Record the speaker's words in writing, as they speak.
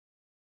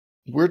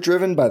We're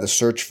driven by the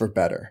search for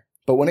better.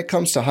 But when it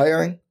comes to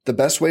hiring, the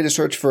best way to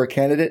search for a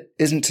candidate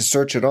isn't to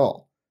search at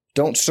all.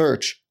 Don't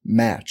search,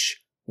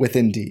 match with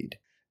Indeed.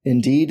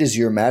 Indeed is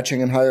your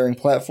matching and hiring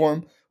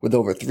platform with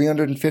over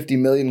 350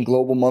 million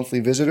global monthly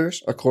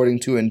visitors,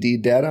 according to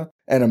Indeed data,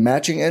 and a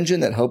matching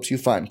engine that helps you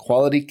find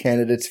quality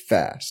candidates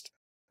fast.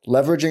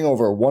 Leveraging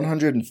over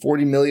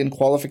 140 million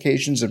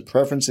qualifications and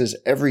preferences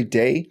every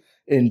day,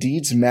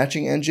 Indeed's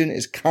matching engine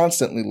is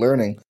constantly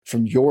learning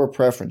from your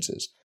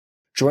preferences.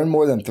 Join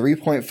more than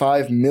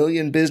 3.5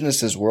 million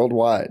businesses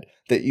worldwide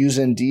that use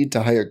Indeed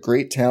to hire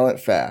great talent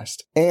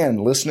fast.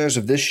 And listeners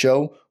of this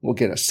show will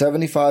get a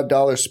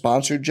 $75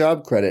 sponsored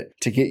job credit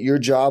to get your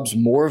jobs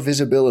more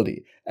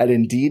visibility at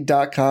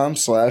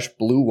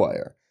Indeed.com/Blue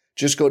Wire.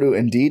 Just go to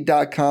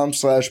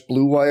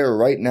Indeed.com/Blue Wire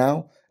right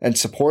now and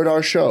support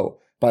our show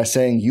by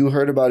saying you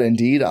heard about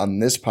Indeed on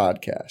this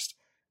podcast.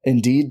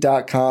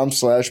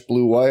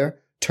 Indeed.com/Blue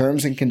Wire.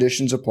 Terms and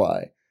conditions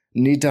apply.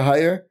 Need to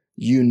hire?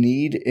 You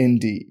need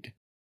Indeed.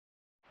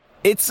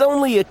 It's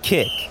only a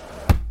kick,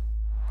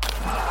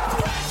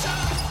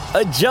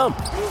 a jump,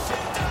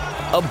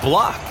 a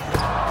block.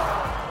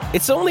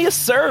 It's only a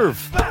serve.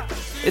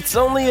 It's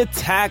only a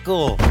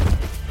tackle,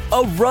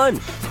 a run.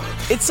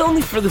 It's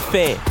only for the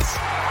fans.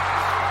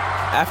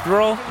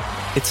 After all,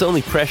 it's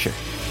only pressure.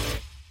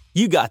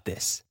 You got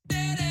this.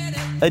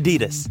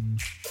 Adidas.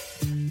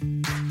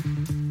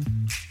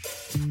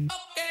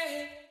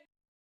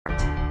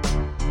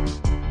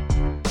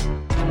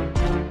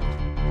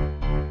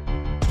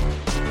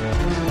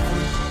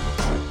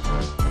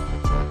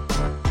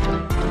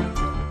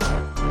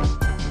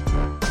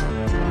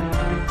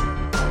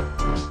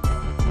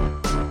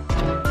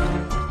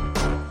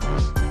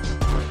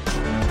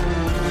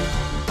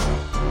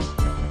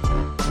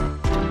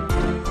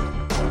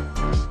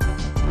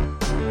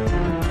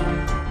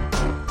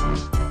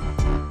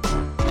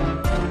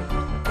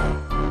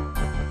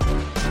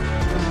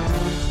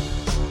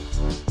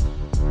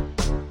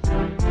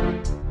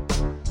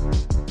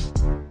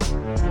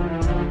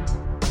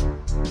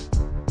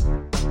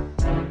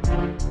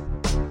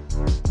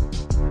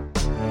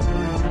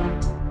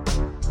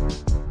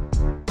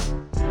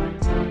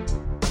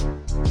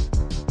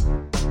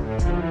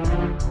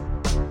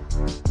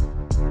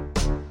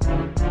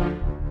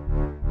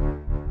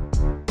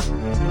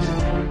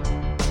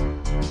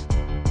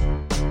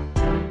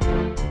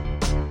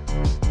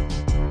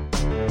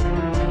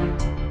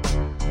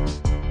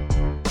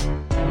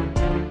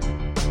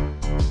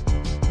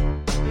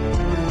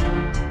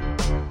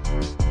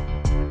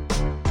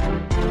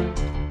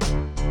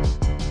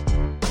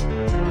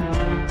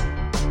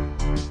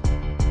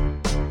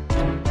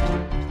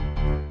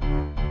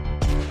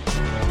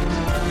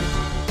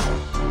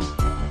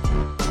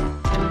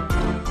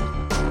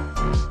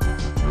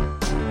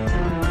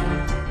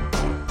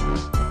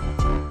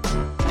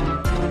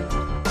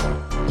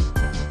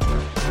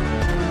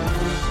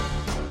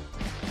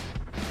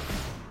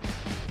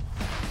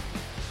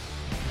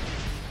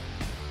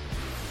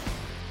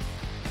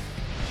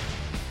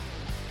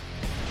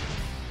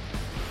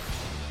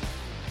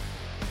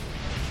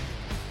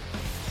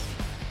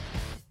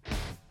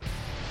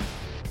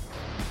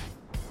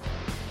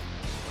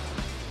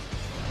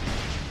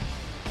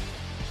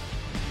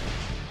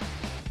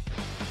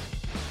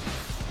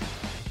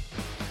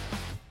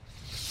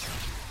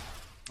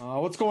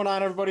 What's going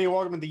on, everybody?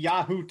 Welcome to the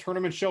Yahoo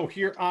Tournament Show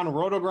here on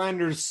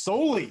RotoGrinders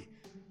solely.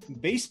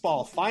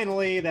 Baseball,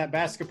 finally, that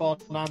basketball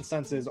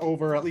nonsense is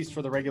over, at least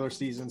for the regular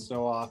season.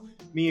 So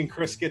me and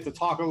Chris get to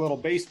talk a little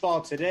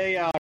baseball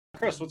today.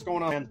 Chris, what's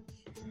going on, man?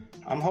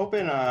 I'm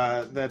hoping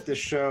that this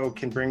show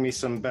can bring me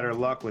some better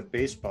luck with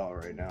baseball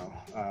right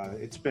now.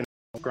 It's been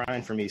a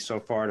grind for me so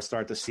far to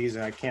start the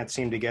season. I can't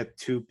seem to get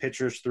two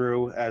pitchers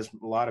through, as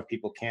a lot of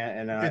people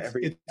can't.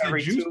 And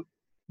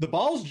the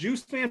ball's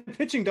juiced, man.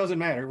 Pitching doesn't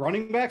matter.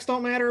 Running backs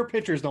don't matter.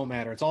 Pitchers don't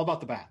matter. It's all about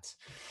the bats.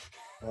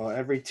 Well,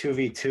 every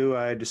 2v2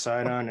 I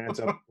decide on ends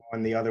up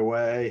going the other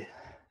way.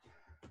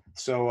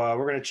 So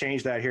we're going to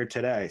change that here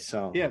today.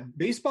 So yeah,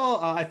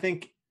 baseball, I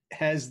think,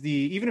 has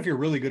even if you're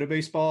really good at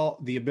baseball,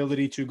 the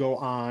ability to go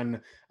on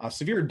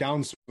severe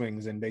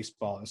downswings in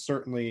baseball is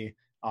certainly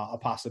a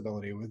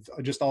possibility with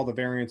just all the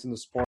variance in the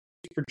sport.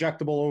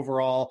 Projectable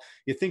overall.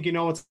 You think you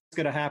know what's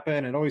going to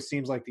happen. It always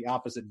seems like the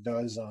opposite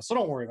does. So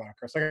don't worry about it,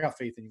 Chris. I got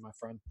faith in you, my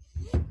friend.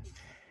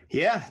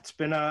 Yeah, it's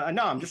been no,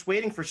 I'm just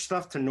waiting for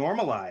stuff to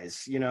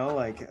normalize,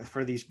 like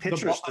for these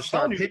pitchers to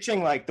start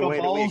pitching like the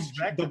way that we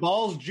expect. The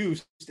ball's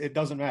juiced. It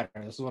doesn't matter.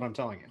 This is what I'm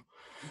telling you.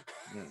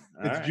 Yeah,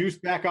 it's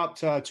juiced back up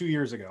to 2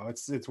 years ago.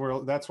 It's that's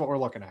what we're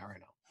looking at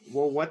right now.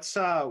 Well,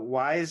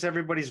 why is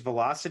everybody's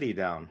velocity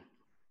down?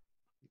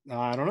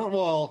 I don't know.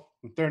 Well,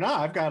 they're not.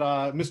 I've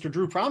got Mr.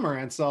 Drew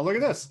Pomerantz. Look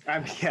at this.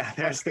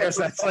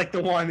 That's like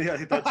the one.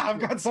 I've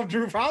got some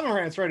Drew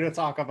Pomerantz ready to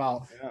talk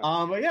about.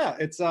 Yeah. But yeah,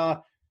 it's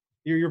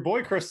your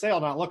boy Chris Sale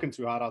not looking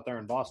too hot out there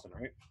in Boston,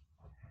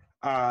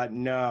 right?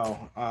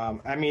 No.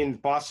 I mean,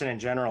 Boston in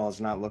general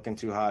is not looking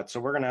too hot. So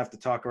we're gonna have to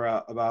talk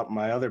about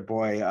my other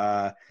boy,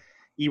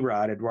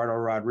 Erod, Eduardo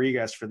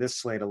Rodriguez, for this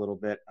slate a little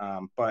bit.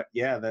 But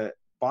yeah,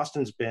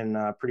 Boston's been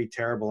pretty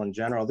terrible in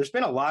general. There's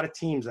been a lot of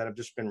teams that have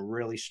just been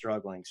really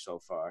struggling so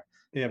far.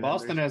 Yeah,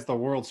 Boston has the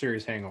World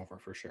Series hangover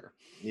for sure.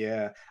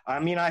 Yeah. I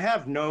mean, I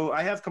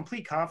have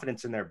complete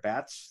confidence in their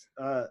bats'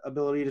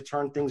 ability to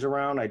turn things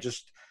around.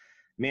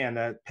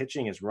 That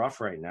pitching is rough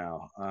right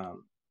now.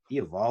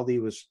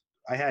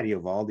 I had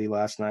Eovaldi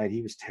last night.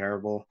 He was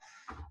terrible.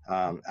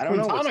 I don't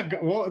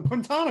know.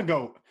 Quintana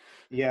goat.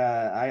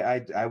 Yeah,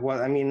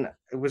 I mean,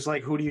 it was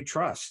like, who do you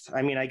trust?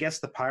 I mean, I guess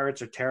the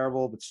Pirates are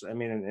terrible,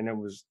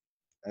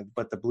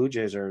 but the Blue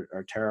Jays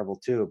are terrible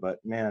too. But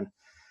man,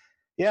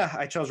 yeah,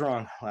 I chose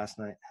wrong last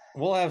night.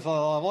 We'll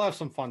have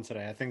some fun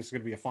today. I think it's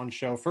going to be a fun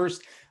show.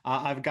 First,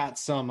 I've got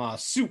some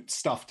suit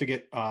stuff to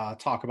get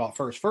talk about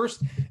first.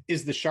 First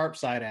is the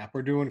Sharpside app.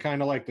 We're doing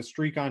kind of like the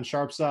streak on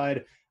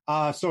Sharpside.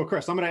 So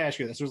Chris, I'm going to ask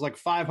you this. There's like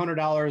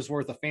 $500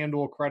 worth of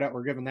FanDuel credit.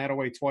 We're giving that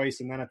away twice.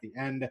 And then at the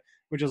end,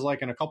 which is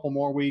like in a couple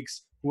more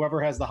weeks,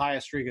 whoever has the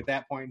highest streak at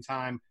that point in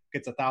time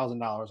gets $1,000 on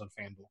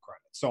FanDuel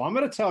credit. So I'm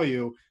going to tell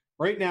you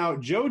right now,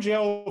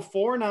 JoJo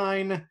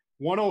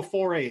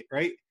 491048,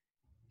 right?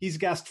 He's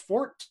guessed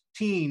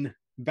 14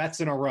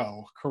 bets in a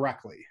row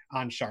correctly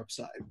on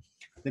Sharpside.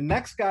 The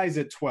next guy's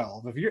at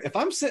 12. If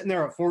I'm sitting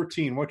there at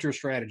 14, what's your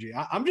strategy?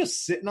 I'm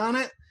just sitting on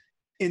it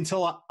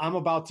until I'm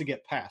about to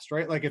get past,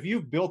 right? Like if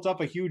you've built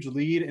up a huge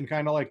lead and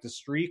kind of like the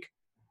streak,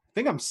 I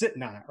think I'm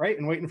sitting on it, right?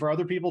 And waiting for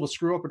other people to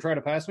screw up or try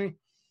to pass me.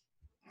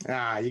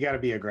 You got to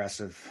be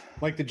aggressive.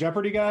 Like the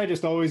Jeopardy guy,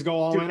 just always go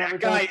all in. That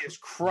guy is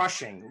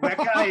crushing. That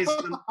guy is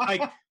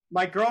like,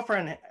 my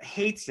girlfriend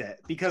hates it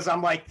because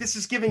I'm like, this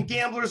is giving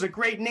gamblers a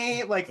great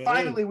name. Like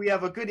finally we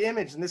have a good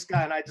image. And this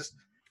guy,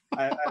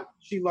 and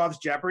she loves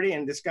Jeopardy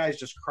and this guy's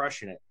just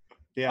crushing it.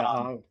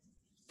 Yeah.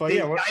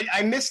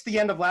 I missed the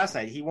end of last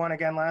night. He won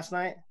again last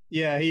night.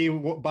 Yeah,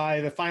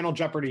 by the final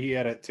Jeopardy, he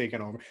had it taken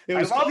over.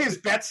 I love his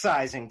bet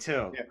sizing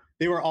too. Yeah,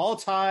 they were all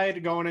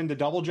tied going into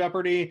double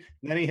Jeopardy.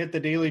 Then he hit the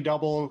daily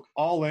double,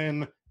 all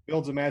in,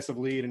 builds a massive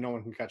lead, and no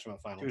one can catch him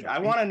at final. Dude, Jeopardy.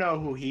 I want to know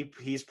who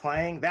he's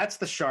playing. That's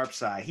the sharp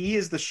side. He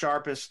is the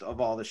sharpest of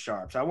all the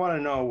sharps. I want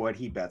to know what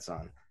he bets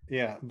on.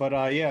 Yeah, but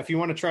if you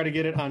want to try to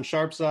get it on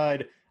sharp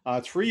side,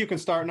 it's free. You can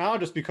start now.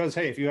 Just because,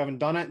 hey, if you haven't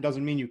done it,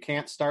 doesn't mean you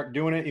can't start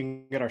doing it. You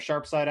can get our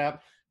Sharpside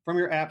app from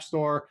your app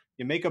store.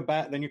 You make a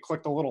bet, then you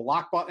click the little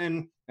lock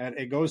button, and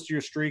it goes to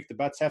your streak. The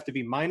bets have to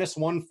be minus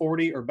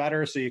 140 or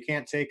better, so you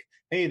can't take,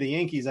 hey, the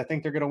Yankees, I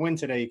think they're going to win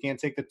today. You can't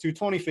take the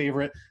 220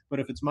 favorite, but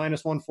if it's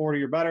minus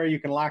 140 or better,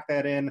 you can lock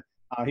that in.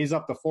 He's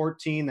up to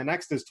 14. The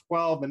next is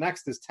 12. The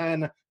next is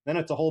 10. Then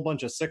it's a whole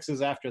bunch of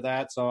sixes after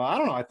that. So I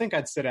don't know. I think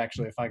I'd sit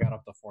actually if I got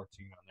up to 14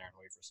 on there and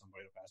wait for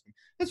somebody to pass me.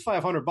 It's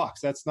 $500.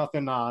 That's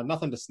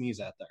nothing to sneeze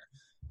at there.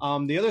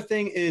 The other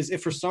thing is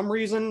if for some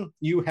reason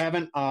you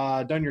haven't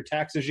done your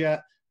taxes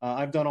yet,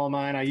 I've done all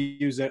mine. I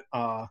use it,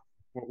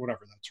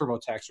 whatever, the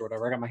TurboTax or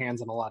whatever. I got my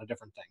hands on a lot of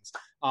different things.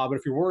 But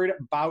if you're worried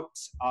about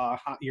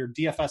your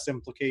DFS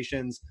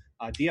implications,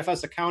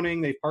 DFS Accounting,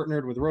 they've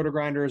partnered with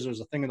RotoGrinders. There's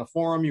a thing in the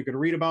forum. You can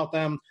read about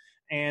them.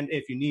 And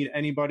if you need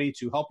anybody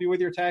to help you with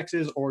your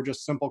taxes or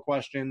just simple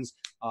questions,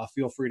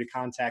 feel free to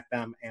contact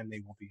them and they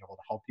will be able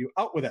to help you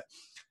out with it.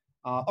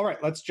 All right,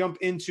 let's jump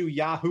into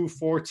Yahoo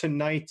for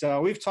tonight.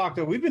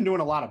 We've been doing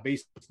a lot of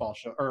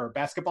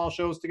basketball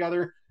shows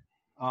together.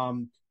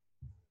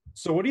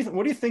 So what do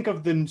you think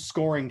of the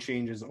scoring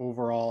changes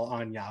overall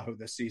on Yahoo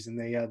this season?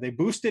 They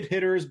boosted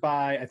hitters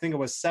by, I think it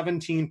was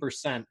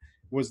 17%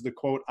 was the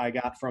quote I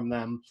got from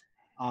them.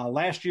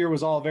 Last year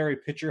was all very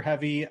pitcher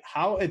heavy.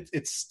 How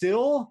it's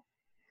still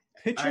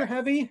pitcher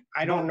heavy?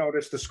 I don't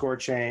notice the score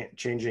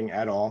changing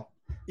at all.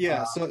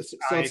 Yeah,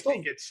 I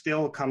think it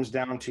still comes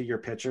down to your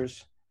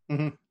pitchers.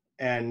 Mm-hmm.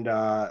 And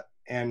I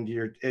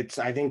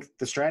think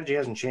the strategy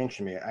hasn't changed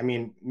to me. I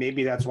mean,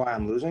 maybe that's why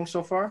I'm losing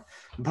so far,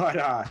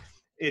 but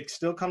it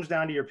still comes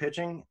down to your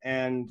pitching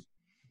and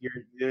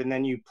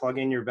then you plug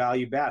in your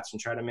value bats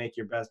and try to make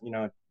your best.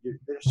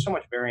 There's so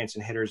much variance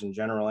in hitters in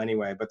general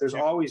anyway, but there's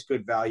always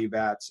good value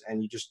bats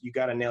and you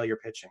got to nail your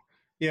pitching.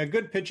 Yeah,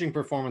 good pitching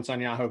performance on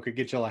Yahoo could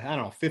get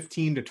you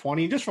 15 to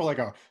 20 just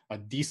for a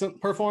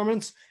decent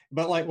performance.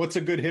 But what's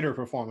a good hitter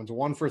performance?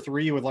 1 for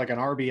 3 with an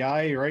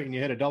RBI, right? And you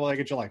hit a double, that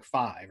gets you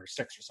 5 or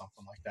 6 or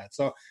something like that.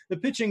 So the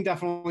pitching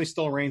definitely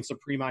still reigns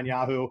supreme on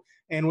Yahoo.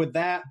 And with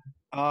that,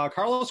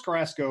 Carlos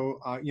Carrasco,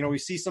 we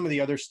see some of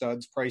the other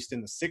studs priced in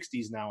the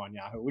 60s now on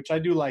Yahoo, which I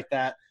do like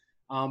that.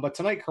 But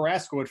tonight,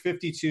 Carrasco at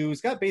 52,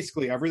 he's got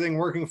basically everything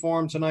working for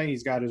him tonight.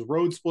 He's got his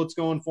road splits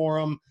going for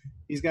him.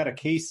 He's got a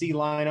KC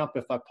lineup.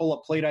 If I pull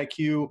up Plate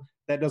IQ,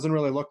 that doesn't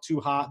really look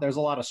too hot. There's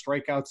a lot of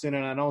strikeouts in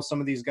it. I know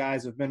some of these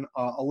guys have been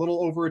a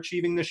little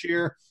overachieving this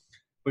year,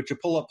 but you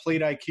pull up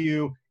Plate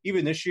IQ,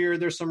 even this year,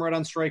 there's some red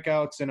on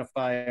strikeouts. And if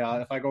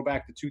I go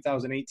back to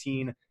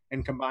 2018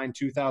 and combine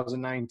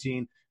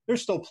 2019,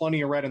 there's still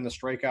plenty of red in the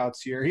strikeouts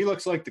here. He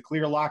looks like the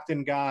clear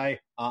locked-in guy.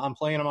 I'm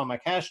playing him on my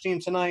cash team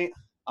tonight.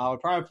 I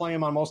would probably play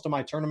him on most of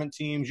my tournament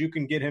teams. You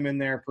can get him in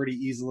there pretty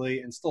easily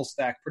and still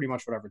stack pretty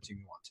much whatever team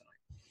you want tonight.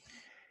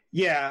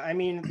 Yeah, I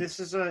mean, this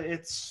is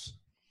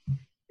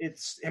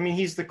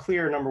he's the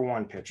clear number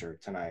one pitcher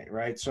tonight,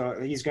 right?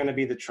 So he's going to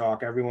be the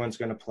chalk. Everyone's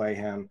going to play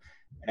him.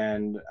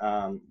 And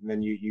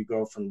then you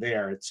go from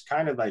there. It's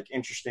kind of like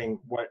interesting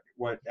what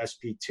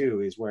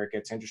SP2 is where it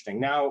gets interesting.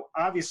 Now,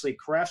 obviously,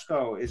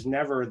 Carrasco is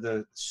never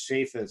the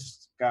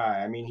safest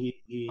guy. I mean,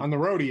 he on the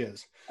road he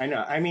is. I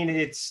know. I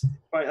mean,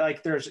 but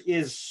like there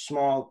is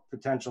small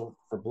potential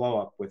for blow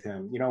up with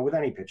him, with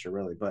any pitcher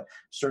really, but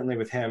certainly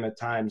with him at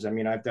times. I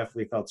mean, I've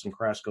definitely felt some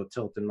Carrasco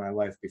tilt in my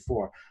life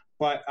before.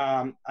 But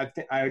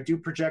I do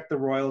project the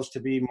Royals to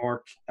be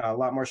a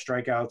lot more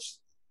strikeouts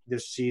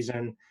this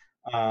season.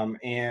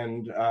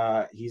 And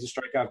he's a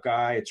strikeout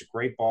guy. It's a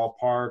great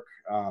ballpark.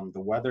 The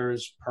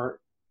weather's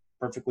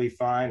perfectly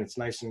fine. It's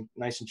nice and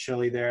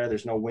chilly there.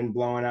 There's no wind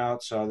blowing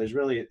out. So there's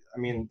really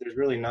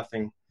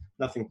nothing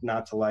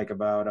not to like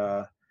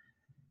about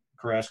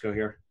Carrasco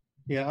here.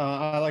 Yeah,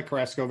 I like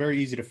Carrasco. Very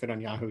easy to fit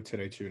on Yahoo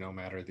today too, no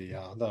matter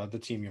the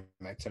team you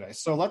make today.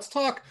 So let's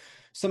talk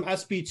some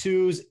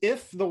SP2s.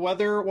 If the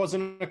weather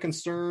wasn't a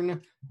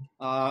concern,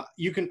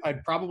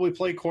 I'd probably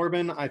play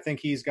Corbin. I think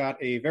he's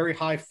got a very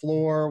high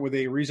floor with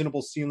a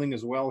reasonable ceiling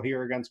as well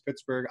here against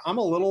Pittsburgh. I'm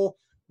a little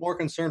more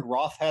concerned.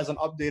 Roth hasn't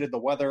updated the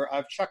weather.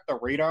 I've checked the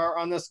radar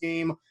on this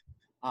game.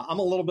 I'm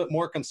a little bit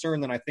more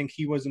concerned than I think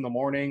he was in the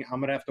morning. I'm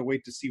going to have to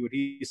wait to see what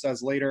he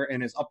says later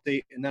in his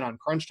update and then on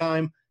crunch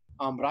time.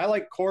 But I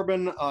like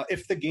Corbin.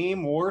 If the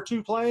game were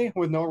to play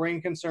with no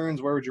rain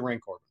concerns, where would you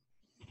rank Corbin?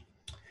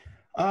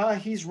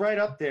 He's right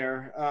up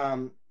there.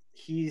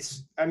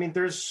 He's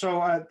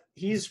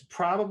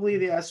probably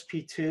the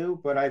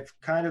SP2, but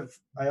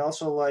I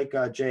also like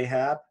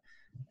J-Happ,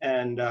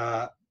 and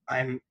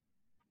I'm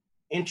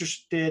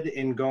interested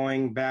in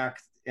going back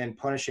and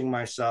punishing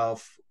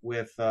myself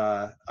with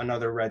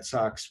another Red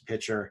Sox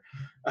pitcher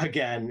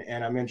again,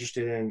 and I'm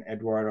interested in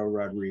Eduardo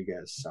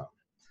Rodriguez. So.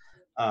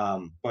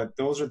 But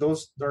those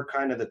are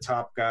kind of the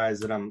top guys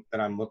that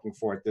I'm looking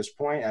for at this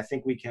point. I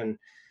think we can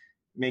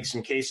make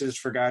some cases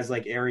for guys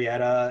like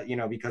Arrieta,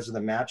 because of the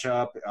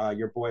matchup,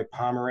 your boy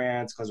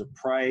Pomeranz because of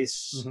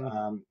Price,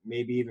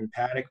 maybe even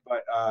Paddock.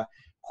 But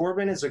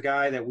Corbin is a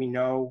guy that we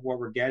know what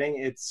we're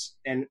getting.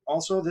 And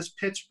also this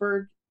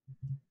Pittsburgh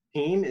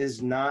team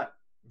is not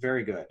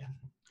very good.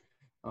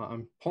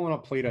 I'm pulling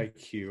up Plate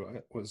IQ.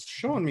 It was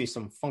showing me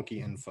some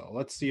funky info.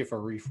 Let's see if a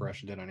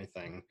refresh did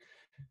anything.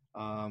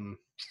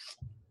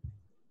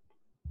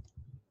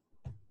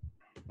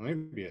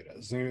 Maybe it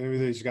is. Maybe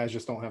these guys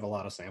just don't have a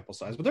lot of sample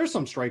size, but there's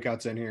some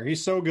strikeouts in here.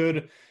 He's so good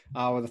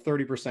with a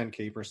 30%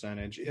 K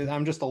percentage.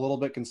 I'm just a little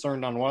bit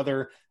concerned on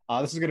weather.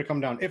 This is going to come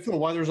down. If the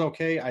weather's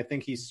okay, I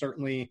think he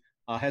certainly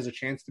has a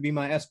chance to be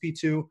my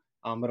SP2.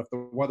 But if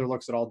the weather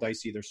looks at all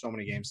dicey, there's so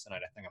many games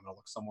tonight, I think I'm going to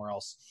look somewhere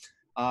else.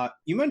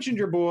 You mentioned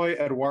your boy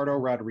Eduardo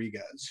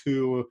Rodriguez,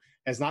 who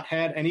has not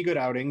had any good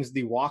outings.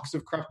 The walks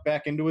have crept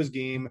back into his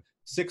game.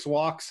 6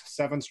 walks,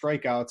 7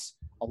 strikeouts,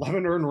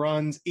 11 earned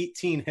runs,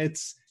 18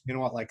 hits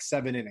in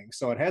 7 innings.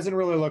 So it hasn't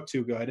really looked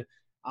too good.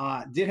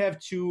 Did have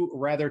 2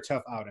 rather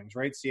tough outings,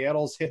 right?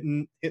 Seattle's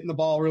hitting the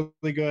ball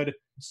really good.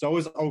 So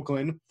is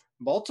Oakland.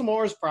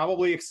 Baltimore is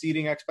probably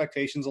exceeding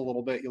expectations a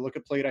little bit. You look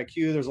at Plate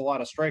IQ, there's a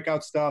lot of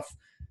strikeout stuff.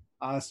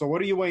 So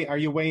what are you weighing? Are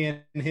you weighing,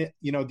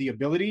 the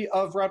ability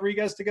of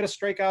Rodriguez to get a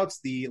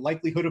strikeouts, the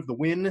likelihood of the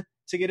win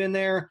to get in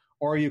there,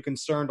 or are you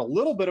concerned a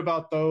little bit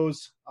about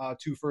those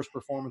 2 first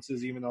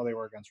performances, even though they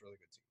were against really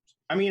good teams?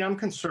 I mean, I'm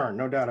concerned,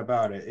 no doubt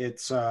about it.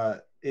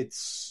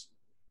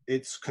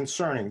 It's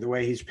concerning the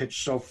way he's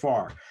pitched so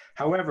far.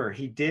 However,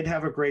 he did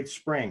have a great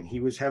spring. He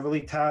was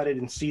heavily touted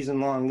in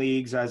season-long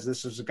leagues as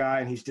this is a guy,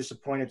 and he's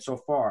disappointed so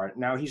far.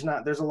 Now he's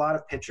not. There's a lot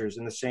of pitchers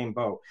in the same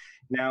boat.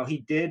 Now he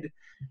did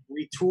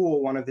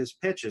retool one of his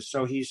pitches,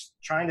 so he's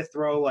trying to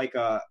throw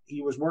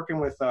he was working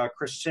with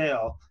Chris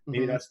Sale.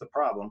 Maybe that's the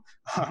problem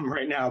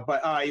right now.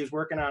 But he was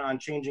working on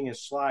changing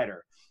his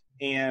slider,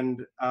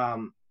 and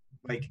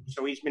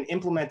so he's been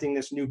implementing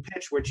this new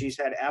pitch, which he's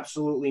had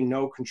absolutely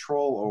no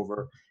control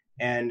over.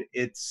 And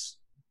it's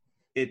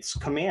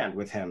command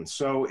with him.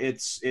 So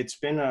it's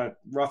been a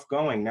rough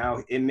going.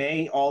 Now it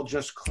may all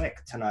just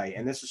click tonight.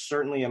 And this is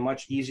certainly a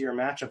much easier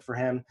matchup for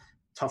him.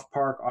 Tough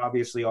park,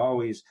 obviously,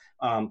 always.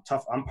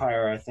 Tough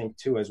umpire, I think,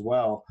 too, as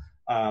well.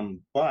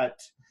 But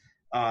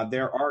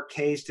there are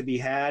Ks to be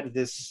had.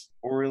 This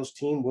Orioles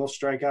team will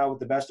strike out with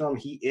the best of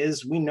them.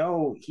 We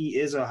know he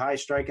is a high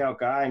strikeout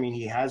guy. I mean,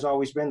 he has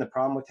always been. The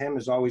problem with him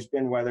has always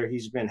been whether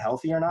he's been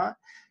healthy or not.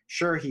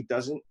 Sure,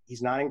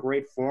 he's not in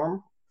great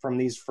form from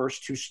these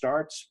first 2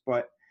 starts,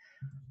 but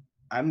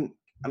I'm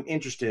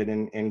interested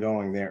in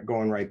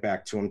going right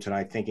back to him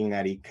tonight, thinking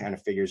that he kind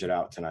of figures it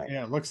out tonight.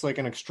 Yeah, it looks like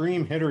an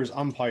extreme hitters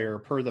umpire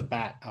per the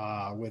bat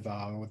with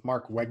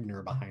Mark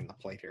Wegner behind the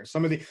plate here.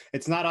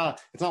 It's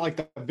not like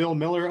the Bill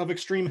Miller of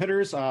extreme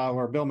hitters,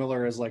 where Bill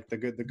Miller is like the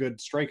good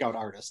strikeout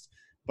artist.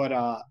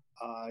 But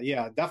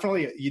yeah,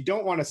 definitely you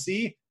don't want to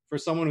see, for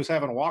someone who's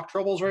having walk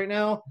troubles right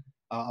now,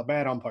 a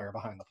bad umpire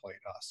behind the plate,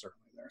 certainly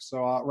there.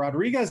 So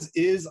Rodriguez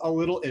is a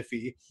little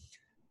iffy.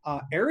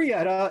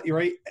 Arrieta, you're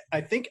right. I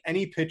think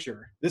any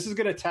pitcher, this is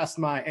going to test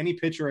any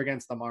pitcher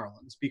against the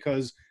Marlins,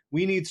 because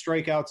we need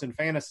strikeouts in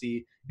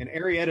fantasy, and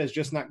Arrieta is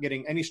just not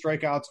getting any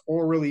strikeouts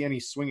or really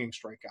any swinging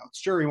strikeouts.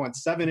 Sure, he went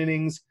 7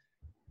 innings,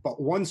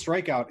 but one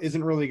strikeout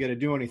isn't really going to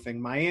do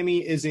anything.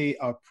 Miami is a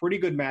pretty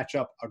good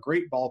matchup, a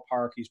great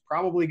ballpark. He's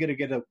probably going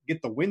to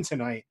get the win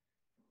tonight.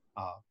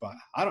 But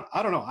I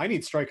don't know. I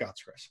need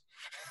strikeouts, Chris.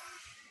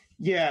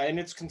 Yeah, and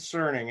it's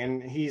concerning.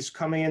 And he's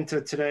coming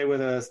into today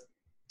with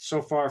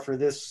so far for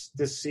this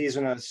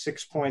season, a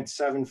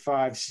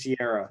 6.75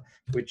 Sierra,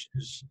 which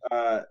is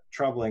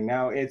troubling.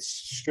 Now it's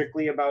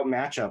strictly about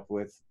matchup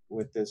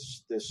with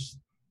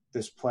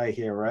this play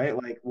here, right?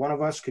 Like one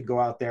of us could go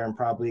out there and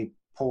probably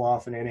pull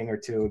off an inning or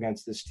two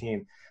against this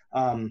team.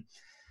 And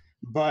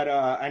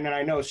then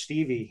I know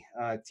Stevie,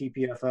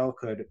 TPFL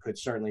could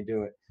certainly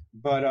do it.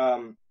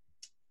 But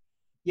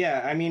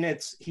yeah, I mean,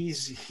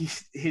 his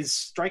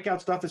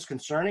strikeout stuff is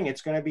concerning.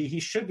 He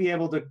should be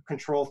able to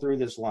control through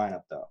this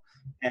lineup though.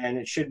 And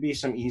it should be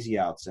some easy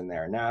outs in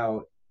there.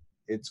 Now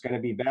it's going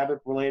to be BABIP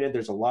related.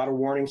 There's a lot of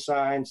warning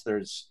signs.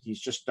 He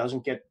just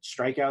doesn't get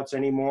strikeouts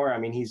anymore. I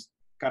mean, he's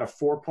got a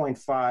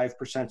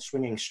 4.5%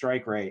 swinging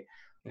strike rate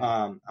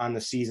on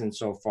the season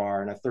so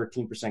far and a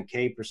 13%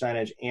 K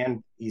percentage,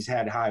 and he's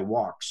had high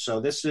walks.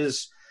 So this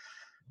is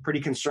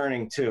pretty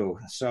concerning too.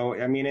 So,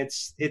 I mean,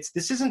 this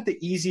isn't the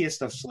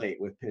easiest of slate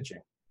with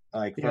pitching,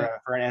 like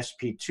for an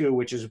SP2,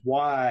 which is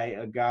why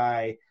a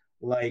guy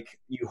like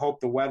you hope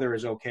the weather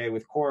is okay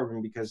with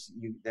Corbin, because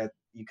you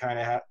kind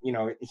of have,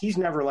 he's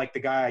never like the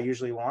guy I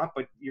usually want,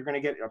 but you're going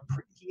to get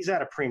he's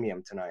at a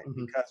premium tonight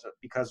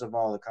because of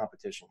all the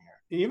competition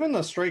here. Even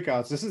the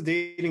strikeouts, this is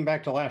dating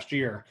back to last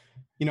year.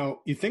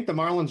 You think the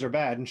Marlins are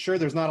bad, and sure,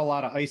 there's not a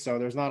lot of ISO,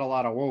 there's not a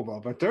lot of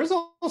WOBA, but there's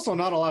also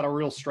not a lot of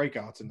real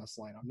strikeouts in this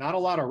lineup. Not a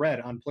lot of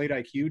red on plate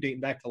IQ dating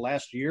back to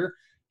last year.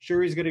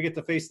 Sure, he's going to get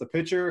to face the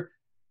pitcher,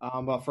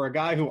 but for a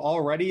guy who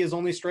already is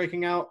only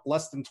striking out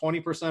less than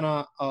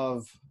 20%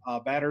 of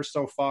batters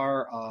so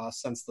far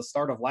since the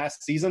start of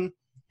last season,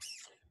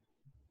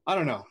 I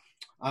don't know.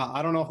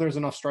 I don't know if there's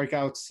enough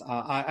strikeouts.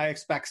 I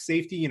expect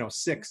safety,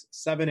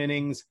 6-7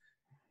 innings,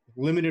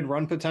 limited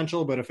run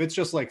potential, but if it's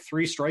just like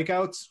 3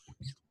 strikeouts,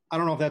 I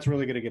don't know if that's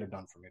really going to get it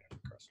done for me,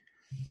 Chris.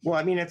 Well,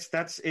 I mean, it's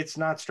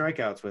not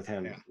strikeouts with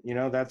him.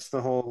 Yeah. That's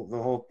the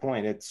whole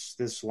point. It's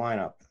this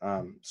lineup.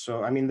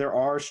 So I mean, there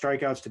are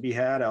strikeouts to be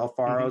had.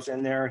 Alfaro's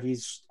in there. He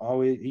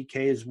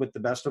Ks with the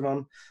best of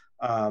them.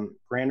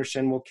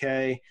 Granderson will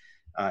K.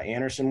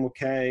 Anderson will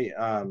K.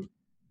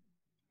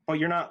 But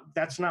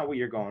that's not what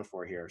you're going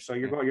for here. So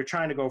you're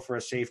trying to go for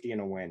a safety and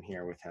a win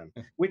here with him,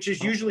 which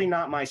is usually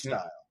not my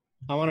style.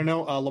 I want to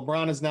know,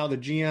 LeBron is now the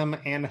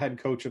GM and head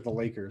coach of the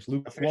Lakers.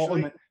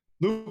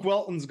 Luke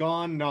Walton's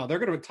gone. No,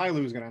 Ty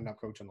Lue's going to end up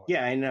coaching the Lakers.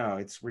 Yeah, I know.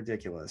 It's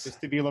ridiculous. Just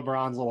to be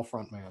LeBron's little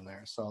front man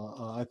there.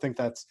 So I think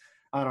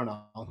I don't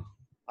know.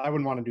 I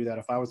wouldn't want to do that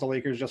if I was the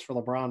Lakers just for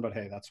LeBron, but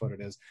hey, that's what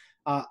it is.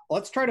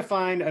 Let's try to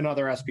find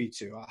another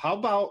SP2. How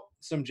about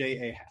some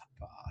J.A.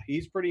 Happ?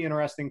 He's pretty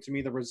interesting to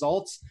me. The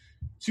results,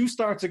 2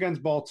 starts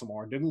against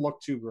Baltimore, didn't look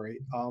too great,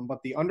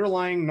 but the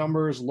underlying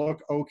numbers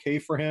look okay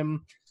for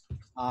him.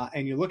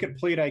 And you look at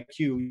plate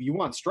IQ, you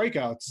want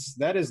strikeouts.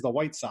 That is the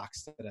White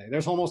Sox today.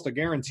 There's almost a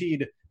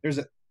guaranteed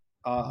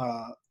 –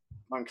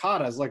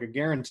 Moncada is like a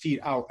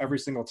guaranteed out every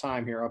single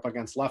time here up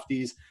against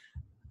lefties.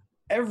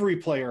 Every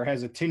player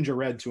has a tinge of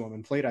red to him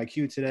in plate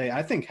IQ today.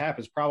 I think Happ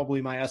is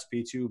probably my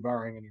SP2,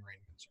 barring any rain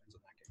concerns in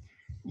that game.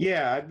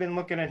 Yeah, I've been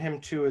looking at him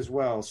too as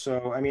well.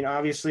 So, I mean,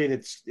 obviously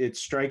it's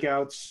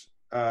strikeouts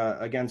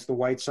against the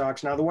White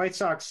Sox. Now, the White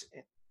Sox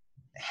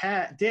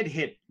did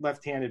hit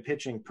left-handed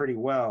pitching pretty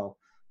well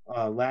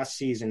last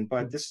season,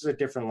 but this is a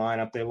different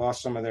lineup. They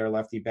lost some of their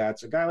lefty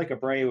bats. A guy like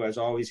Abreu has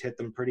always hit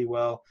them pretty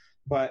well.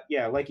 But,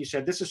 yeah, like you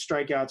said, this is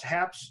strikeouts.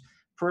 Happ's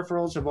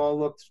peripherals have all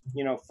looked,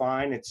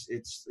 fine.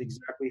 It's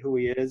exactly who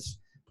he is.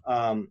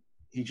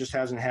 He just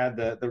hasn't had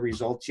the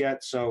results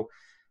yet. So,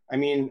 I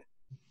mean,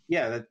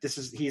 yeah, this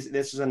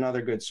is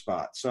another good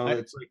spot. So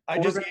it's like I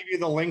just gave you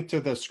the link to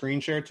the screen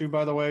share too,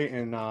 by the way,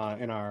 in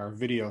our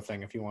video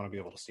thing. If you want to be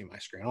able to see my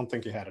screen, I don't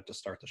think you had it to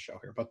start the show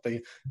here, but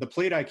the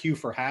plate IQ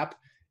for Happ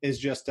is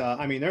just.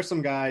 There's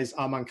some guys.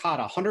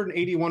 Moncada,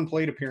 181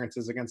 plate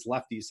appearances against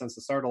lefties since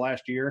the start of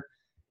last year,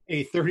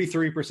 a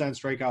 33%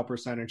 strikeout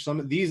percentage. Some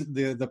of these,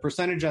 the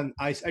percentage on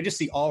I just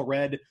see all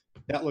red.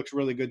 That looks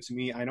really good to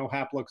me. I know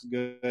Happ looks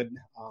good.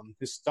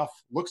 His stuff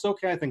looks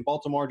okay. I think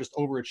Baltimore just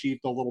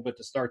overachieved a little bit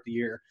to start the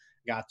year,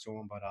 got to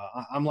him, but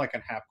I'm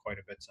liking Happ quite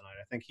a bit tonight.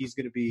 I think he's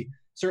going to be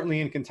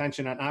certainly in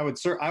contention, and I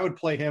would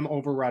play him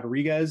over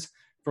Rodriguez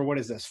for what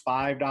is this,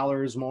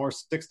 $5 more,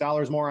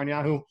 $6 more on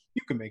Yahoo.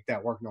 You can make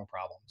that work no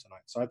problem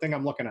tonight. So I think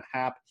I'm looking at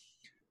Happ.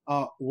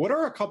 What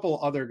are a couple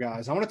other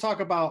guys? I want to talk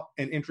about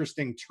an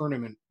interesting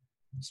tournament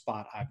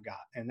spot I've got,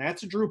 and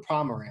that's Drew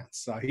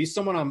Pomeranz. He's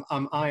someone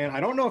I'm eyeing. I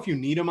don't know if you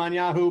need him on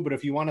Yahoo, but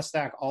if you want to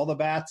stack all the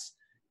bats,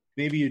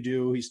 maybe you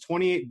do. He's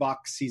 $28.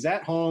 He's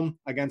at home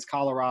against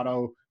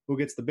Colorado, who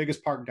gets the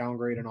biggest park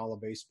downgrade in all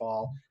of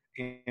baseball.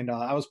 And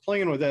I was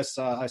playing with this.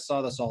 I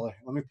saw this all.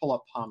 Let me pull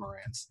up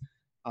Pomeranz.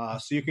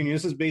 So you can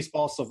use this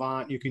Baseball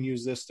Savant. You can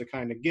use this to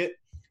kind of get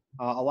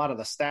a lot of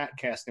the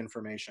StatCast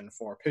information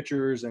for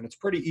pitchers, and it's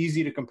pretty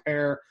easy to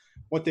compare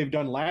what they've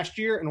done last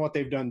year and what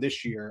they've done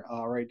this year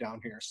right down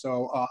here.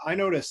 So I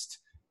noticed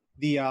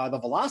the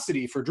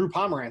velocity for Drew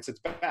Pomerantz, it's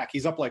back.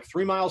 He's up like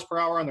 3 miles per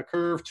hour on the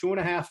curve,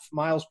 2.5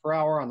 miles per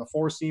hour on the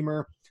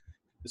four-seamer.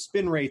 The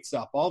spin rate's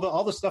up.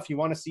 All the stuff you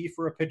want to see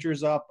for a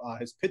pitcher's up.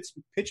 His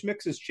pitch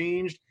mix has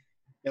changed.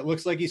 It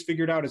looks like he's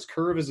figured out his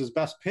curve is his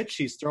best pitch.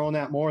 He's throwing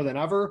that more than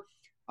ever.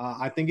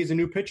 I think he's a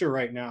new pitcher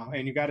right now,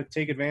 and you got to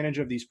take advantage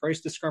of these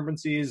price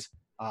discrepancies.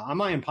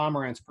 I'm eyeing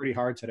Pomerantz pretty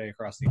hard today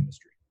across the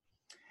industry.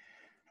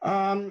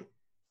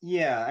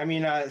 Yeah, I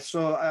mean,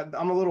 so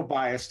I'm a little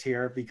biased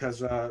here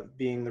because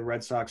being the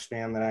Red Sox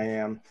fan that I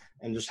am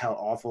and just how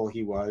awful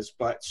he was.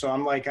 But so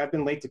I'm like, I've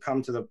been late to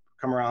come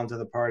around to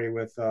the party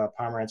with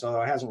Pomerantz,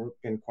 although it hasn't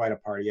been quite a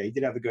party yet. He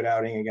did have a good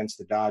outing against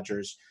the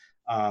Dodgers.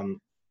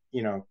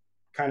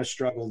 Kind of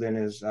struggled in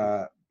his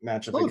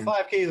matchup. Those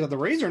 5Ks of the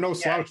Rays are no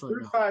slouch right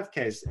now.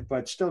 5Ks,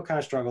 but still kind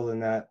of struggled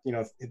in that,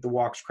 the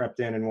walks crept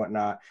in and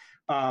whatnot.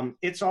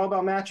 It's all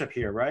about matchup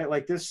here, right?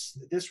 Like this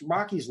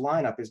Rockies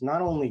lineup is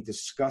not only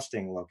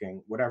disgusting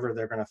looking, whatever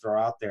they're going to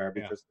throw out there,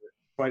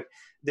 but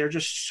they're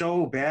just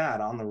so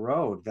bad on the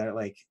road that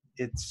like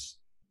it's,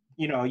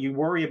 you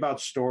worry about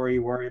Story,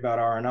 you worry about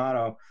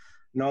Arenado,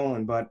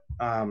 Nolan, but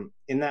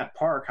in that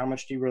park, how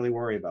much do you really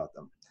worry about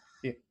them?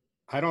 Yeah,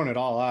 I don't at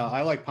all.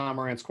 I like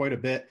Pomerantz quite a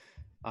bit.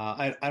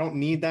 I don't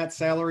need that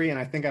salary, and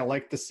I think I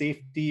like the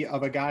safety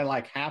of a guy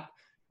like Happ.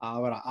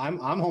 But I'm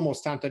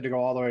almost tempted to go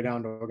all the way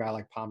down to a guy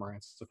like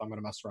Pomerantz if I'm going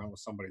to mess around with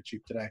somebody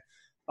cheap today.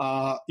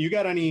 You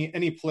got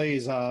any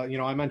plays?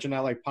 I mentioned I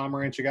like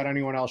Pomerantz. You got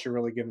anyone else you're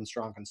really giving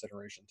strong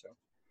consideration to?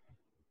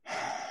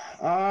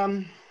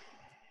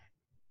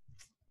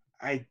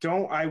 I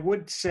don't. I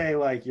would say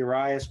like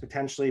Urias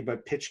potentially,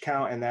 but pitch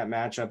count and that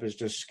matchup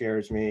just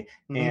scares me.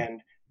 Mm-hmm.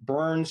 And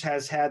Burns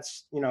has had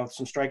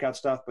some strikeout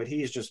stuff, but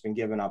he's just been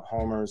giving up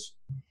homers,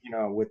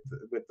 with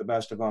the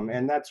best of them,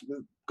 and that's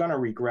gonna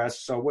regress.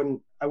 So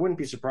I wouldn't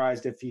be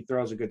surprised if he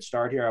throws a good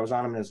start here. I was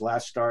on him in his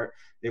last start;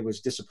 it was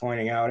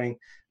disappointing outing,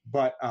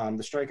 but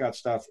the strikeout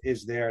stuff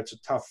is there. It's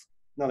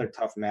another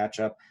tough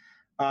matchup.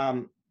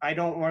 I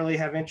don't really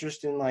have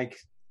interest in like.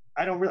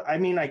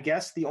 I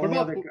guess the only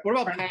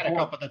what about Paddock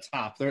up at the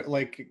top? They're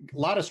like a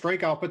lot of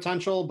strikeout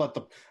potential, but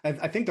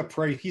I think the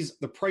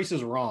price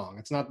is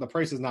wrong. The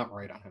price is not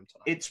right on him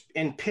tonight. It's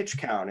in pitch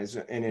count is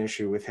an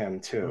issue with him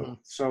too. Mm-hmm.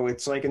 So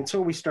it's like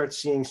until we start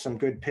seeing some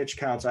good pitch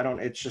counts,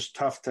 it's just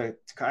tough to.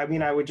 I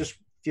mean, I would just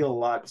feel a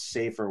lot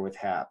safer with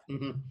Happ.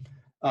 Mm-hmm.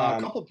 A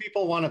couple of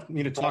people want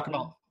me to talk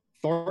about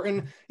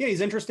Thornton. Yeah, he's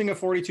interesting at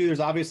 42. There's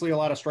obviously a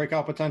lot of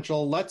strikeout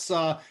potential. Let's,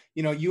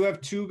 you have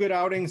 2 good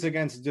outings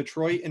against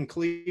Detroit and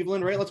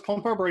Cleveland, right? Let's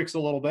pump our brakes a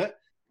little bit.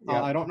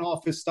 Yeah. I don't know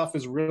if his stuff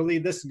is really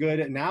this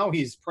good. Now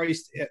he's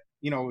priced at,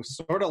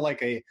 sort of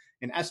like an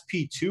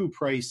SP2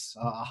 price,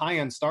 a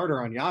high-end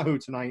starter on Yahoo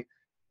tonight.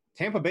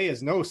 Tampa Bay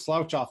is no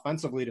slouch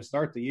offensively to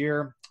start the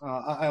year.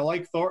 I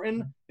like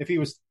Thornton. If he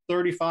was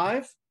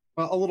 35,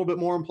 a little bit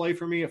more in play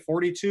for me at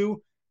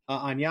 42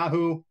 on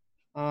Yahoo.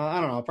 I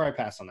don't know. I'll probably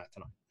pass on that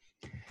tonight.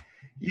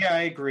 Yeah,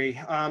 I agree.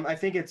 I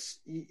think it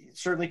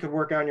certainly could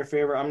work out in your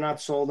favor. I'm not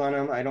sold on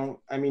him.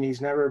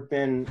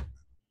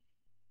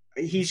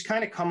 He's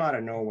kind of come out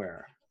of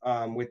nowhere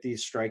with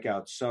these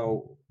strikeouts.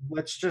 So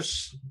let's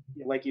just,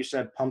 like you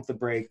said, pump the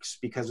brakes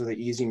because of the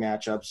easy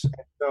matchups.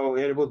 So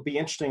it will be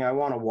interesting. I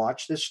want to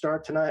watch this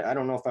start tonight. I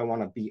don't know if I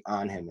want to be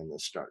on him in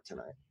this start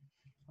tonight.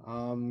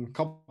 A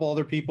couple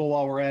other people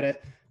while we're at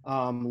it.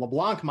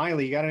 LeBlanc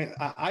Miley,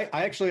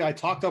 I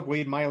talked up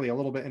Wade Miley a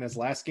little bit in his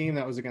last game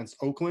that was against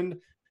Oakland.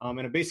 And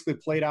it basically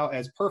played out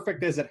as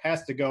perfect as it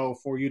has to go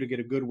for you to get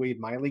a good Wade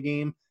Miley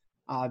game.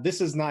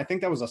 This is not, I think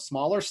that was a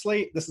smaller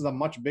slate. This is a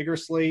much bigger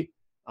slate.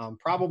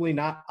 Probably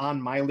not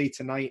on Miley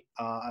tonight.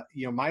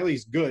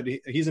 Miley's good.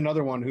 He's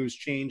another one who's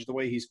changed the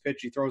way he's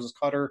pitched. He throws his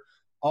cutter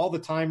all the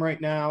time right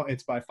now.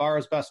 It's by far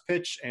his best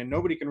pitch, and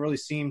nobody can really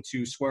seem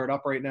to square it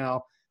up right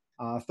now.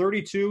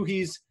 32,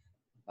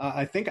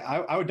 I think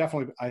I would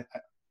definitely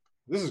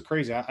this is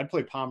crazy. I'd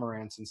play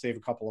Pomerantz and save a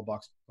couple of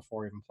bucks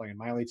before even playing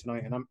Miley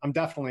tonight, and I'm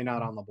definitely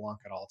not on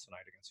LeBlanc at all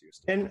tonight against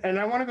Houston. And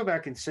I want to go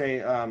back and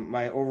say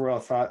my overall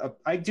thought.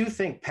 I do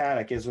think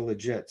Paddock is a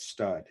legit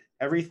stud.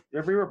 Every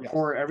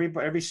report, yes.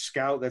 every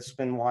scout that's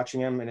been watching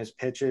him and his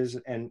pitches,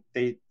 and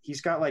he's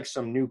got like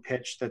some new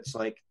pitch that's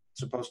like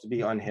supposed to be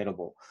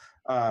unhittable.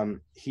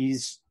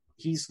 He's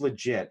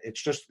legit.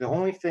 It's just the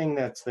only thing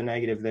that's the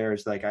negative there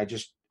is like I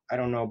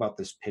don't know about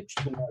this pitch.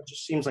 It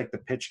just seems like the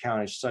pitch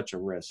count is such a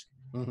risk.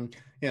 Mm-hmm.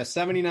 Yeah,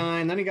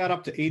 79. Then he got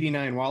up to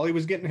 89 while he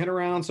was getting hit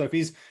around. So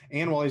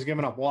while he's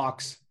giving up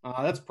walks,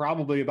 that's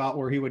probably about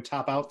where he would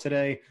top out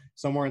today,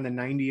 somewhere in the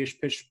 90-ish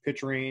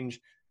pitch range.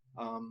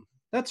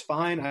 That's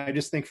fine. I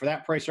just think for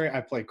that price rate,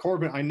 I play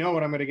Corbin. I know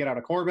what I'm going to get out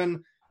of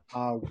Corbin.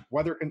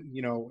 Weather,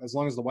 as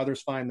long as the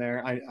weather's fine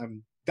there,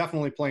 I'm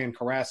definitely playing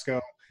Carrasco.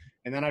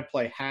 And then I'd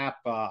play Happ.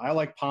 I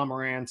like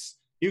Pomerantz.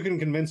 You can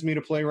convince me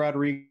to play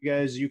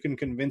Rodriguez. You can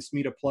convince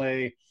me to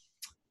play.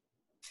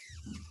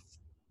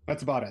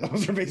 That's about it.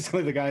 Those are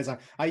basically the guys.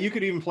 You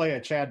could even play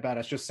a Chad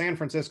Bettis. Just San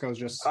Francisco is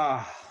just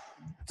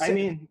I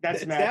mean,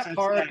 that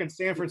park in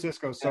San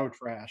Francisco is so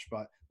trash.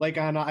 But like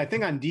I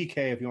think on DK,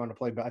 if you want to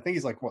play, but I think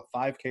he's like what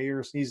 $5K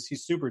or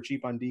he's super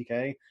cheap on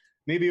DK.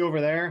 Maybe over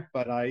there,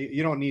 but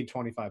you don't need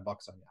 $25 on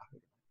Yahoo.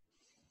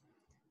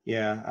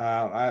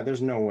 Yeah,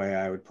 there's no way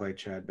I would play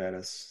Chad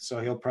Bettis, so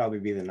he'll probably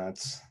be the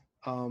nuts.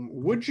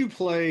 Would you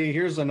play?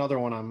 Here's another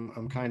one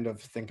I'm kind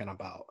of thinking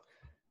about.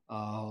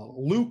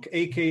 Luke,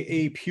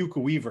 aka Puke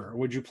Weaver.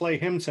 Would you play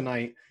him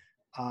tonight?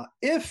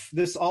 If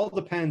this all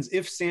depends,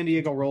 if San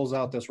Diego rolls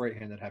out this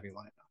right-handed heavy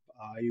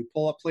lineup, you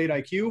pull up plate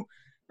IQ,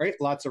 right?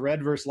 Lots of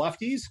red versus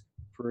lefties,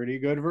 pretty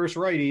good versus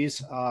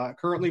righties.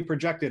 Currently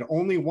projected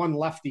only one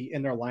lefty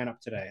in their lineup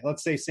today.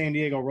 Let's say San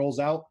Diego rolls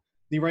out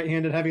the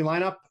right-handed heavy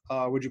lineup.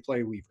 Would you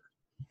play Weaver?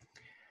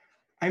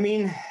 I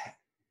mean,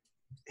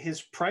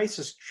 his price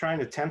is trying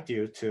to tempt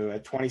you to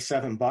at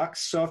 $27.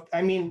 So,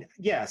 I mean,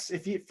 yes,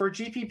 for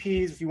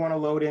GPPs, if you want to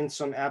load in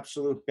some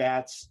absolute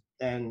bats,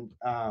 and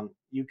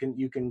you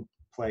can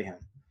play him,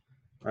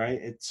 right?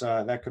 It's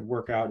that could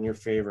work out in your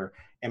favor.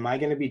 Am I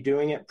going to be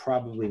doing it?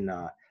 Probably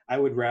not. I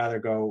would rather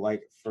go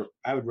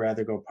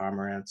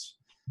Pomerantz.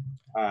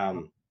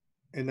 And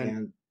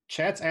then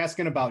chat's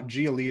asking about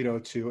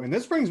Giolito too, and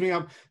this brings me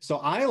up. So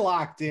I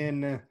locked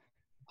in.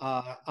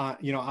 I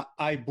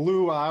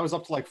was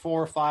up to like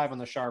 4 or 5 on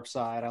the sharp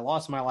side. I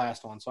lost my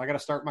last one, so I got to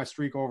start my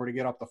streak over to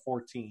get up to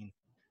 14.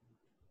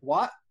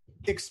 What?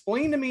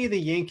 Explain to me the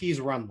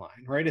Yankees run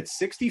line, right? It's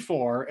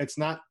 64. It's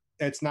not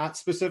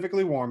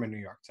specifically warm in New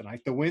York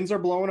tonight. The winds are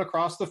blowing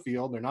across the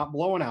field. They're not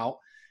blowing out.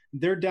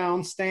 They're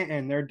down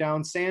Stanton. They're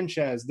down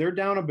Sanchez. They're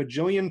down a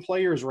bajillion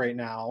players right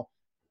now.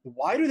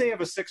 Why do they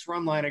have a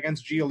 6-run line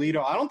against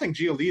Giolito? I don't think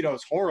Giolito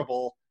is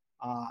horrible.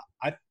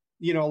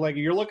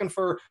 You're looking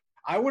for –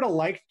 I would have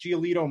liked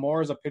Giolito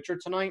more as a pitcher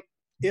tonight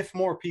if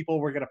more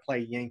people were going to play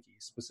Yankees,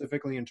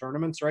 specifically in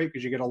tournaments, right?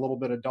 Because you get a little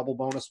bit of double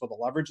bonus with the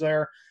leverage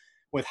there.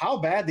 With how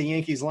bad the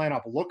Yankees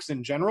lineup looks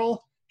in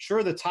general,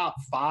 sure, the top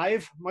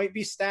 5 might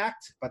be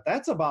stacked, but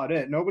that's about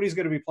it. Nobody's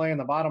going to be playing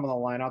the bottom of the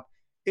lineup.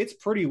 It's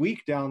pretty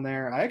weak down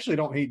there. I actually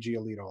don't hate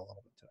Giolito a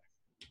little bit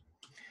today.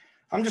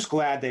 I'm just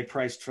glad they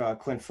priced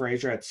Clint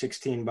Frazier at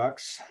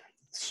 $16.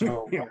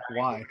 So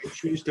why? I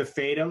choose to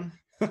fade him.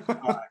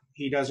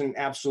 He doesn't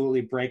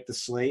absolutely break the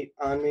slate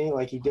on me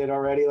like he did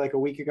already like a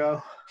week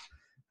ago.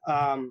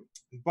 I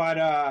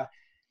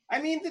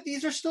mean,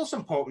 these are still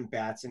some potent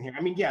bats in here.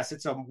 I mean, yes,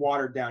 it's a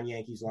watered-down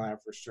Yankees lineup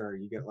for sure.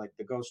 You get, like,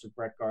 the ghost of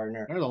Brett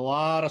Gardner. There's a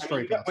lot of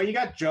strikeouts. But you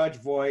got Judge,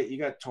 Voit, you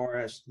got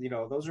Torres. You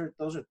know, those are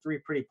 3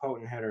 pretty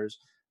potent hitters.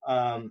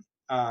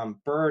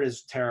 Bird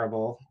is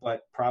terrible,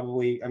 but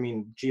probably – I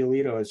mean,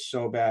 Giolito is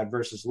so bad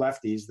versus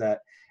lefties that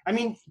 – I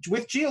mean,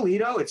 with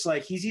Giolito, it's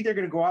like he's either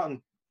going to go out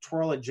and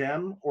twirl a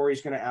gem or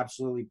he's going to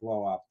absolutely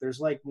blow up. There's,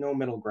 like, no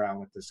middle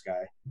ground with this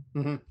guy.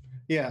 Mm-hmm.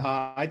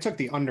 Yeah, I took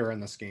the under in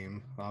this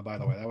game. By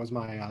the way, that was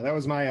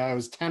my. I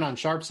was 10 on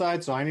sharp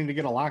side, so I need to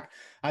get a lock.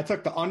 I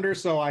took the under,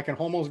 so I can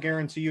almost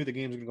guarantee you the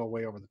game's gonna go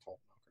way over the total.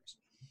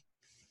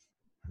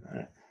 All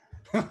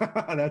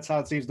right. That's how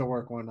it seems to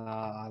work when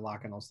I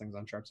lock in those things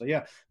on sharp side.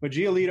 Yeah, but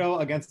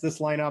Giolito against this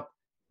lineup,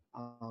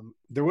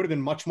 there would have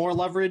been much more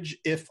leverage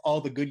if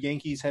all the good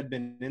Yankees had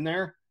been in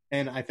there,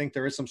 and I think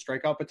there is some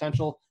strikeout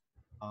potential.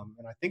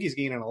 And I think he's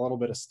gaining a little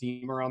bit of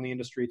steam around the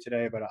industry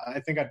today, but I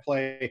think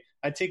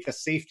I'd take the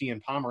safety in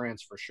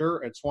Pomerantz for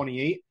sure at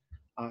 28.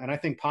 And I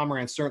think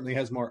Pomerantz certainly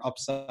has more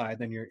upside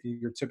than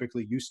you're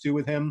typically used to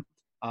with him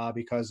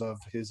because of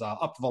his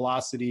up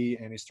velocity,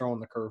 and he's throwing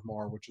the curve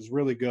more, which is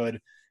really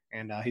good.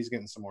 And he's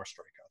getting some more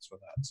strikeouts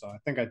with that. So I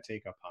think I'd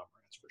take up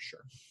Pomerantz for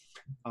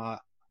sure.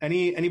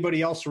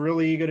 Anybody else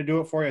really going to do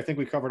it for you? I think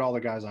we covered all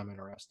the guys I'm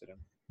interested in.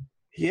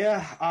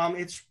 Yeah.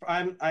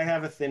 I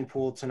have a thin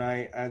pool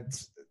tonight.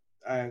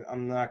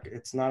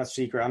 It's not a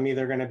secret. I'm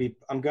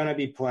going to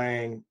be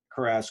playing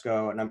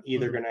Carrasco, and I'm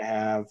either going to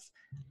have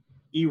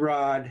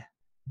Erod,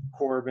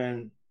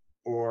 Corbin,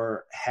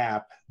 or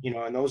Hap,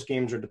 and those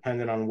games are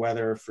dependent on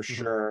weather for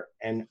sure.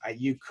 And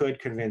you could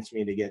convince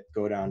me to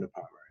go down to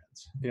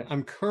Pomerantz. Yeah.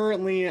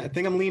 I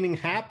think I'm leaning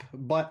Hap,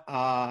 but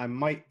I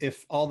might,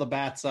 if all the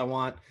bats I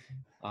want,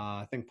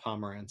 I think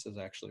Pomerantz is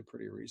actually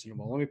pretty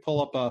reasonable. Let me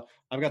pull up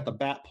I've got the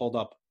bat pulled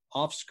up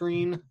off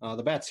screen.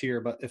 The bat's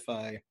here, but if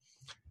I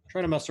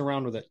try to mess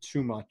around with it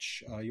too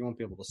much, you won't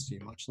be able to see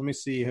much. Let me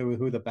see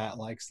who the bat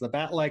likes. The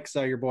bat likes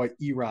your boy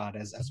Erod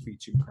as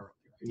SP2 currently.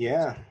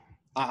 Yeah.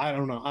 I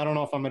don't know. I don't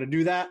know if I'm going to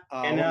do that.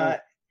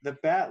 The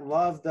bat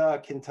loved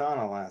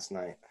Quintana last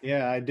night.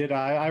 Yeah, I did.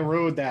 I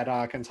rode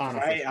that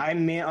Quintana.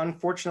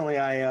 Unfortunately,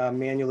 I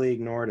manually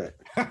ignored it.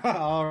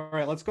 All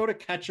right, let's go to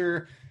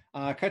catcher.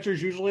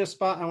 Catcher's usually a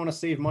spot I want to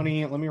save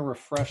money. Let me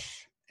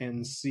refresh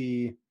and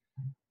see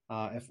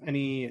if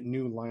any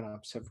new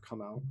lineups have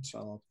come out. So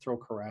I'll throw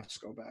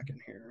Carrasco back in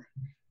here.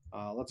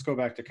 Let's go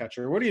back to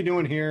catcher. What are you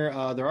doing here?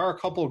 There are a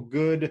couple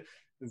good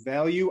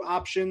value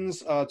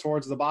options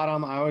towards the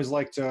bottom. I always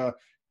like to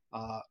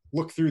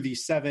look through the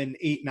 $7,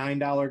 $8,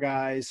 $9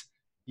 guys.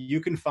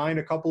 You can find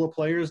a couple of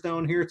players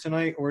down here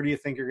tonight. Where do you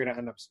think you're going to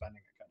end up spending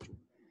a catcher?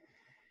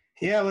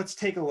 Yeah, let's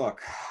take a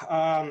look.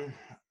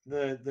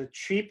 the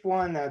cheap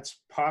one that's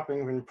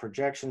popping in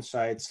projection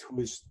sites,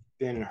 who's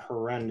been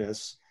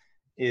horrendous,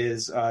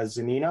 is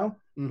Zunino.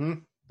 Mm-hmm.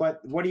 But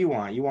what do you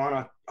want? You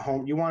want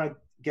to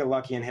get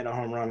lucky and hit a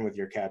home run with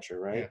your catcher,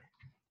 right?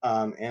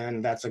 Yeah.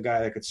 And that's a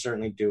guy that could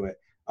certainly do it.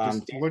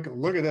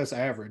 Look at this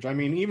average. I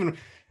mean, even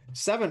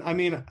 7. I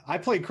mean, I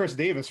played Chris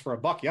Davis for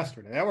 $1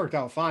 yesterday. That worked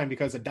out fine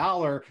because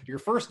your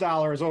first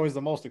dollar is always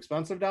the most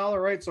expensive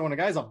dollar, right? So when a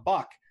guy's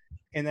 $1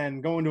 and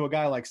then going to a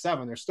guy like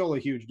 7, there's still a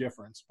huge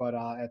difference. But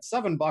at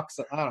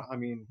 $7, I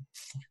mean,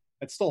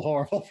 it's still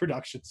horrible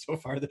production so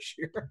far this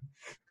year.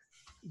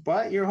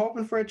 But you're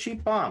hoping for a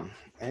cheap bomb,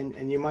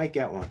 and you might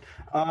get one.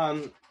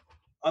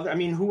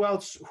 Who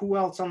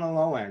else on the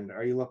low end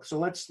are you looking? So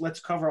let's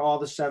cover all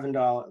the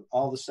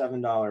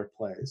 $7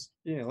 plays.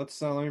 Yeah,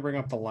 let me bring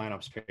up the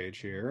lineups page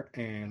here,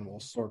 and we'll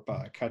sort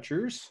by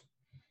catchers.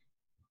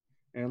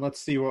 And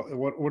let's see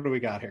what do we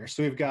got here.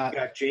 So we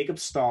got Jacob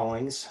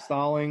Stallings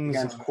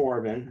against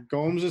Corbin.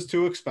 Gomes is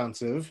too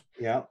expensive.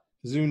 Yeah.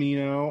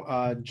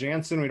 Zunino,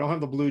 Jansen. We don't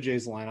have the Blue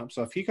Jays lineup,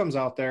 so if he comes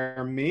out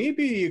there,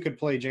 maybe you could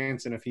play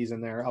Jansen if he's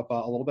in there, up a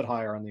little bit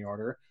higher on the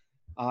order.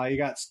 You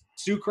got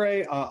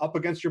Sucre up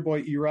against your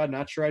boy Erod.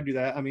 Not sure I'd do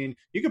that. I mean,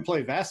 you could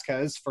play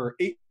Vasquez for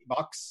 $8.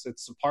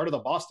 It's a part of the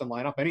Boston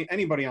lineup.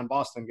 Anybody on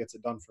Boston gets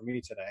it done for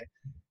me today.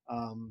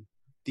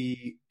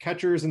 The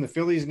catchers in the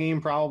Phillies game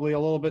probably a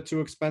little bit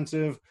too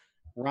expensive.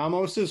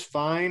 Ramos is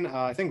fine.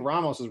 I think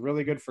Ramos is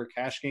really good for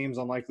cash games,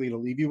 unlikely to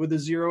leave you with a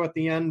 0 at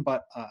the end.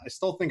 But I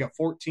still think at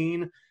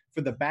 14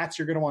 for the bats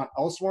you're going to want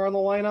elsewhere in the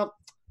lineup,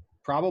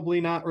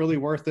 probably not really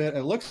worth it.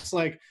 It looks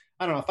like,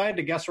 I don't know, if I had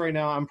to guess right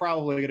now, I'm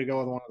probably going to go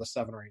with one of the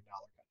 $7 or $8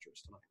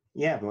 catchers tonight.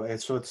 Yeah, but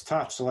it's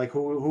tough. So, like,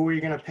 who are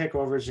you going to pick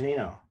over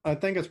Zunino? I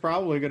think it's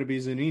probably going to be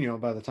Zunino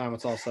by the time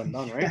it's all said and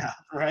done, right? Yeah,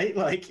 right?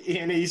 Like,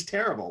 and he's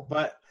terrible,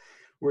 but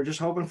we're just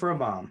hoping for a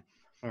bomb.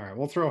 All right,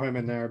 we'll throw him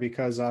in there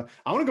because I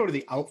want to go to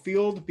the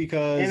outfield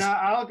because. And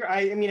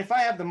I mean, if I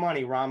have the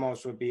money,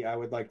 Ramos I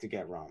would like to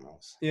get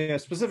Ramos. Yeah,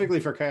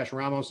 specifically for cash,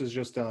 Ramos is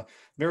just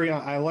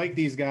I like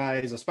these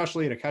guys,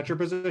 especially at a catcher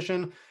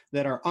position,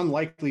 that are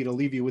unlikely to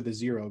leave you with a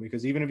 0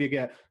 because even if you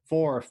get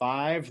 4 or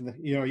 5,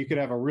 you could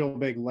have a real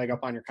big leg up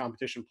on your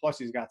competition. Plus,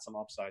 he's got some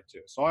upside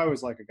too. So I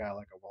always like a guy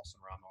like a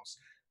Wilson Ramos.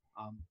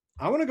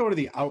 I want to go to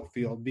the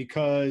outfield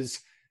because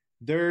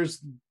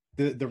there's.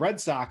 The Red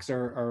Sox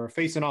are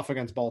facing off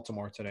against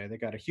Baltimore today. They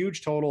got a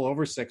huge total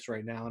over 6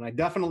 right now, and I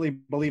definitely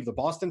believe the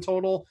Boston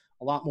total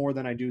a lot more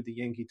than I do the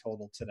Yankee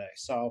total today.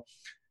 So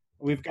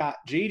we've got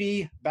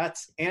JD,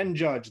 Betts, and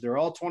Judge. They're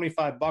all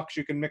 $25.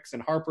 You can mix in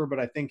Harper, but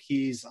I think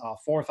he's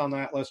 4th on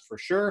that list for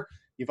sure.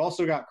 You've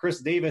also got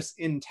Chris Davis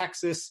in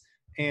Texas,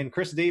 and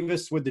Chris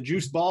Davis with the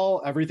juice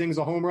ball, everything's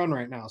a home run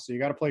right now. So you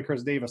got to play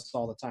Chris Davis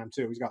all the time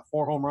too. He's got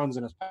 4 home runs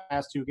in his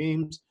past 2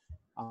 games.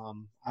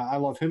 I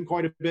love him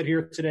quite a bit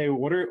here today.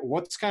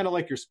 What's kind of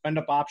like your spend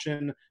up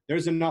option?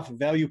 There's enough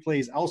value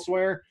plays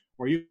elsewhere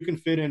where you can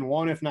fit in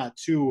 1, if not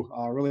 2,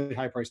 really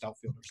high priced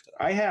outfielders today.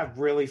 I have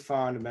really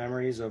fond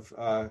memories of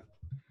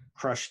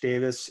Crush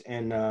Davis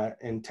in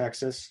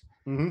Texas.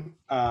 Mm-hmm.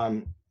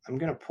 I'm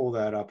gonna pull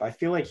that up. I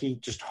feel like he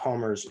just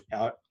homers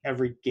out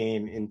every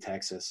game in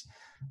Texas.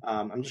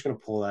 I'm just gonna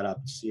pull that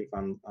up to see if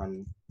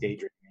I'm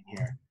daydreaming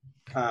here.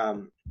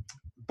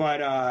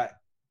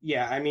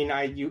 Yeah, I mean,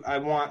 I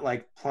want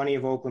like plenty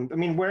of Oakland. I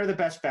mean, where are the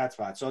best bat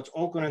spots? So it's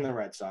Oakland and the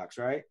Red Sox,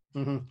 right?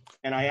 Mm-hmm.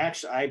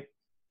 And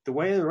the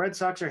way the Red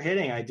Sox are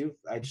hitting, I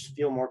just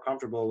feel more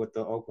comfortable with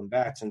the Oakland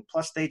bats. And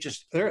plus,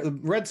 the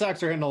Red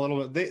Sox are hitting a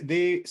little bit.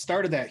 They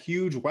started that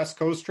huge West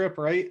Coast trip,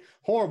 right?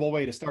 Horrible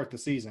way to start the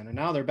season, and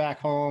now they're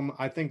back home.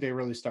 I think they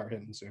really start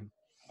hitting soon.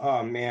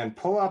 Oh man,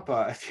 pull up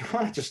if you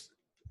want to just.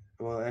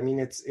 Well, I mean,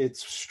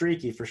 it's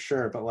streaky for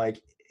sure, but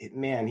like,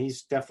 man,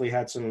 he's definitely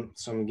had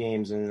some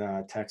games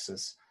in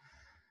Texas.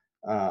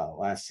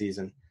 Last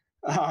season.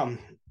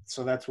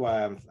 So that's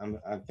why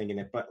I'm thinking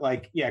it. But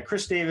like, yeah,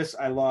 Chris Davis,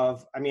 I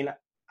love. I mean,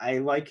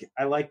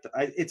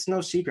 it's no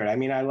secret. I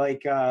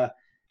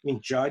mean,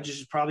 Judge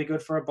is probably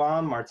good for a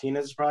bomb.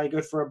 Martinez is probably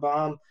good for a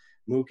bomb.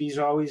 Mookie's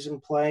always in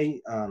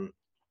play.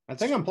 I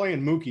think I'm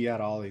playing Mookie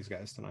out of all these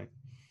guys tonight.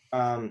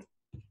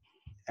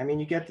 I mean,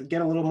 you get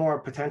a little more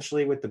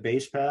potentially with the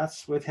base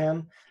paths with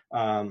him.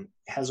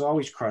 Has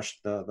always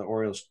crushed the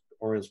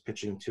Orioles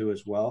pitching too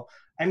as well.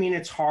 I mean,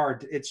 it's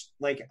hard. It's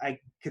like I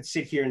could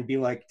sit here and be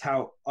like,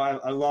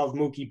 I love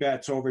Mookie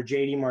Betts over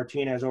JD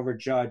Martinez over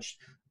Judge,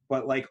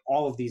 but like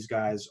all of these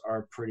guys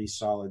are pretty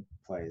solid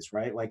plays,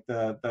 right? Like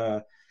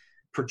the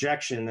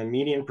projection, the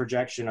median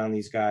projection on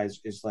these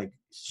guys is like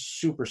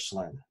super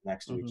slim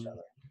next to each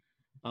other.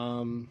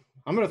 I'm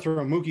going to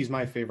throw Mookie's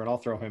my favorite. I'll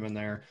throw him in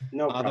there.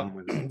 No problem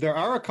with it. There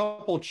are a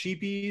couple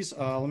cheapies.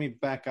 Let me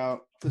back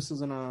out. This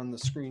isn't on the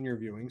screen you're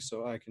viewing,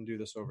 so I can do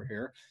this over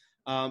here.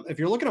 If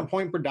you're looking at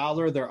point per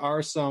dollar, there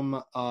are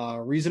some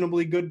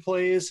reasonably good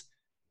plays.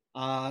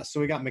 So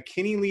we got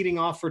McKinney leading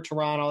off for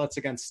Toronto. That's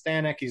against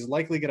Stanek. He's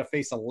likely going to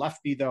face a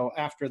lefty, though,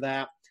 after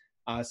that.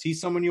 Is he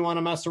someone you want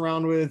to mess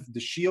around with? The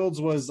Shields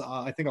was,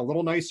 I think, a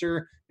little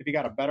nicer if you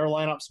got a better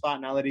lineup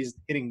spot. Now that he's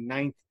hitting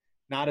 9th,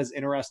 not as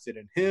interested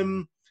in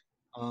him.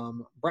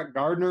 Brett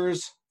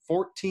Gardner's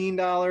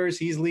 $14.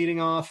 He's leading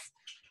off.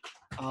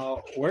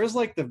 Where's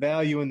like the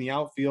value in the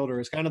outfield, or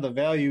is kind of the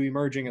value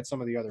emerging at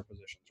some of the other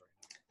positions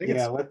right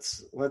now?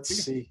 Let's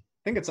see.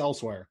 I think it's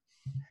elsewhere.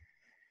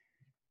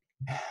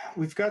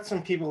 We've got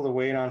some people to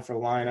wait on for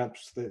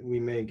lineups that we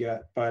may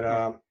get,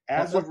 but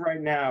as of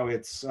right now,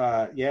 it's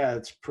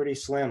pretty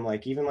slim.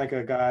 Like even like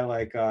a guy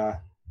like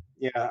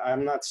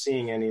I'm not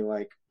seeing any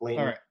like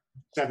blatant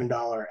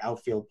 $7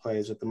 outfield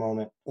plays at the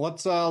moment.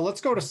 Let's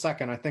go to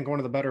second. I think one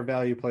of the better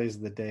value plays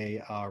of the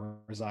day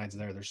resides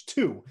there. There's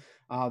two.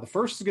 The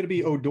first is going to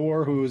be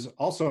Odor, who's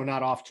also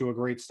not off to a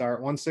great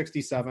start.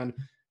 167,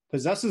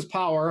 possesses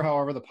power.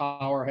 However, the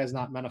power has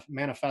not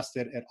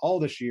manifested at all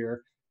this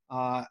year.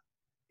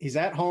 He's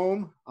at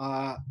home.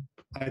 I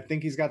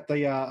think he's got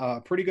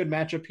the pretty good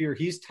matchup here.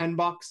 He's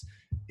 $10,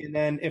 and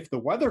then if the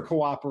weather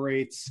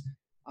cooperates,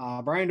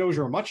 Brian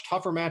Dozier, a much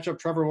tougher matchup.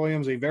 Trevor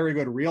Williams, a very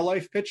good real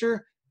life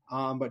pitcher.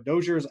 But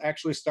Dozier is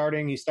actually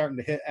starting. He's starting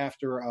to hit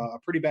after a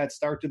pretty bad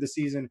start to the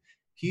season.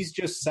 He's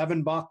just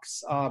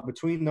 $7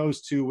 between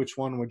those two. Which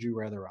one would you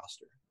rather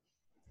roster?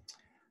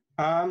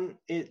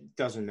 It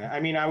doesn't matter. I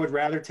mean, I would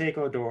rather take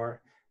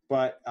Odor,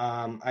 but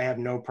I have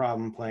no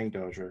problem playing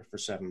Dozier for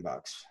 $7.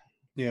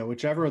 Yeah,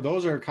 whichever.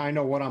 Those are kind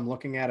of what I'm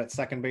looking at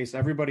second base.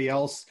 Everybody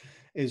else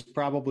is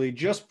probably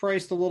just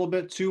priced a little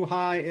bit too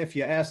high, if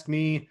you ask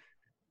me.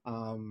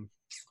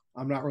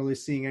 I'm not really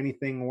seeing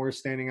anything worth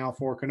standing out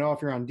for. Cano,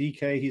 if you're on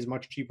DK, he's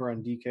much cheaper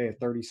on DK at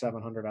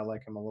 $3,700. I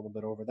like him a little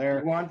bit over there.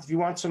 If you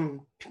want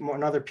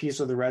another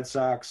piece of the Red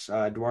Sox,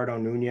 Eduardo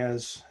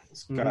Nunez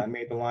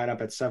made the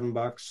lineup at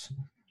 $7.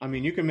 I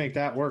mean, you can make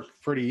that work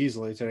pretty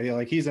easily today.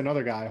 Like he's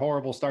another guy,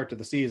 horrible start to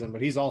the season,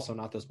 but he's also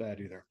not this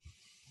bad either.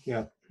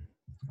 Yeah.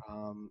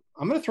 I'm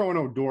going to throw in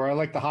Odor. I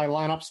like the high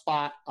lineup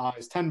spot.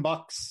 He's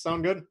 $10.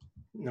 Sound good?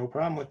 No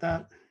problem with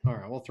that. All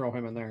right, we'll throw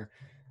him in there.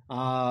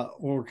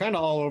 We're kind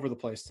of all over the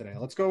place today.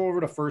 Let's go over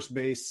to first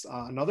base.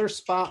 Another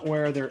spot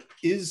where there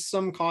is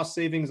some cost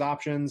savings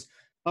options.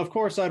 Of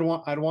course, I'd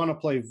want to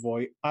play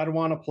Voit. I'd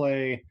want to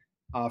play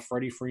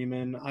Freddie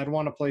Freeman. I'd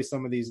want to play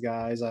some of these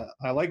guys.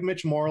 I like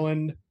Mitch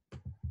Moreland.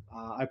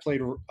 I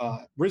played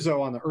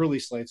Rizzo on the early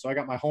slate, so I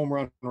got my home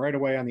run right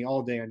away on the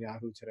all day on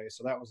Yahoo today.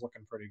 So that was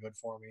looking pretty good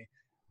for me.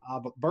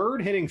 But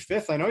Bird hitting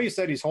fifth. I know you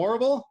said he's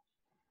horrible,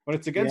 but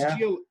it's against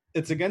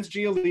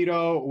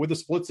Giolito with a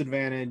splits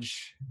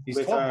advantage. He's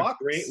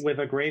 $12 with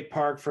a great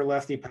park for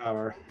lefty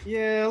power.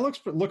 Yeah,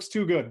 it looks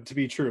too good to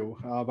be true,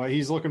 but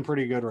he's looking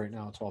pretty good right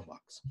now. $12.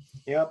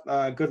 Yep,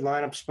 good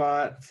lineup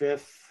spot,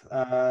 fifth.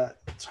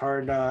 It's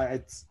hard.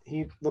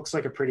 He looks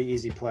like a pretty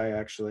easy play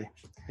actually.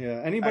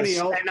 Yeah. Anybody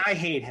else? And I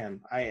hate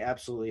him. I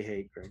absolutely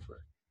hate Greg Bird.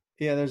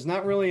 Yeah, there's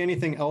not really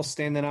anything else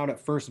standing out at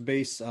first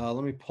base.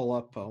 Let me pull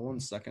up 1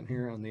 second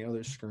here on the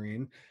other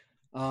screen.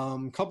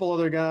 Couple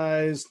other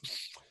guys.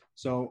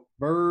 So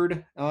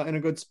Bird in a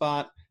good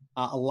spot.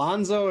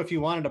 Alonso, if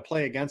you wanted to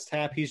play against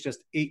Hap, he's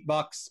just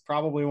 $8.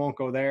 Probably won't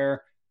go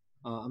there.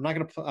 I'm not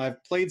going to.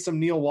 I've played some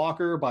Neil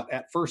Walker, but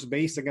at first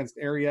base against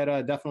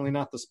Arrieta, definitely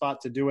not the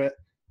spot to do it.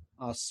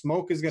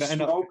 Smoke is going to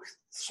end up.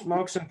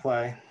 Smoke's in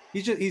play.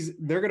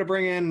 They're going to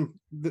bring in.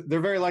 They're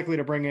very likely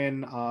to bring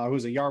in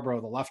who's a Yarbrough,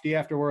 the lefty,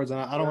 afterwards,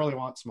 and I don't really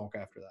want Smoke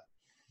after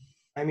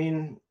that. I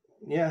mean,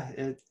 yeah,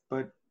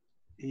 but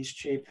he's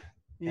cheap.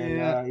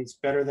 Yeah, and, he's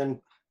better than.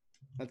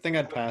 I think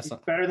I'd pass.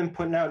 Better than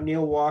putting out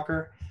Neil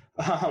Walker.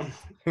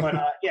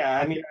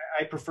 Yeah, I mean,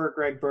 I prefer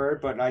Greg Bird,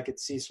 but I could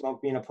see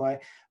Smoke being a play.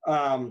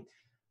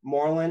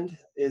 Moreland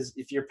is,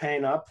 if you're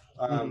paying up,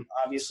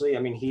 obviously,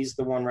 I mean, he's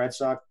the one Red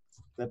Sox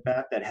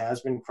bat that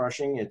has been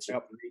crushing. It's a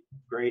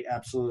great,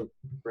 absolute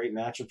great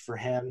matchup for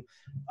him.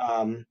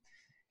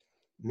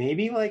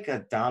 Maybe like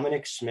a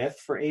Dominic Smith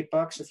for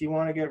 $8 if you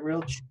want to get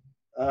real cheap.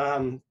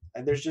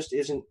 There's just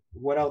isn't.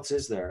 What else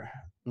is there?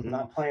 I'm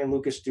not playing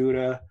Lucas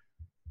Duda.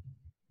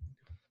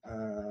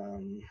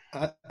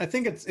 I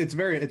think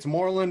it's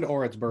Moreland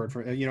or it's Bird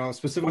for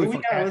specifically.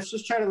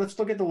 Let's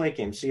look at the late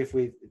game, see if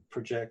we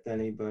project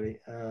anybody.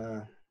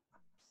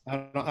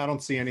 I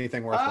don't see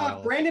anything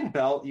worthwhile. Brandon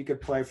Belt, you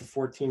could play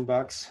for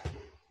 $14.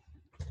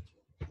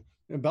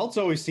 Belt's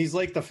always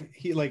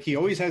he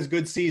always has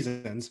good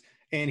seasons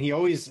and he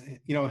always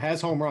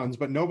has home runs,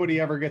 but nobody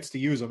ever gets to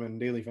use them in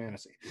daily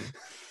fantasy.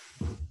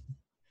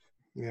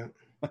 Yeah,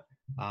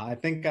 I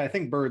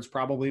think Bird's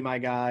probably my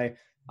guy.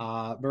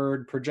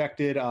 Bird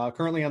projected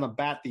currently on the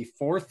bat the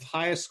fourth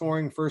highest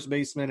scoring first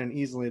baseman and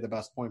easily the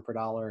best point per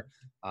dollar.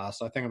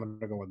 So I think I'm going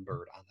to go with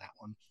Bird on that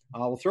one.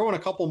 We'll throw in a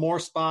couple more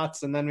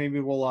spots and then maybe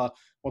we'll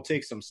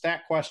take some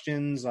stat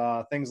questions,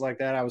 things like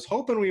that. I was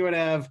hoping we would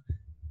have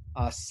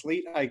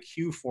Slate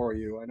IQ for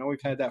you. I know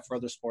we've had that for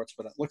other sports,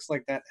 but it looks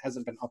like that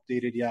hasn't been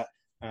updated yet.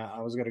 I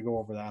was going to go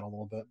over that a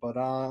little bit, but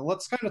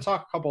let's kind of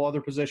talk a couple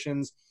other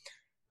positions.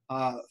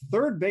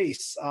 Third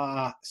base.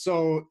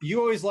 So you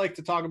always like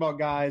to talk about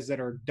guys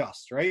that are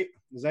dust, right?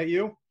 Is that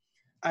you?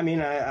 I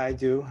mean, I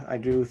do.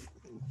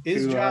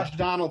 Is Josh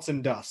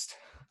Donaldson dust?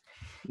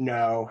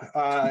 No.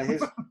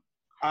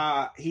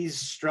 He's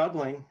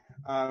struggling.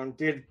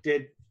 Did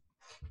hit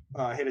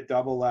a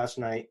double last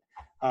night.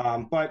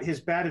 But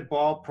his batted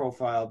ball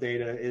profile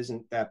data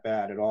isn't that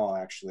bad at all,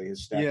 actually.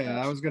 His stat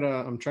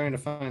I'm trying to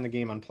find the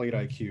game on Plate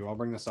IQ. I'll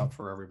bring this up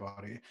for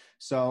everybody.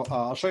 So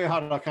I'll show you how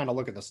to kind of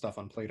look at this stuff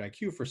on Plate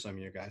IQ for some of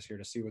you guys here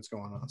to see what's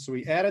going on. So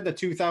we added the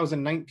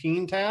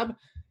 2019 tab,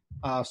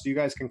 so you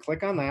guys can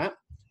click on that.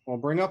 We'll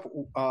bring up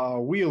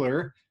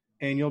Wheeler,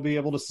 and you'll be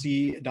able to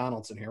see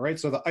Donaldson here, right?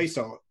 So the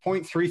ISO,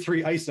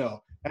 0.33 ISO,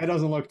 that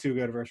doesn't look too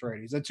good versus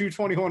righties. The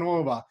 221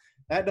 WOBA,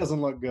 that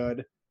doesn't look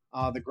good.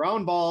 The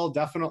ground ball,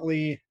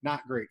 definitely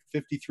not great,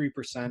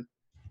 53%.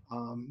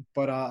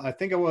 But I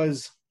think it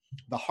was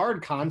the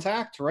hard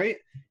contact, right?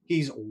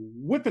 He's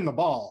whipping the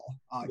ball,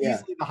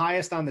 easily the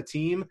highest on the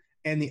team,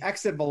 and the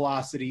exit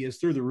velocity is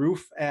through the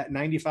roof at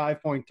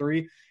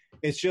 95.3.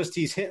 It's just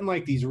he's hitting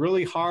like these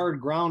really hard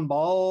ground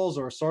balls,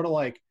 or sort of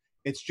like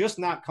it's just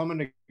not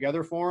coming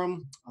together for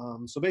him.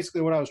 So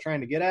basically what I was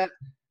trying to get at,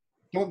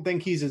 don't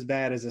think he's as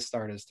bad as his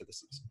start is to the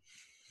season.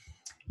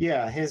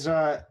 Yeah, his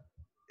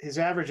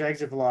average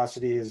exit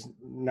velocity is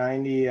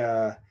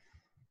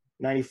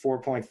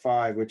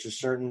 94.5, which is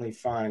certainly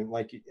fine.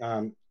 Like,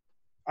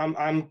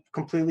 I'm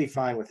completely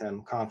fine with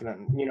him,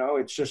 confident. You know,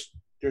 it's just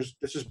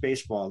this is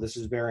baseball. This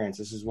is variance.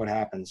 This is what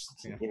happens.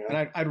 Yeah. You know?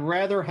 And I'd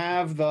rather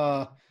have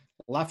the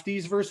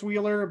lefties versus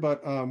Wheeler,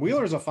 but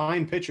Wheeler's a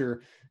fine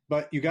pitcher.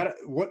 But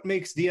what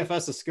makes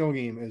DFS a skill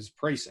game is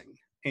pricing.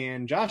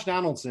 And Josh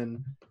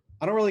Donaldson,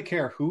 I don't really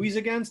care who he's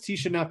against. He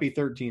should not be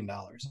 $13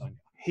 on you.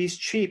 He's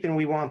cheap, and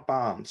we want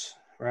bombs,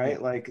 right?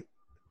 Like,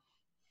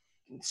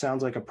 it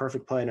sounds like a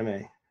perfect play to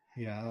me.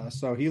 Yeah,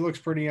 so he looks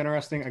pretty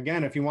interesting.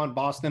 Again, if you want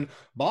Boston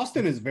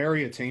is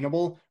very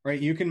attainable,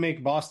 right? You can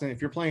make Boston, if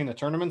you're playing the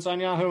tournaments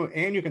on Yahoo,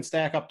 and you can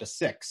stack up to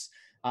 6.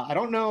 I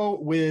don't know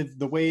with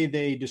the way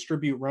they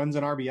distribute runs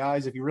and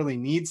RBIs if you really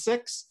need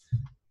 6.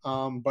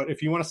 But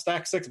if you want to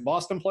stack 6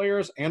 Boston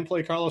players and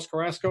play Carlos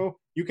Carrasco,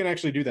 you can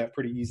actually do that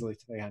pretty easily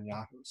today on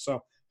Yahoo.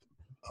 So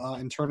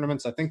in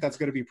tournaments, I think that's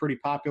going to be pretty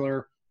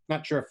popular.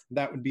 Not sure if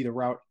that would be the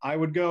route I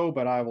would go,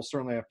 but I will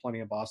certainly have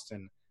plenty of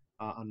Boston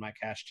on my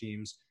cash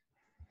teams.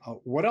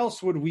 What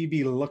else would we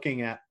be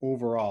looking at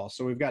overall?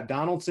 So we've got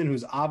Donaldson,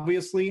 who's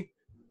obviously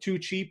too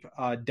cheap.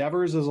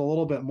 Devers is a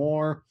little bit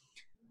more.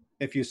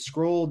 If you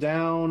scroll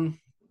down,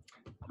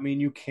 I mean,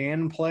 you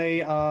can play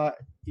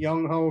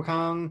Young Ho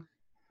Kang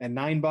at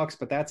 $9,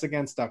 but that's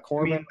against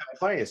Corbin. I mean, the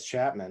play is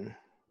Chapman.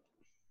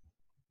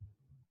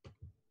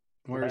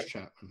 Where's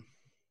Chapman?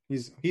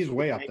 He's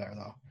way up there,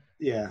 though.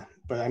 Yeah,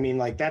 but I mean,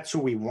 like, that's who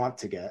we want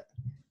to get,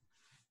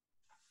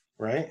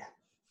 right?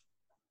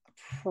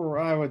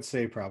 I would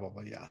say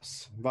probably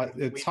yes, but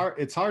it's hard.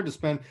 It's hard to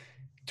spend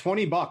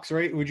 $20,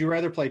 right? Would you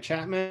rather play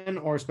Chapman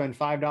or spend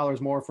 $5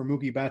 more for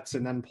Mookie Betts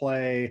and then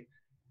play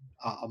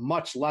a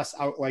much less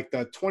out? Like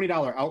the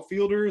 $20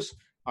 outfielders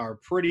are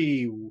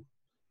pretty.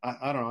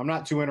 I don't know. I'm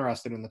not too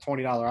interested in the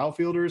 $20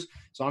 outfielders,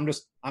 so I'm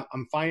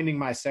finding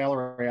my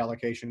salary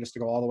allocation just to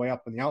go all the way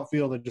up in the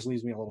outfield. It just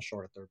leaves me a little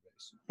short at third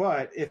base.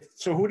 But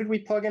who did we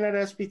plug in at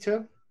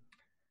SB2?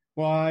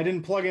 Well, I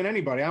didn't plug in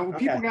anybody.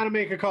 People got to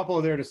make a couple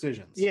of their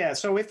decisions. Yeah,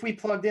 so if we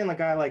plugged in a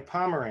guy like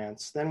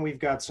Pomerantz, then we've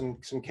got some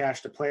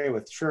cash to play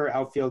with. Sure,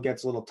 outfield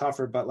gets a little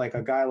tougher, but like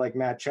a guy like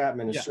Matt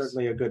Chapman is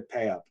certainly a good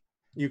pay up.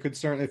 You could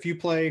certainly, if you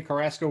play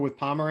Carrasco with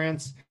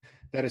Pomerantz,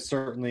 that is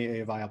certainly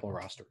a viable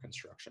roster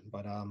construction.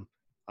 But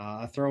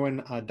throw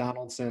in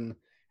Donaldson.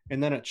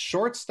 And then at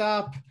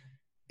shortstop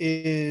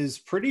is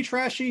pretty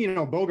trashy. You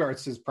know,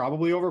 Bogarts is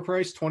probably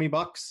overpriced,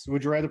 $20.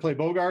 Would you rather play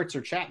Bogarts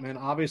or Chapman?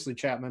 Obviously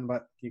Chapman,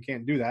 but you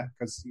can't do that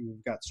because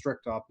you've got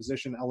strict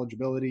position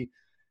eligibility.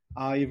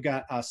 You've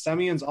got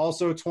Semion's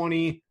also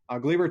 20.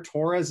 Gleyber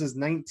Torres is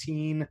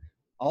 19.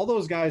 All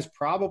those guys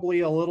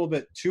probably a little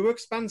bit too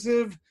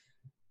expensive.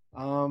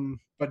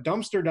 But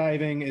dumpster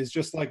diving is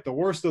just like the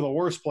worst of the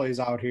worst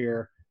plays out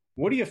here.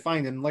 What are you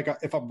finding? Like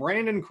if a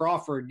Brandon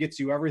Crawford gets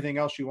you everything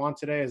else you want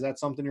today, is that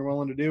something you're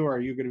willing to do, or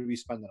are you going to be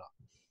spending up?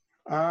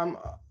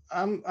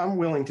 I'm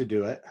willing to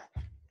do it.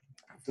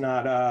 It's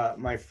not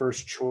my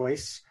first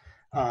choice,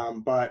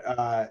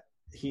 but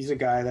he's a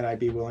guy that I'd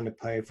be willing to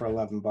pay for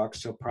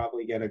 $11. He'll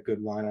probably get a good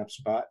lineup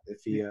spot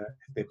if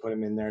they put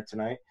him in there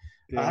tonight.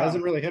 Yeah, it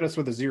hasn't really hit us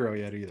with a 0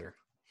 yet either.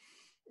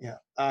 Yeah.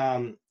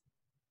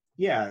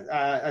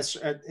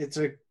 It's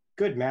a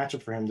good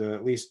matchup for him to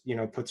at least,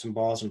 put some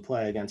balls in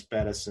play against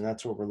Bettis, and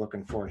that's what we're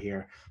looking for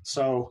here.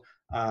 So,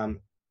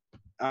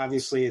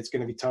 obviously, it's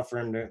going to be tough for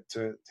him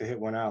to hit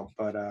one out.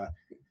 But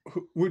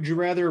would you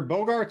rather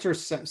Bogarts or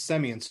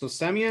Semien? So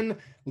Semien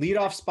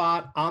leadoff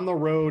spot on the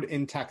road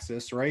in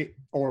Texas, right?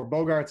 Or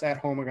Bogarts at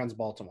home against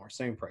Baltimore,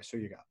 same price. Who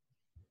you got?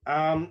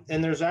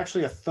 And there's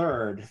actually a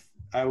third.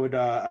 I would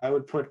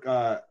put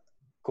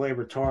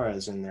Gleyber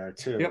Torres in there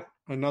too. Yep,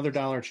 another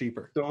 $1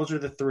 cheaper. Those are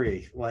the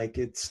three.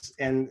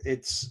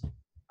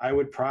 I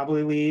would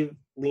probably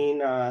lean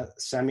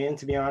Semien,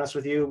 to be honest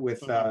with you,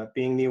 with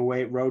being the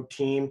away road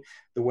team,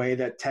 the way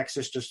that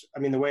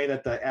the way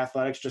that the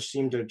Athletics just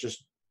seem to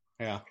just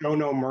show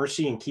no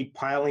mercy and keep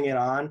piling it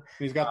on.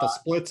 He's got the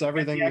splits,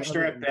 everything. The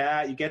extra at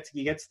bat, you get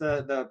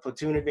the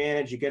platoon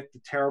advantage, you get the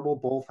terrible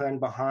bullpen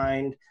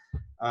behind.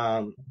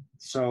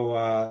 So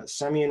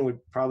Semien would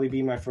probably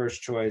be my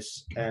first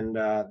choice, and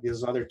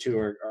these other two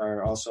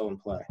are also in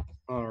play.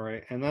 All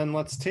right, and then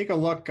let's take a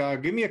look.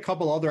 Give me a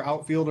couple other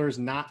outfielders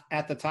not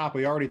at the top.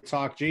 We already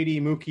talked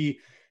JD, Mookie,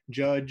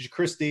 Judge,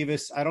 Chris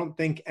Davis. I don't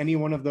think any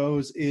one of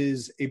those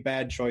is a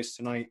bad choice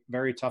tonight.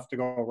 Very tough to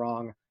go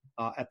wrong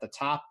at the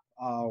top.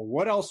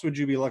 What else would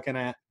you be looking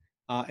at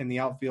in the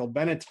outfield?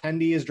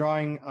 Benintendi is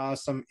drawing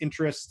some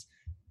interest.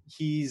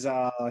 He's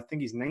I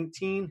think he's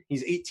 19.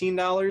 He's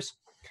 $18.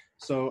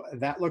 So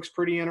that looks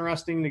pretty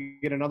interesting to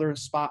get another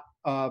spot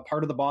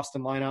part of the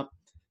Boston lineup.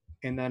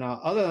 And then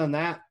other than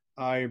that,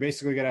 you're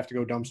basically going to have to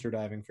go dumpster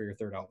diving for your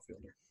third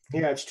outfielder.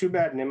 Yeah, it's too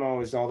bad Nimmo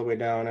is all the way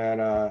down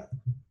at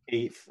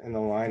 8th in the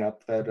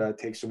lineup. That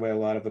takes away a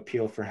lot of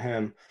appeal for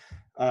him.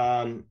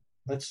 I'm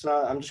just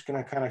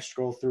going to kind of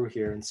scroll through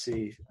here and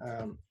see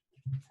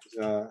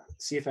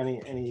if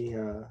any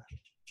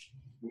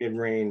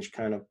mid-range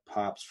kind of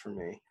pops for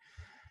me.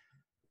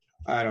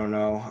 I don't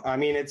know. I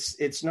mean,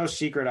 it's no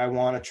secret I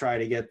want to try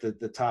to get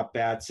the top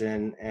bats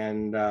in,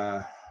 and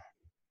I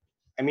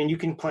mean, you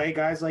can play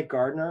guys like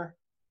Gardner.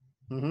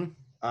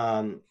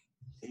 Mm-hmm.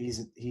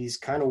 He's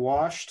kind of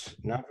washed,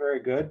 not very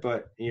good,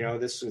 but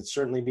this would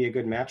certainly be a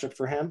good matchup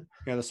for him.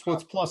 Yeah, the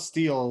splits plus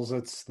steals,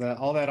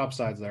 all that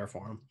upside's there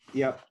for him.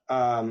 Yep.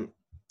 On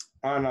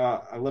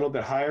a little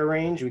bit higher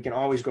range, we can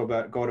always go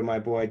to my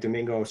boy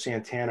Domingo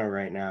Santana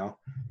right now.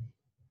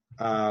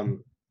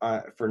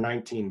 For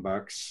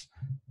 $19.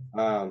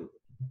 Let's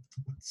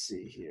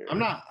see here.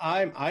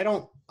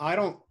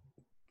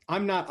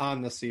 I'm not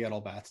on the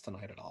Seattle Bats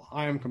tonight at all.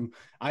 I kind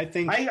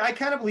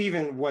of believe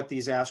in what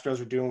these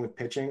Astros are doing with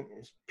pitching,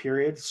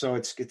 period. So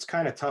it's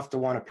kind of tough to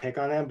want to pick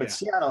on them, but yeah.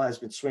 Seattle has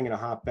been swinging a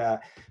hot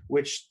bat,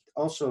 which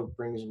also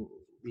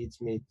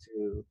leads me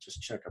to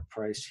just check a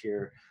price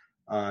here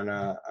on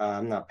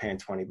I'm not paying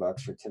 $20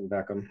 for Tim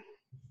Beckham.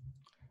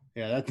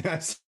 Yeah,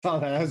 that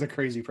was a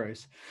crazy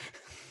price.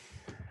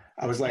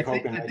 I was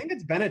hoping. I think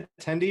it's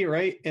Benintendi,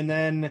 right? And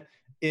then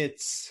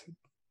it's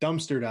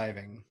dumpster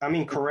diving. I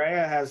mean,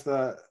 Correa has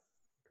the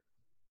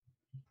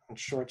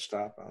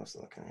shortstop. I was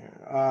looking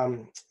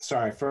here.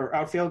 Sorry, for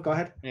outfield, go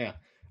ahead. Yeah.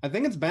 I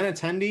think it's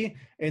Benintendi,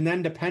 and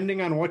then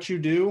depending on what you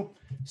do.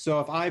 So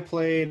if I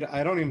played,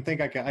 I don't even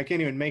think I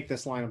can't even make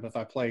this lineup if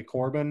I play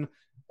Corbin,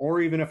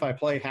 or even if I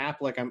play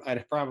Happ,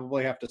 I'd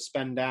probably have to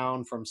spend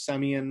down from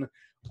Semien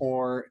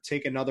or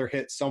take another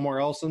hit somewhere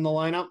else in the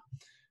lineup.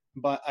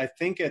 But I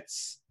think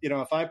it's,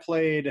 if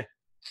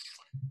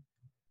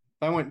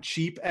I went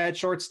cheap at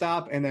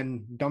shortstop and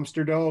then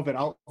dumpster dove at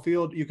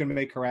outfield, you can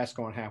make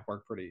Carrasco and Happ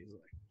work pretty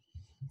easily.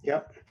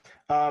 Yep.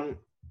 And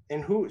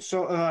who?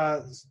 So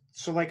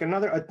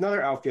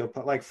another outfield,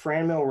 but like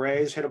Franmil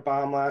Reyes hit a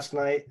bomb last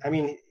night. I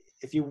mean,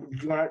 if you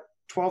want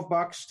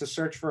 $12 to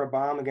search for a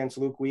bomb against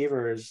Luke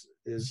Weaver is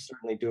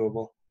certainly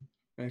doable.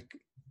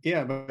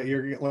 Yeah, but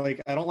you're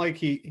I don't like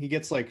he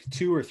gets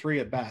 2 or 3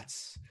 at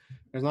bats.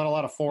 There's not a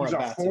lot of 4 at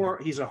bats.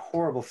 He's a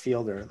horrible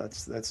fielder.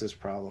 That's his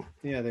problem.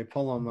 Yeah, they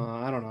pull him.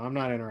 I don't know. I'm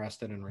not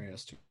interested in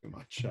Reyes too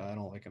much. I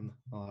don't like him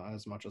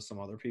as much as some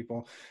other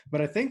people.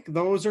 But I think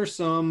those are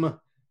some,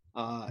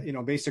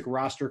 basic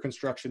roster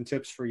construction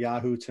tips for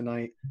Yahoo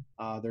tonight.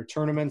 Their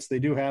tournaments, they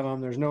do have them.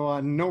 There's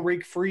no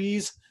rake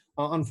freeze,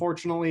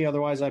 unfortunately.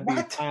 Otherwise, I'd be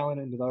piling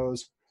into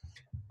those.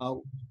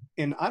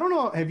 And I don't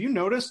know. Have you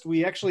noticed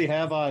we actually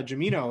have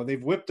Jamino?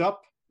 They've whipped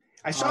up.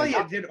 I saw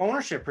you did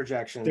ownership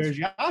projections. There's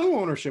Yahoo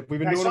ownership. We've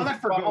been doing them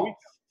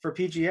for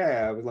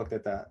PGA. We looked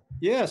at that.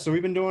 Yeah, so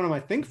we've been doing them, I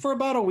think, for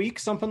about a week,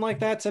 something like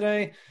that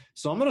today.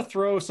 So I'm going to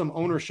throw some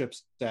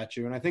ownerships at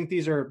you, and I think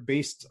these are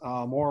based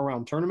more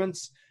around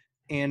tournaments.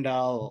 And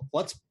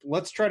let's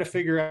try to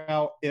figure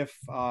out if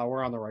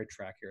we're on the right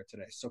track here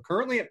today. So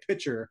currently at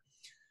pitcher,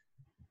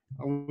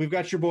 we've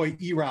got your boy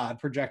Erod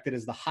projected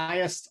as the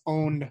highest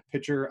owned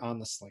pitcher on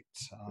the slate.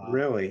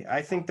 Really?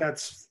 I think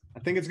it's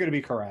going to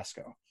be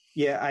Carrasco.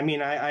 Yeah, I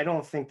mean, I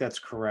don't think that's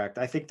correct.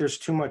 I think there's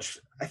too much.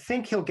 I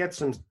think he'll get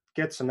some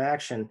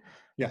action,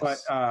 yes. But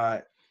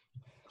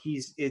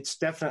it's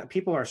definitely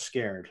people are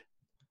scared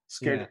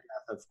of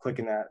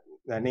clicking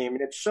that name,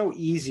 and it's so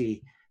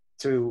easy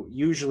to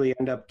usually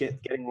end up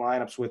getting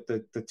lineups with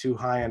the 2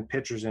 high end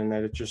pitchers in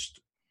that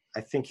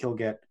I think he'll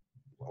get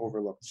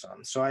overlooked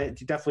some. So I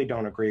definitely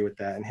don't agree with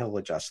that, and he'll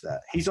adjust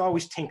that. He's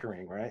always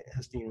tinkering, right?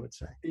 As Dean would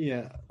say.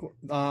 Yeah.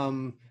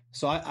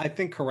 So I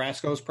think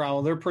Carrasco's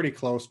probably, they're pretty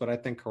close, but I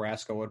think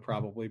Carrasco would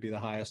probably be the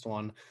highest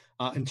one.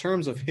 In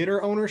terms of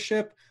hitter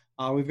ownership,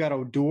 we've got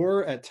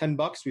Odor at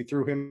 $10. We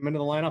threw him into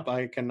the lineup.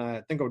 I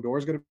think Odor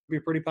is going to be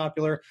pretty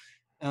popular.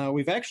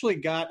 We've actually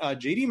got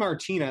JD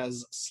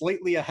Martinez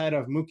slightly ahead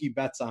of Mookie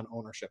Betts on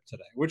ownership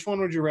today. Which one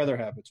would you rather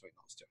have between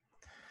those two?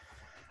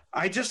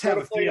 I just have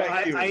a few.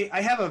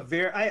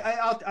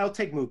 I'll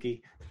take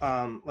Mookie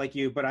like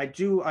you, but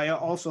I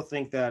also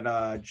think that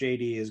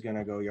JD is going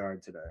to go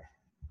yard today.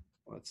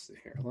 Let's see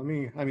here.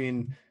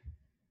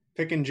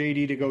 Picking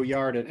JD to go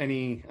yard at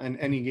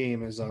any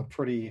game is a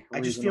pretty reasonable.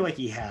 I just feel like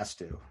he has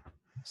to.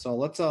 So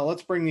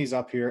let's bring these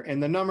up here.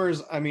 And the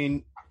numbers,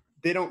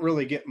 they don't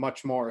really get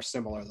much more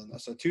similar than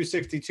this. A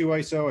 262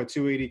 ISO, a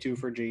 282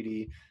 for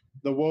JD.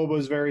 The WOBA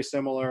is very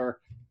similar.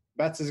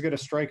 Betts is going to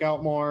strike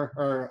out more,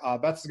 or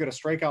Betts is going to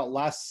strike out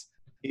less.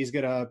 He's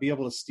going to be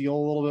able to steal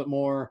a little bit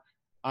more.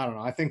 I don't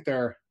know. I think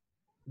they're.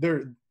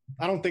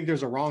 I don't think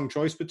there's a wrong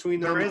choice between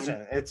them. There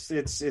isn't. It's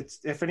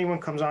if anyone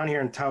comes on here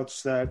and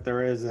touts that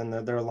there is,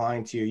 then they're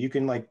lying to you. You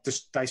can like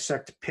just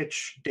dissect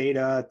pitch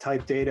data,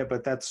 type data,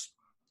 but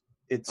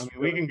it's. I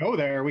mean, we can go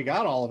there. We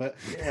got all of it.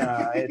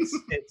 Yeah,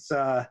 it's.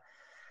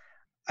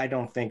 I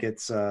don't think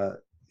it's. So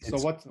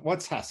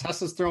what's Hess?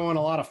 Hess is throwing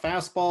a lot of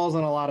fastballs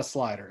and a lot of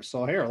sliders.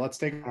 So here, let's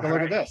take a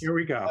look at this. Here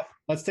we go.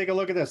 Let's take a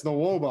look at this. The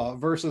WOBA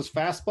versus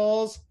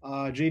fastballs.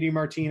 JD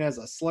Martinez,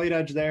 a slight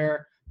edge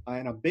there.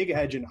 And a big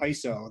edge in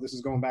ISO. This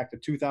is going back to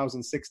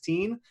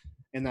 2016.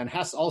 And then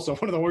Hess, also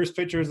one of the worst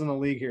pitchers in the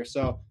league here.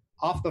 So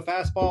off the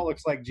fastball,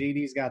 looks like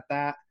JD's got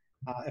that.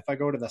 If I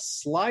go to the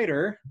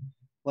slider,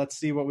 let's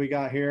see what we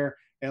got here.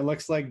 It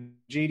looks like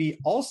JD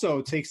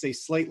also takes a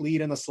slight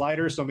lead in the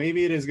slider. So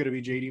maybe it is going to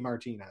be JD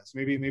Martinez.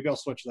 Maybe I'll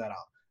switch that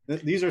out.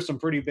 These are some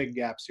pretty big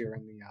gaps here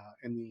in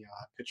the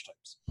pitch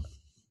types.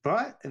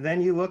 But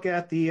then you look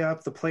at the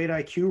plate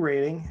IQ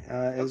rating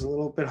is a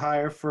little bit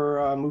higher for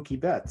Mookie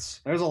Betts.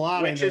 There's a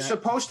lot, which is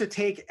supposed to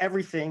take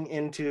everything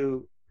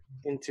into.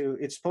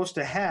 It's supposed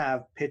to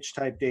have pitch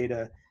type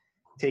data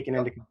taken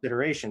into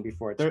consideration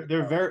before it's.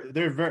 They're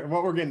very.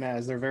 What we're getting at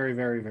is they're very,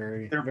 very,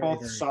 very. They're very, both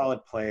very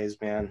solid plays,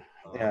 man.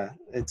 Yeah,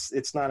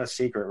 it's not a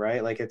secret,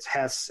 right? Like it's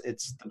Hess,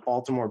 it's the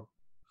Baltimore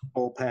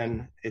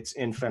bullpen, it's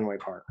in Fenway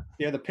Park.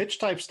 Yeah, the pitch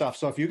type stuff.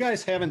 So if you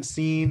guys haven't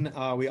seen,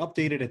 we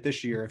updated it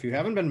this year. If you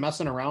haven't been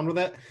messing around with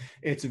it,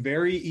 it's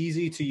very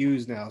easy to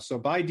use now. So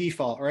by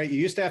default, right, you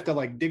used to have to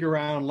like dig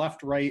around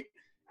left, right,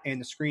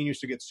 and the screen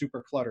used to get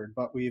super cluttered.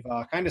 But we've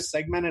kind of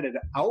segmented it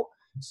out.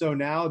 So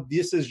now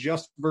this is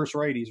just versus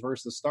righties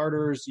versus the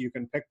starters. You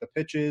can pick the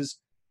pitches.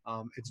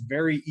 It's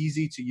very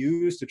easy to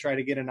use to try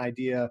to get an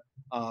idea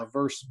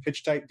versus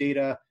pitch type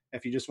data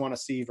if you just want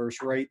to see versus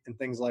right and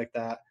things like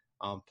that.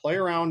 Play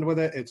around with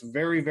it. It's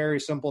very, very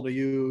simple to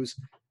use.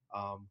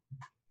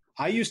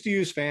 I used to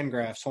use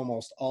Fangraphs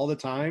almost all the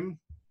time,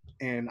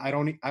 and I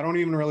don't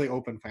even really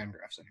open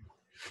Fangraphs anymore.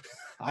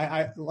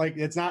 I like,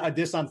 it's not a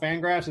diss on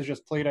Fangraphs. It's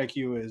just Plate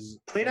IQ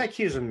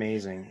is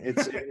amazing. It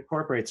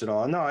incorporates it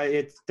all. No,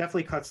 it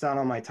definitely cuts down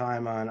on my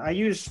time on. I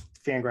use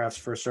Fangraphs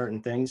for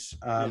certain things,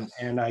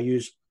 and I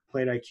use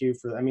Plate IQ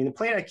for. I mean, the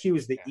Plate IQ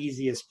is the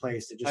easiest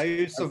place to just. I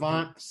use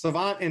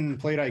Savant and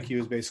Plate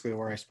IQ is basically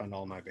where I spend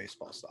all my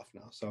baseball stuff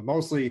now. So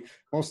mostly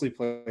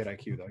Plate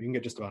IQ though. You can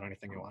get just about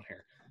anything you want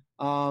here.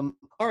 All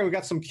right, we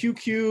got some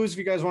QQs. If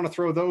you guys want to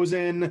throw those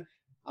in,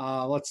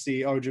 let's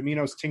see. Oh,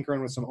 Jamino's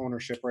tinkering with some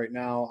ownership right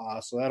now,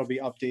 so that'll be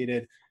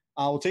updated.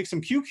 We'll take some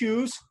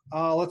QQs.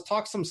 Let's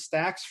talk some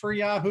stacks for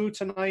Yahoo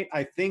tonight.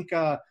 I think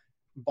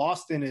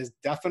Boston is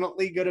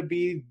definitely going to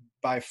be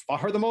by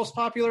far the most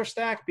popular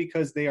stack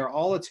because they are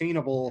all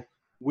attainable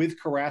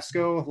with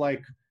Carrasco.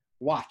 Like,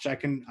 watch, I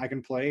can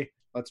play.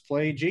 Let's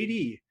play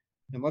JD,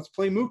 and let's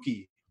play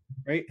Mookie,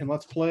 right? And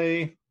let's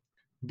play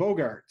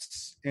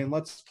Bogarts, and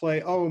let's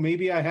play. Oh,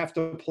 maybe I have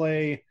to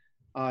play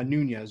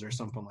Nunez or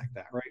something like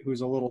that, right?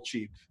 Who's a little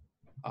cheap.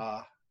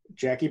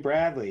 Jackie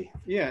Bradley.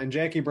 Yeah, and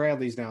Jackie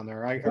Bradley's down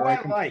there.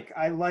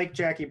 I like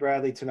Jackie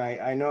Bradley tonight.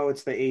 I know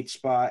it's the 8th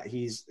spot.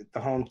 He's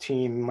the home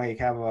team, might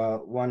have a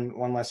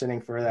one less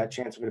inning for that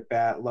chance of a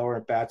bat, lower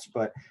at bats,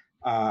 but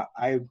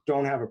I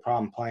don't have a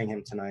problem playing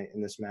him tonight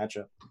in this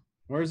matchup.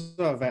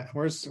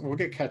 We'll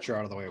get catcher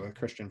out of the way with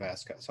Christian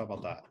Vasquez. How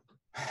about that?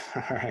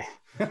 All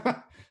right.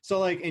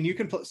 So and you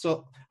can play.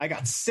 So I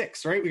got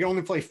 6, right? We can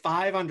only play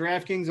 5 on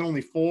DraftKings and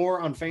only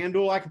 4 on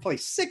FanDuel. I can play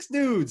 6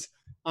 dudes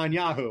on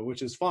Yahoo,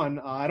 which is fun.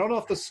 I don't know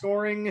if the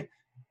scoring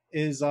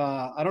is.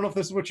 I don't know if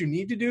this is what you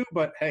need to do,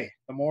 but hey,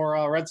 the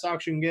more Red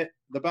Sox you can get,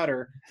 the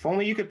better. If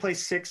only you could play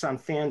 6 on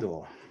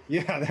FanDuel.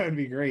 Yeah, that would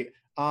be great.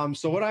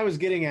 So what I was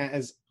getting at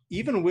is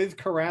even with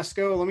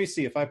Carrasco, let me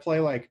see if I play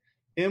like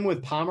him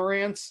with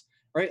Pomerantz.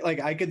 Right,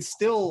 like I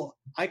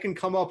can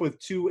come up with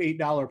 2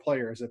 $8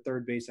 players at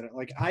third base in it.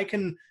 Like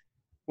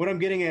what I'm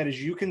getting at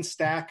is you can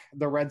stack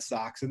the Red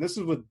Sox, and this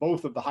is with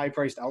both of the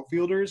high-priced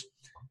outfielders.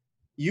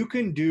 You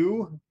can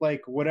do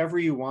like whatever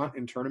you want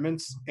in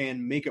tournaments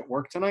and make it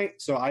work tonight.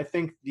 So I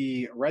think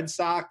the Red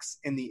Sox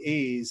and the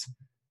A's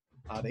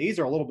are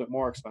a little bit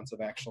more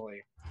expensive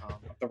actually.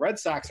 But the Red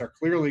Sox are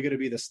clearly going to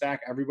be the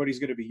stack everybody's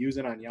going to be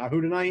using on Yahoo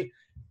tonight.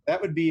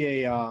 That would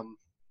be a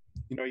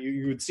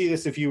you would see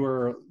this if you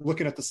were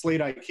looking at the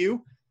slate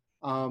IQ,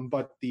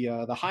 but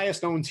the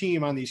highest owned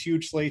team on these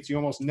huge slates you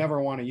almost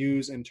never want to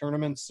use in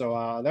tournaments.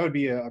 So that would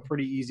be a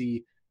pretty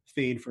easy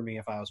fade for me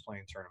if I was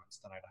playing tournaments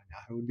tonight on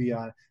Yahoo. It would be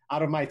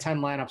out of my 10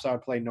 lineups, I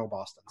would play no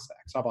Boston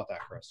stacks. How about that,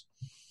 Chris?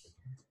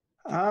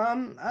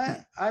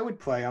 I would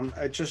play them.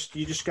 You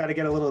just got to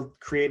get a little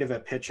creative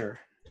at pitcher.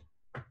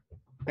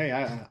 Hey,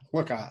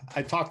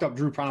 I talked up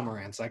Drew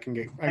Pomerantz. I can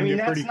get that's pretty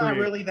not creative.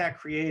 really that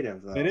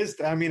creative, though. It is.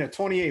 I mean, at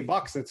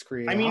 $28, it's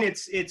creative. I mean,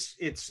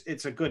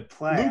 it's a good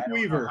play. Luke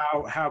Weaver.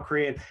 How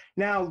creative.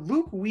 Now,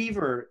 Luke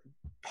Weaver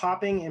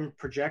popping in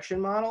projection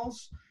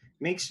models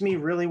makes me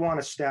really want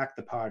to stack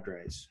the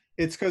Padres.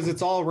 It's because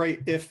it's all right.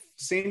 If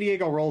San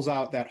Diego rolls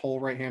out that whole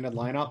right-handed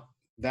lineup,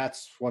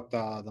 that's what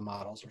the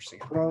models are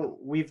seeing. Well,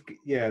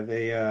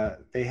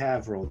 they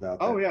have rolled out.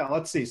 Oh yeah,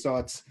 let's see.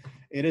 So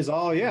it is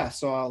all yeah.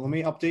 So let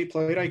me update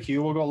Plate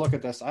IQ. We'll go look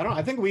at this.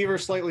 I think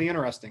Weaver's slightly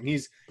interesting.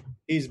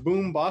 He's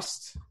boom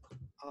bust,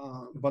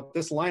 but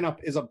this lineup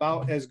is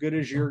about as good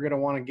as you're going to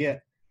want to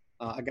get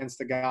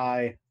against a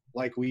guy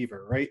like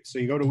Weaver, right? So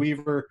you go to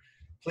Weaver,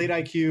 Plate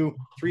IQ,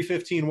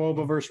 315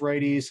 WOBA versus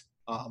righties,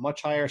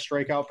 much higher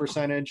strikeout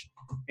percentage,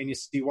 and you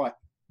see what?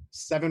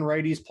 7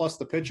 righties plus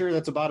the pitcher.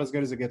 That's about as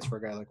good as it gets for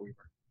a guy like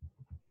Weaver.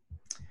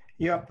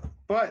 Yep,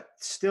 but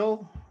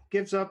still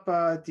gives up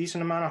a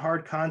decent amount of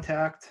hard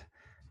contact,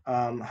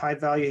 high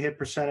value hit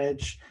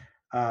percentage.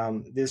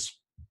 This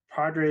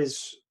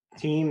Padres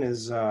team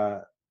is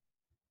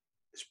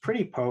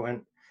pretty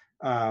potent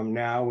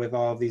now with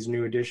all of these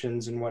new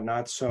additions and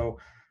whatnot. So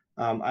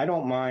I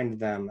don't mind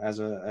them as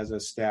a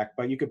stack,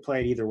 but you could play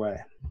it either way.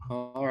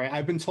 All right.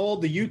 I've been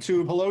told the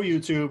YouTube, hello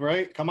YouTube,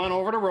 right? Come on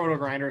over to Roto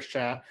Grinders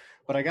chat.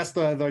 But I guess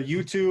the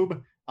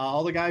YouTube,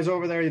 all the guys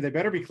over there, they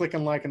better be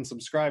clicking like and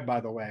subscribe, by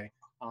the way.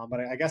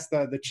 But I guess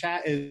the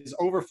chat is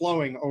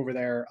overflowing over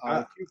there.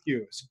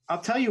 QQs.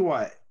 I'll tell you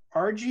what,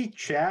 RG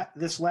chat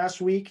this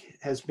last week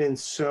has been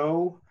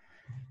so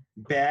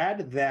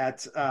bad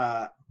that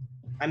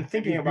I'm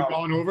thinking about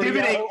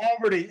pivoting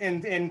over to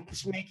and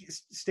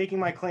staking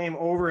my claim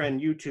over in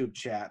YouTube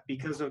chat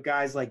because of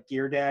guys like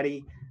Gear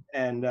Daddy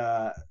and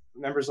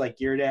members like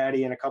Gear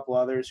Daddy and a couple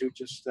others who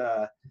just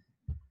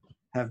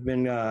have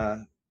been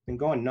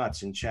going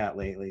nuts in chat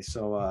lately.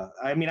 So,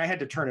 I mean, I had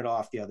to turn it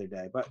off the other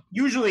day, but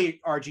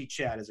usually RG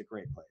chat is a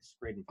great place.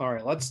 Great. All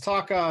right, let's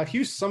talk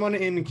Houston. Someone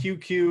in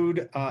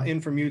QQ'd in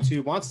from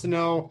YouTube wants to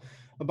know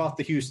about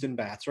the Houston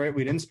Bats, right?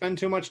 We didn't spend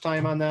too much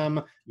time on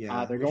them.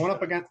 Yeah, they're going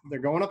up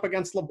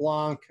against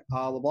LeBlanc.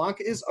 LeBlanc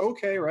is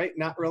okay, right?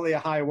 Not really a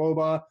high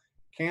WOBA.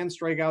 Can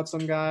strike out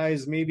some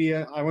guys. Maybe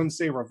I wouldn't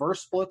say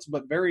reverse splits,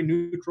 but very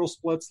neutral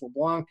splits.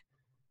 LeBlanc,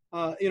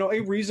 a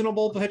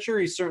reasonable pitcher.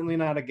 He's certainly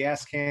not a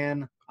gas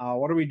can.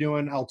 What are we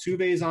doing?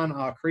 Altuve's on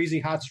a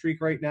crazy hot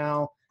streak right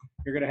now.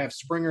 You're going to have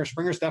Springer.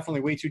 Springer's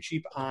definitely way too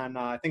cheap on,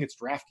 I think it's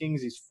DraftKings.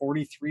 He's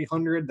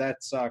 4,300.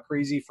 That's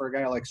crazy for a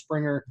guy like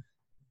Springer.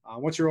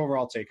 What's your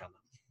overall take on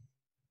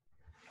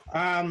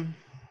them?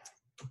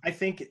 It's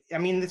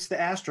the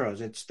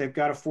Astros. They've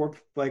got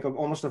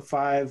almost a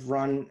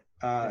 5-run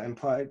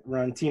implied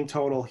run team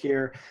total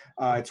here.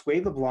 It's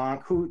Wade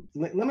LeBlanc who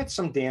limits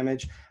some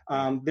damage.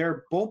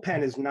 Their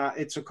bullpen is not.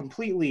 It's a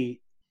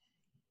completely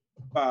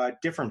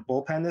different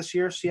bullpen this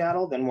year,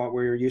 Seattle, than what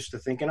we're used to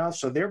thinking of.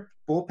 So their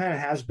bullpen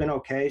has been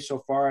okay so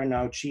far. I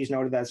know Cheese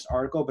noted that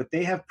article, but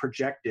they have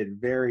projected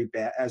very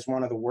bad as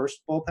one of the worst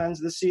bullpens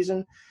this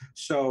season.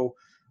 So.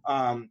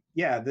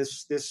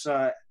 This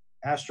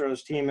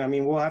Astros team, I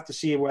mean, we'll have to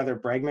see whether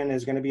Bregman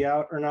is going to be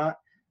out or not.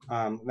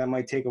 That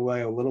might take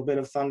away a little bit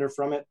of thunder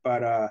from it,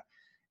 but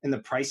and the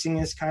pricing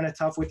is kind of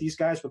tough with these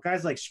guys. But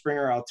guys like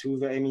Springer,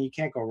 Altuve, I mean, you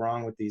can't go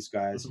wrong with these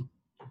guys.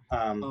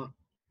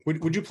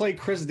 Would you play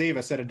Chris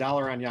Davis at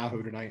 $1 on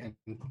Yahoo tonight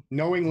and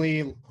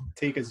knowingly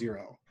take a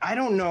 0? I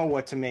don't know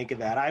what to make of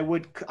that. I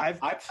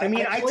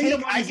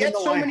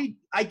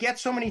get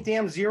so many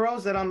damn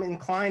zeros that I'm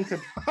inclined to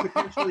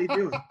potentially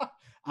do.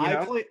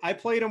 I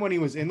played him when he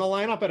was in the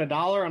lineup at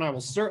 $1, and I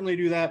will certainly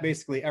do that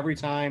basically every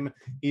time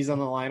he's on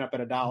the lineup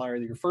at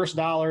 $1. Your first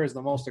dollar is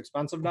the most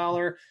expensive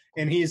dollar,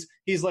 and he's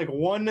like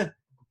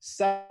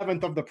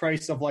 1/7 of the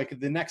price of like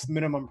the next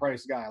minimum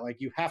price guy. Like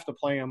you have to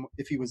play him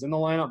if he was in the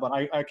lineup, but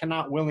I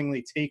cannot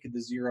willingly take the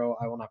 0.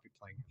 I will not be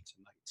playing him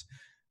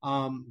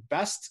tonight.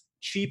 Best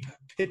cheap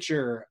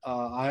pitcher.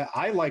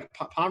 I like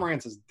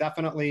Pomerantz is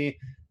definitely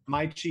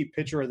my cheap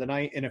pitcher of the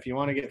night, and if you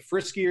want to get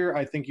friskier,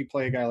 I think you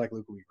play a guy like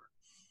Luke Weaver.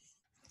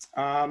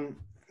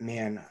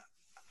 Man,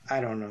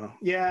 I don't know.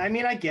 Yeah, I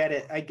mean, I get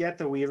it. I get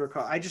the Weaver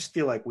call. I just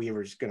feel like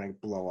Weaver's going to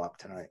blow up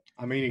tonight.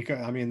 I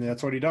mean,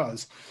 that's what he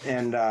does.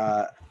 And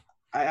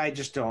I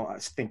just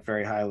don't think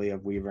very highly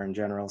of Weaver in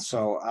general.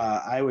 So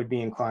I would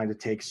be inclined to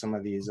take some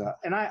of these.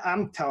 And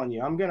I'm telling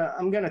you, I'm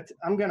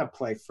gonna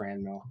play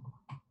Franmil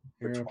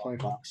for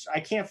 $12.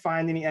 I can't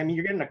find any. I mean,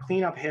 you're getting a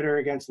cleanup hitter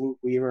against Luke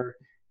Weaver.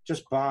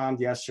 Just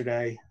bombed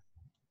yesterday.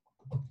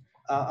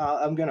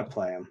 I'm gonna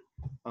play him.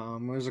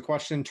 There's a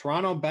question.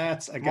 Toronto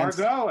Bats against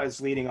Margot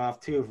is leading off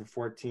too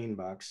for $14.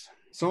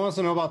 Someone wants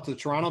to know about the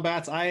Toronto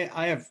Bats. I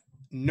have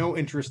no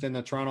interest in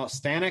the Toronto.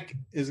 Stanek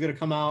is going to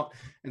come out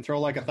and throw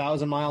like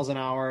 1,000 miles an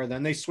hour.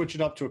 Then they switch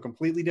it up to a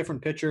completely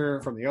different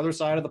pitcher from the other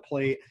side of the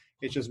plate.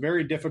 It's just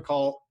very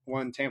difficult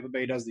when Tampa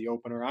Bay does the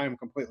opener. I am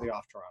completely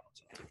off Toronto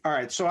tonight. All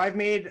right, so I've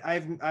made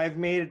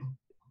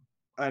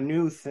a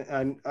new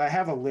I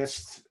have a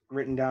list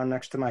written down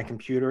next to my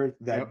computer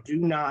that do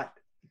not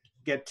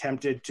get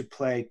tempted to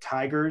play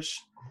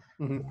Tigers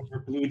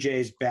or Blue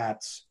Jays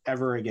bats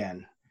ever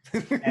again.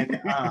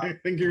 And I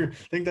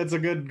think that's a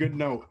good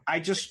note.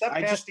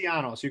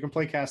 Castellanos. You can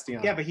play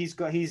Castellanos. Yeah, but he's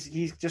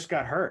just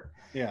got hurt.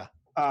 Yeah.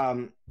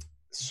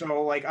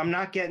 So like I'm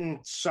not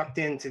getting sucked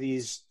into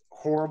these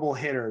horrible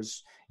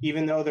hitters,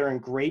 even though they're in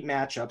great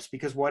matchups,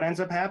 because what ends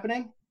up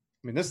happening?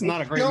 I mean, this is not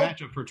a great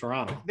matchup for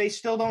Toronto. They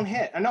still don't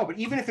hit. I know, but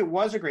even if it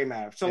was a great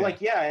matchup, so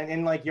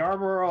and like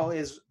Yarborough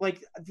is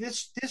like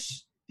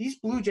these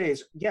Blue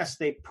Jays. Yes,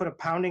 they put a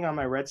pounding on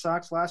my Red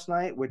Sox last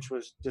night, which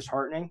was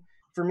disheartening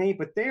for me.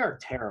 But they are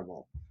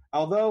terrible.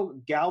 Although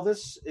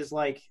Galvis is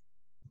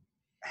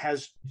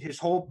has his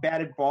whole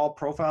batted ball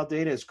profile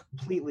data is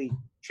completely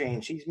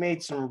changed. He's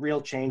made some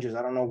real changes.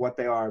 I don't know what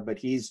they are, but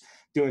he's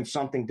doing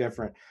something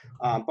different.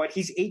 But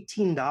he's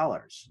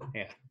 $18.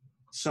 Yeah.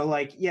 So,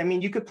 I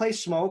mean, you could play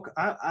Smoke.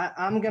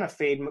 I'm going to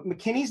fade.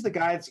 McKinney's the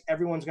guy that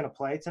everyone's going to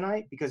play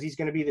tonight because he's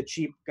going to be the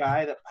cheap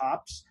guy that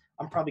pops.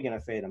 I'm probably going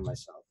to fade him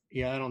myself.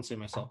 Yeah, I don't see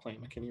myself playing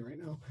McKinney right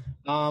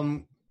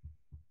now.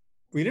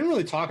 We didn't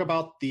really talk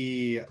about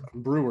the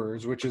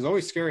Brewers, which is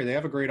always scary. They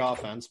have a great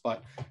offense,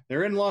 but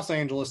they're in Los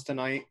Angeles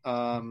tonight.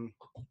 Someone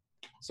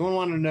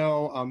wanted to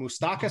know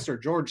Moustakas or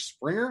George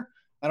Springer.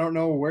 I don't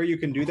know where you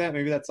can do that.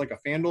 Maybe that's like a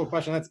FanDuel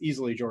question. That's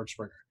easily George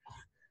Springer.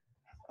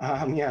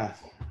 Yeah.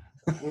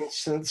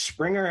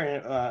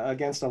 Springer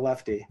against a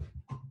lefty.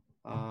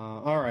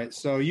 All right.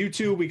 So you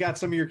two, we got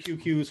some of your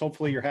QQs.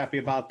 Hopefully you're happy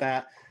about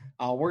that.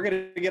 We're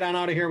going to get on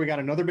out of here. We got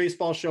another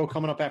baseball show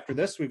coming up after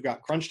this. We've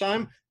got Crunch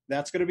Time.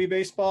 That's going to be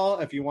baseball.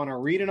 If you want to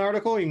read an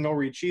article, you can go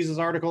read Cheese's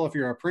article if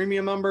you're a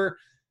premium member.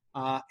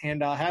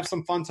 And have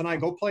some fun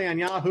tonight. Go play on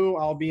Yahoo.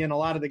 I'll be in a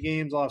lot of the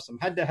games. I'll have some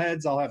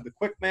head-to-heads. I'll have the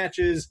quick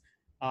matches.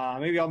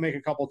 Maybe I'll make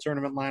a couple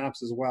tournament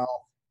lineups as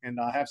well. And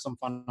have some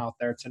fun out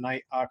there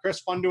tonight.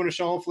 Chris, fun doing a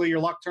show. Hopefully your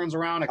luck turns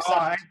around.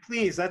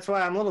 Please. That's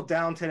why I'm a little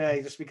down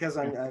today, just because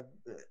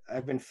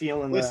I've been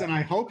feeling. Listen,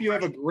 I hope you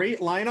have a great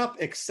lineup,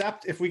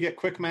 except if we get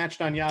quick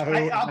matched on Yahoo.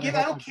 I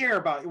don't care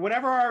about it.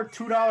 Whatever our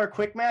 $2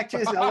 quick match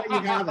is. I'll let you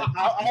have it.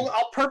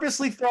 I'll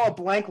purposely throw a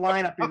blank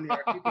lineup in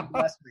there if you can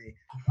bless me.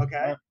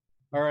 Okay.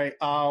 All right.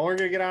 We're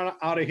gonna get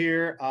out of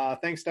here.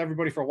 Thanks to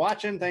everybody for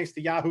watching. Thanks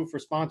to Yahoo for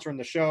sponsoring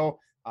the show.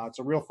 It's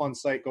a real fun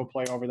site. Go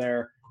play over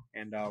there,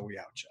 and we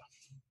out ya.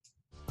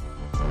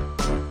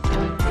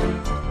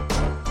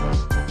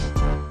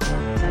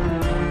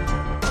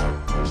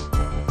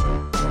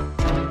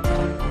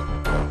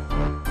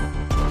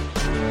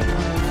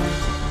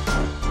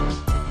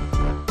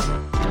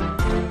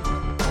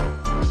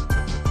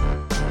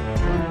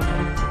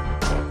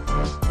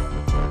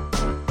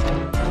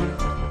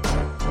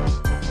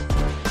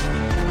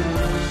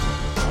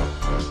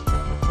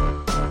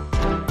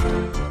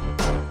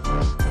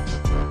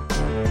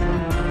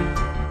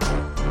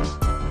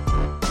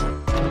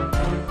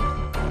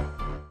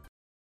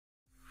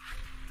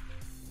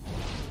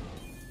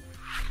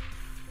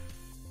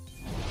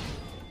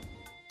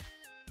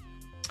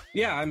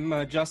 Yeah,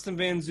 I'm Justin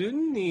Van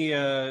Zuden,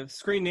 the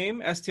screen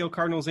name STL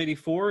Cardinals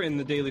 84 in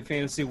the daily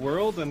fantasy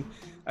world, and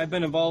I've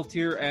been involved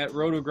here at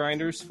Roto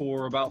Grinders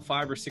for about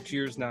 5 or 6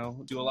 years now.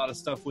 Do a lot of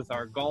stuff with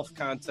our golf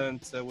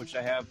content, which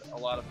I have a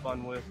lot of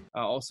fun with. I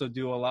also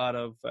do a lot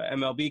of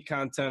MLB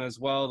content as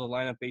well, the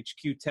lineup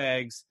HQ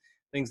tags,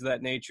 things of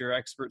that nature,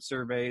 expert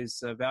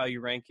surveys,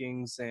 value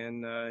rankings,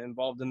 and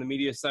involved in the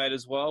media side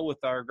as well with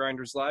our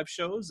Grinders live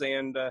shows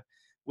and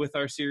with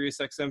our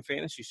SiriusXM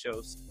fantasy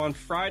shows. On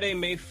Friday,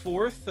 May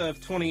 4th of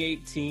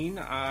 2018,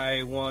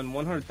 I won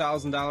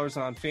 $100,000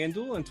 on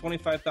FanDuel and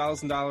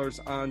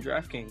 $25,000 on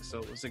DraftKings, so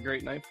it was a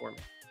great night for me.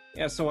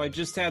 Yeah, so I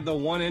just had the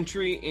one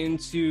entry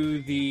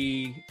into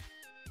the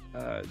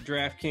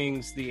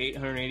DraftKings, the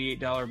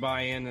 $888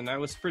 buy-in, and I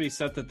was pretty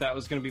set that that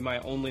was going to be my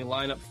only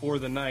lineup for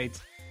the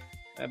night.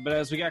 But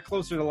as we got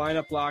closer to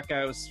lineup lock,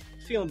 I was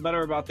feeling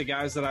better about the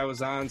guys that I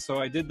was on, so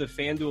I did the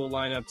FanDuel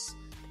lineups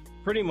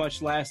pretty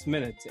much last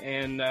minute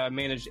and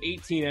managed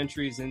 18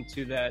 entries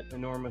into that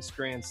enormous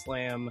Grand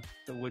Slam,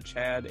 which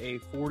had a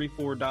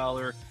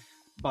 $44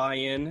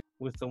 buy-in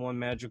with the one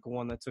magical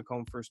one that took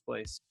home first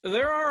place.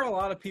 There are a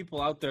lot of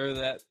people out there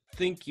that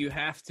think you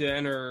have to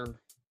enter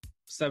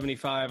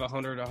 75,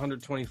 100,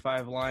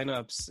 125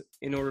 lineups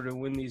in order to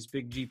win these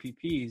big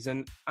GPPs.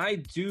 And I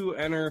do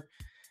enter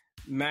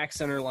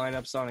max enter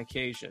lineups on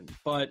occasion,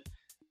 but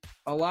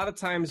a lot of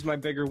times my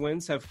bigger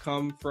wins have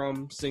come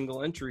from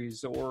single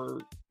entries or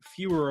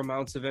fewer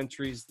amounts of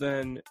entries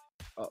than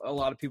a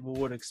lot of people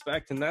would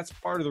expect. And that's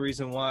part of the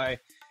reason why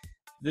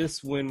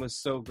this win was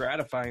so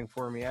gratifying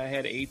for me. I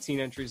had 18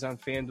 entries on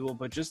FanDuel,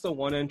 but just the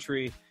one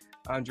entry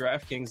on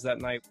DraftKings that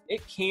night.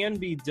 It can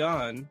be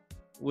done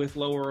with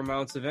lower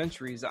amounts of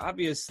entries.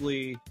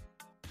 Obviously,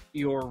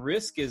 your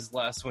risk is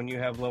less when you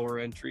have lower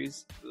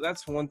entries.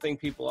 That's one thing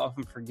people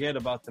often forget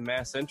about the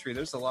mass entry.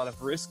 There's a lot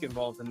of risk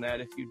involved in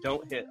that if you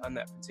don't hit on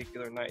that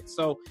particular night.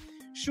 So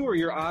sure,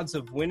 your odds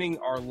of winning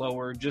are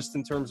lower just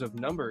in terms of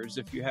numbers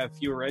if you have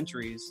fewer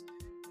entries,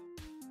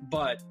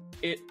 but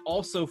it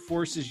also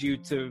forces you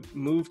to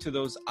move to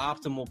those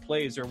optimal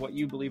plays or what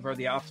you believe are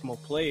the optimal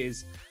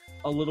plays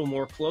a little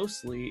more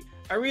closely.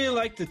 I really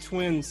liked the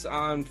Twins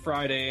on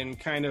Friday and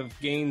kind of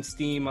gained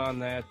steam on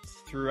that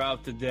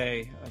throughout the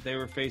day. They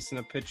were facing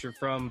a pitcher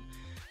from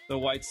the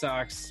White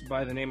Sox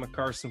by the name of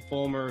Carson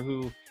Fulmer,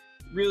 who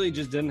really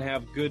just didn't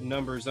have good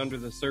numbers under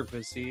the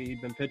surface.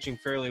 He'd been pitching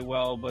fairly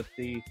well, but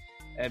the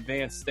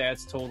advanced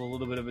stats told a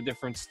little bit of a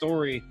different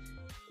story.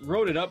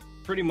 wrote it up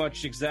pretty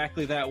much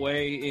exactly that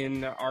way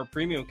in our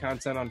premium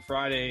content on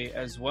Friday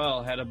as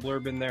well. Had a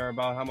blurb in there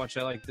about how much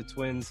I like the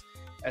Twins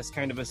as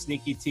kind of a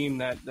sneaky team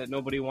that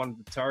nobody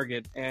wanted to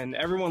target. And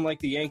everyone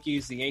liked the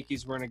Yankees. The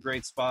Yankees were in a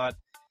great spot,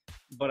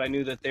 but I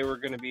knew that they were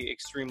going to be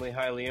extremely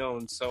highly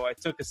owned. So I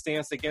took a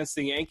stance against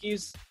the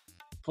Yankees,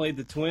 played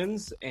the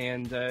Twins,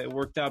 and it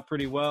worked out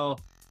pretty well.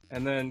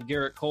 And then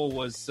Garrett Cole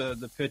was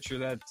the pitcher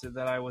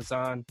that I was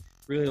on.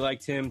 Really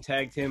liked him,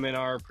 tagged him in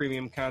our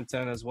premium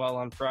content as well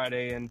on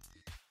Friday. And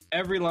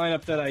every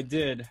lineup that I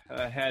did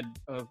had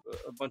a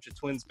bunch of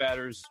Twins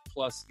batters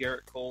plus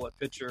Garrett Cole at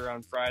pitcher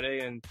on Friday,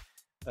 and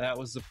that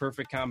was the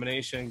perfect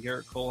combination.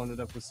 Garrett Cole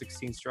ended up with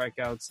 16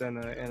 strikeouts and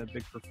a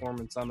big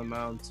performance on the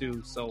mound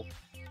too. So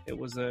it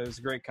was a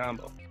great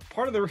combo.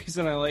 Part of the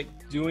reason I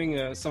like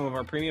doing some of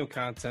our premium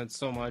content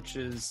so much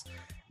is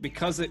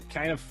because it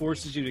kind of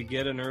forces you to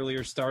get an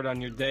earlier start on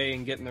your day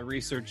and getting the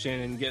research in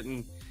and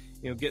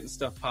getting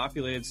stuff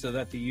populated so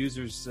that the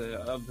users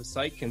of the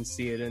site can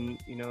see it. And,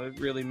 it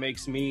really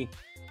makes me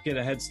get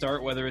a head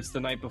start, whether it's the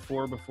night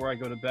before I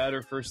go to bed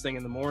or first thing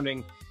in the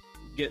morning,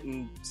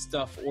 getting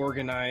stuff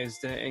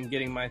organized and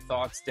getting my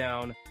thoughts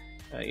down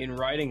in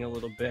writing a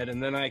little bit.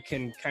 And then I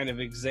can kind of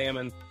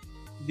examine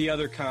the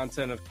other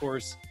content. Of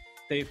course,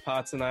 Dave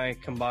Potts and I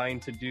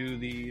combined to do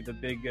the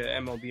big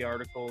MLB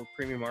article,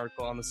 premium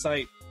article on the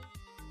site.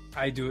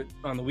 I do it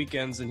on the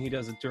weekends and he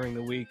does it during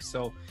the week.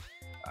 So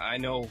I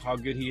know how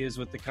good he is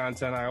with the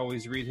content. I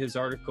always read his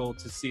article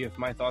to see if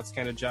my thoughts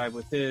kind of jive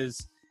with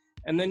his.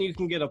 And then you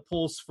can get a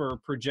pulse for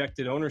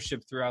projected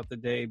ownership throughout the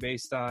day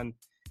based on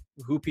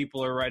who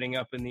people are writing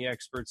up in the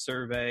expert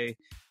survey,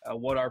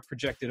 what our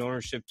projected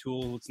ownership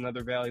tool, it's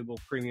another valuable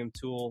premium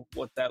tool,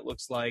 what that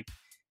looks like,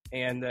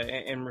 and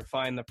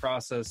refine the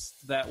process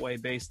that way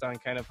based on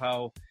kind of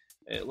how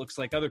it looks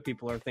like other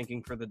people are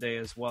thinking for the day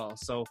as well.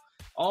 So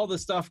all the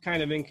stuff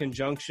kind of in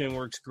conjunction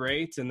works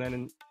great. And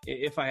then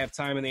if I have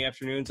time in the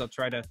afternoons, I'll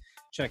try to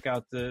check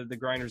out the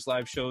Grinders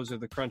live shows or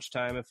the Crunch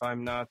Time if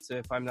I'm not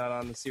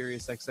on the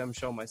Sirius XM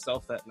show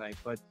myself that night.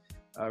 But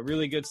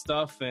really good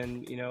stuff,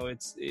 and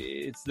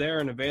it's there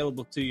and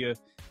available to you,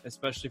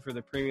 especially for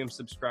the premium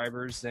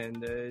subscribers.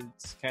 And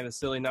it's kind of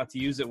silly not to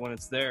use it when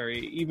it's there,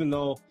 even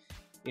though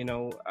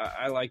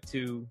I like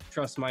to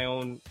trust my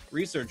own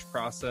research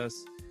process.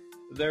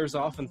 There's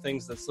often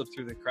things that slip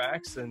through the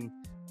cracks, and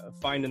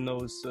finding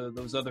those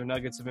other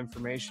nuggets of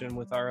information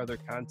with our other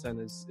content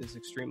is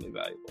extremely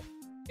valuable.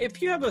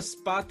 If you have a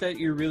spot that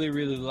you really,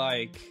 really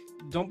like,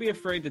 don't be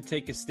afraid to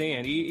take a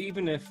stand,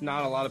 even if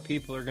not a lot of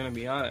people are going to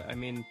be on it. I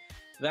mean,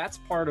 that's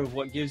part of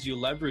what gives you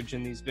leverage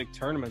in these big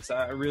tournaments.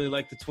 I really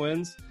like the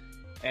Twins,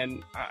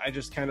 and I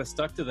just kind of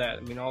stuck to that.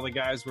 I mean, all the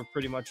guys were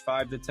pretty much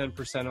 5 to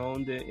 10%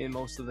 owned in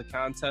most of the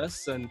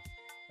contests, and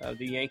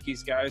the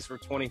Yankees guys were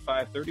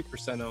 25,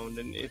 30% owned.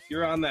 And if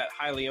you're on that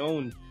highly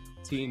owned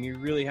team, you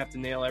really have to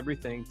nail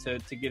everything to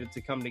get it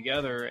to come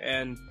together.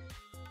 And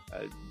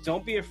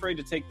don't be afraid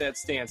to take that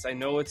stance. I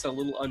know it's a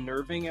little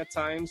unnerving at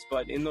times,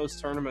 but in those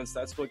tournaments,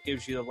 that's what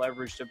gives you the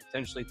leverage to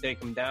potentially take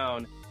them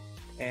down.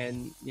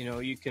 And,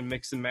 you can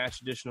mix and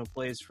match additional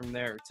plays from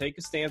there. Take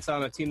a stance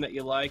on a team that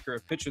you like or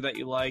a pitcher that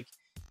you like,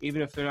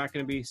 even if they're not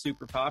going to be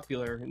super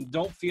popular. And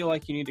don't feel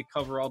like you need to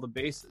cover all the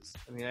bases.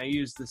 I mean, I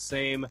use the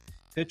same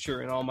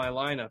pitcher in all my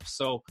lineups.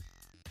 So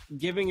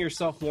giving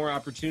yourself more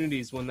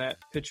opportunities when that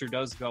pitcher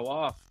does go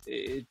off,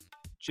 it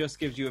just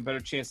gives you a better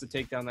chance to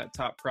take down that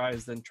top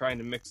prize than trying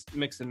to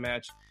mix and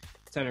match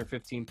 10 or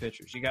 15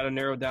 pitchers. You got to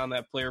narrow down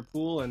that player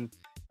pool and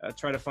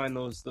try to find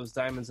those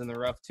diamonds in the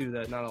rough too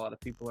that not a lot of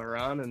people are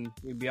on, and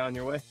you'd be on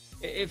your way.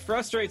 It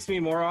frustrates me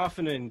more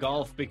often in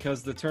golf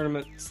because the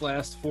tournaments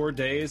last 4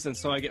 days, and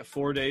so I get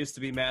 4 days to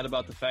be mad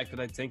about the fact that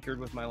I tinkered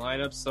with my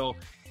lineups. So,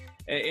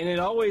 and it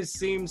always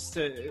seems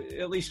to,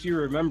 at least you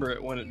remember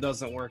it when it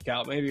doesn't work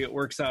out. Maybe it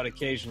works out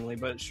occasionally,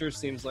 but it sure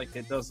seems like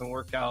it doesn't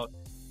work out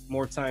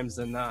more times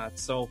than not.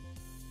 So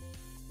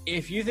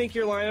if you think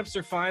your lineups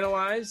are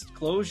finalized,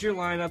 close your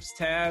lineups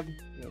tab,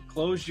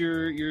 close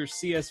your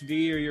CSV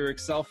or your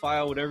Excel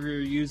file, whatever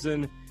you're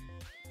using.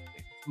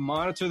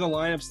 Monitor the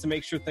lineups to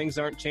make sure things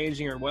aren't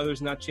changing or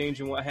weather's not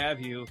changing, what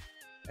have you,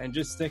 and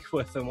just stick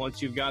with them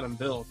once you've got them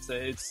built.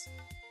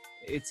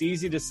 It's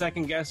easy to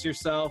second guess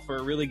yourself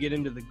or really get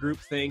into the group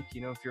think,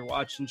 if you're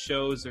watching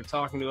shows or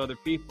talking to other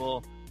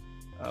people,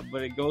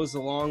 but it goes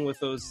along with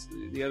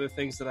the other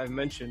things that I've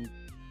mentioned.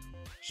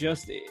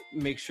 Just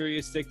make sure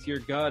you stick to your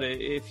gut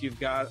if you've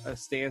got a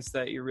stance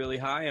that you're really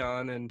high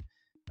on, and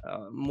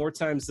more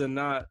times than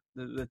not,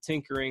 the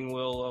tinkering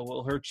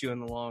will hurt you in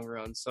the long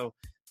run. So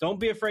don't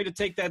be afraid to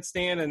take that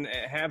stand and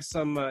have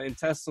some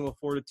intestinal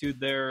fortitude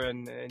there,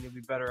 and you'll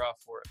be better off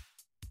for it.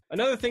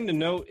 Another thing to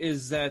note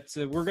is that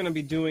we're going to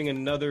be doing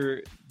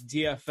another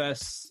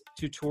DFS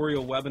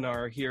tutorial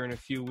webinar here in a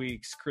few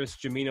weeks. Chris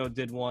Gimino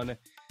did one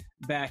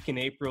back in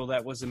April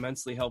that was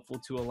immensely helpful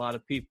to a lot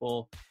of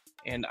people.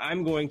 And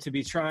I'm going to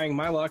be trying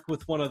my luck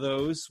with one of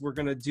those. We're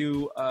going to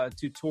do a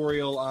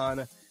tutorial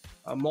on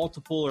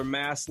multiple or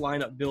mass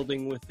lineup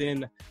building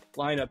within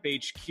Lineup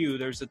HQ.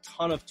 There's a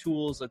ton of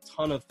tools, a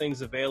ton of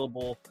things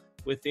available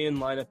within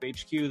Lineup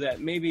HQ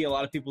that maybe a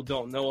lot of people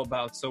don't know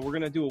about. So we're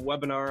going to do a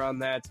webinar on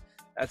that.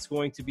 That's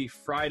going to be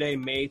Friday,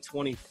 May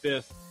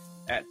 25th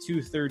at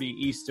 2:30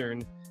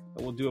 Eastern.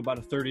 We'll do about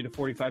a 30 to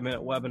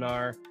 45-minute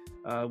webinar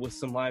with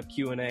some live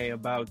Q&A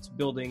about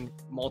building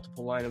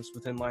multiple lineups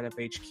within Lineup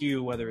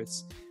HQ, whether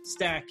it's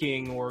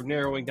stacking or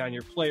narrowing down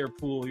your player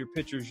pool, your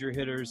pitchers, your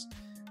hitters,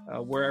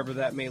 wherever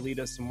that may lead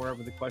us and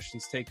wherever the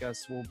questions take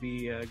us. We'll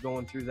be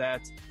going through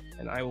that,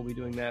 and I will be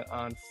doing that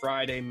on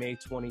Friday, May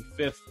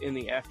 25th in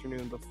the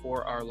afternoon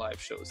before our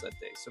live shows that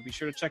day. So be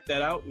sure to check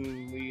that out,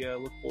 and we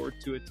look forward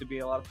to it to be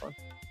a lot of fun.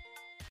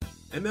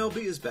 MLB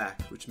is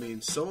back, which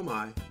means so am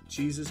I.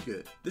 Cheese is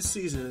good. This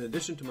season, in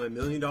addition to my $1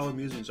 Million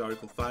Musings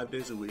article 5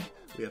 days a week,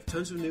 we have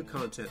tons of new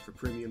content for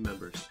premium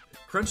members.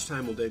 Crunch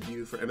Time will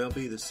debut for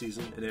MLB this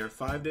season and air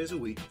 5 days a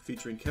week,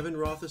 featuring Kevin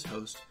Roth as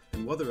host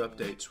and weather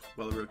updates,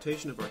 while a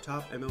rotation of our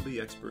top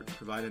MLB experts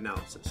provide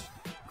analysis.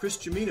 Chris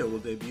Gimino will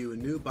debut a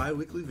new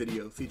bi-weekly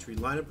video featuring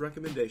lineup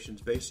recommendations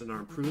based on our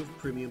improved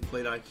premium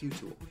Plate IQ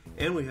tool.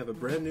 And we have a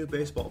brand new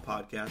baseball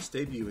podcast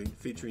debuting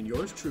featuring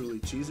yours truly,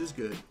 Cheese is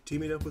Good,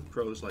 teaming up with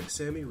pros like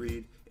Sammy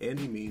Reed,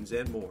 Andy Means,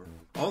 and more.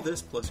 All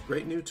this plus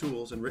great new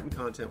tools and written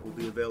content will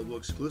be available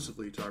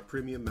exclusively to our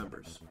premium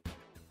members.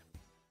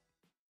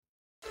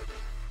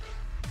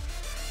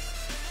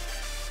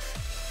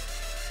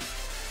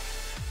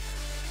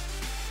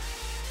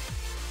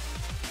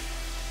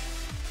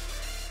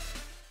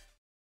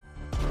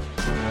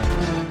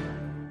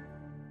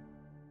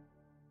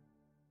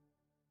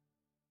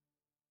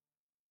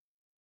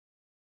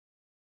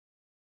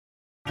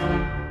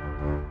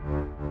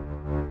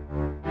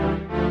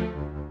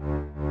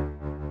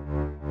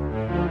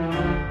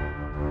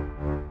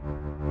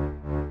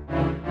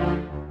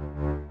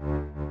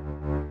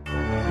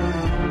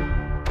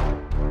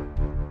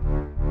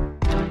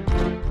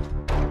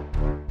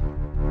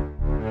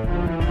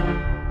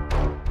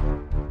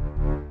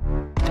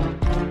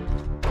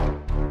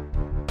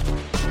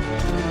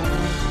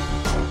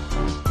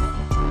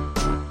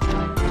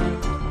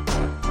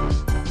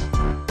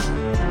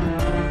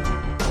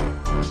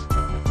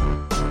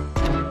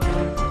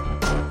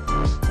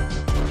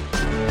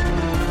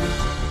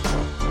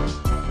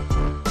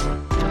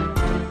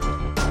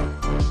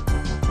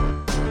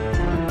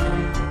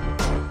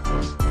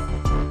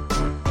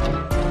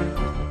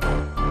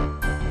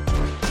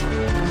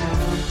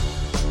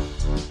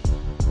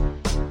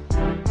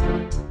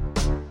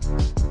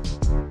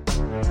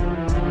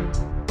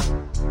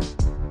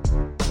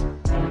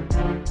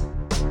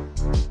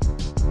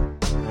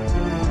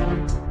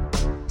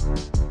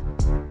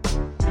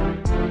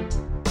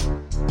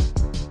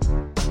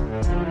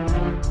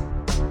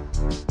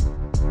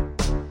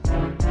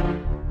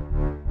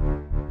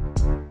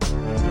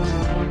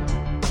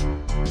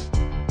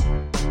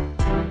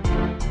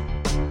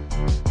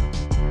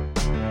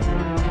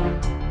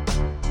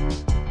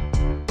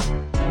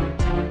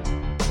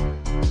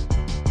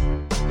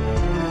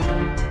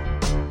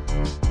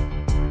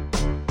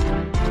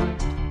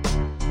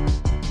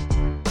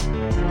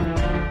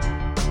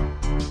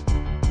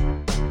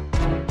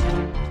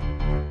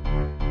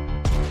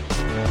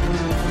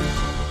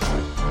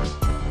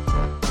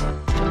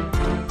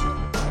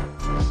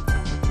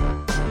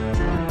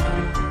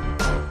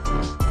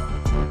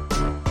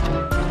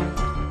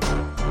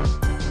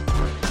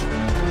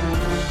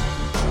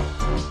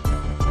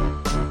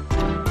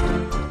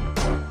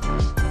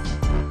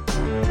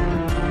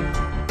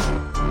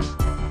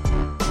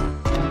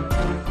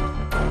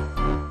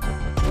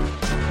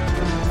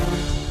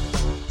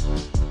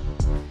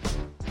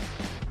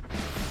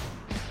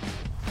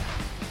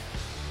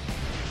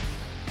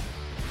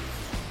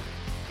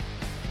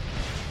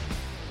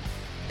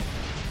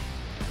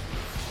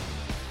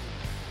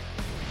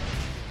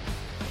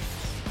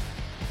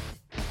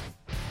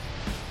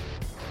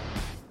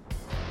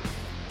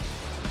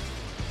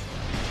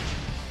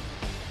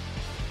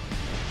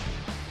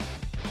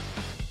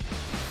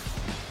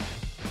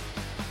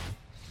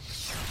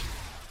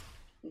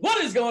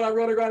 What is going on,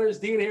 Roto Grinders?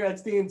 Dean here.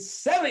 That's Dean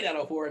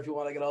 7904 if you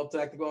want to get all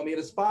technical on me. It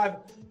is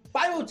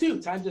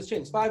 5:02. Time just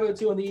changed.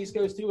 5:02 on the East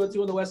Coast,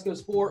 2:02 on the West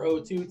Coast,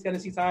 4:02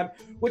 Tennessee time,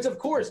 which, of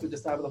course, with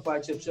this time of the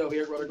flagship show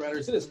here at Roto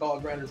Grinders, it is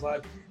called Grinders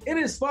Live. It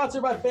is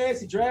sponsored by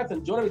Fantasy Draft,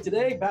 and joining me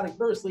today, batting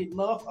first, leading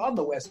off on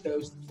the West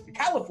Coast, the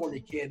California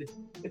kid,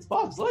 it's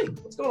Boggs Light.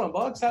 What's going on,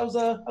 Boggs?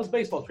 How's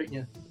baseball treating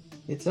you?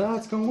 It's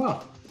going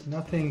well.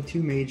 Nothing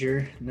too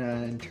major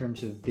in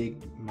terms of big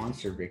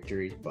monster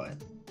victories, but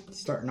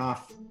starting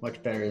off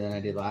much better than I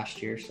did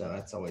last year, so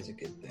that's always a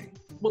good thing.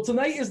 Well,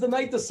 tonight is the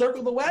night to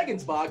circle the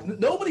wagons, Boggs.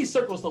 Nobody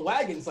circles the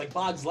wagons like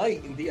Boggs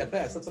Light in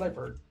DFS. That's what I've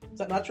heard. Is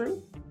that not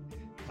true?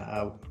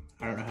 I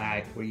don't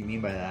know what do you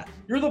mean by that?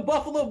 You're the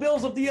Buffalo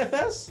Bills of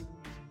DFS?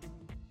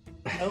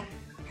 No?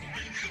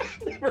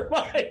 Never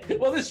mind.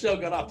 Well, this show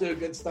got off to a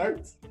good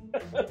start.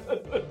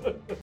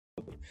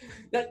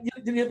 Did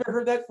you ever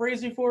heard that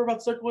phrase before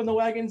about circling the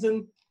wagons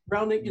and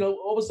rounding?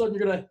 All of a sudden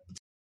you're going to...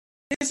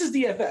 This is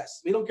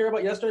DFS. We don't care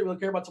about yesterday. We don't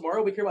care about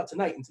tomorrow. We care about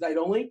tonight and tonight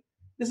only.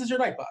 This is your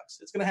night, Box.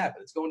 It's going to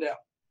happen. It's going down.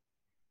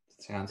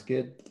 Sounds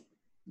good.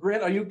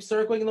 Grant, are you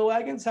circling the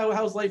wagons?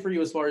 How's life for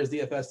you as far as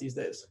DFS these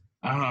days?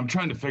 I don't know. I'm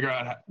trying to figure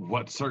out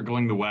what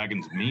circling the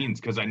wagons means,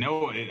 because I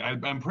know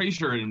I'm pretty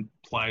sure it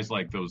implies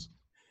like those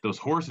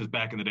horses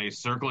back in the day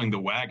circling the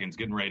wagons,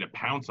 getting ready to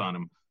pounce on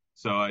them.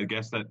 So I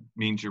guess that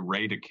means you're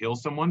ready to kill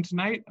someone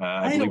tonight.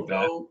 I don't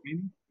know.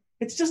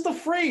 It's just a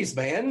phrase,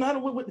 man.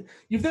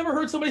 You've never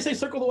heard somebody say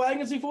 "circle the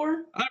wagons"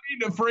 before? I mean,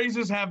 the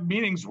phrases have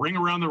meanings. Ring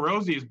around the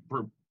rosy is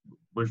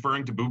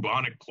referring to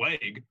bubonic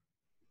plague.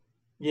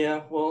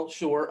 Yeah, well,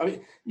 sure. I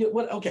mean,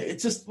 what? Okay,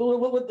 it's just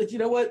you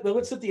know what?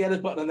 Let's hit the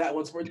edit button on that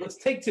one. Let's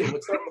take two.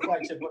 Let's start the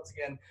flagship once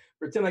again.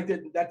 Pretend like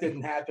that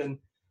didn't happen.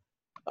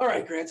 All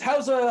right, Grant.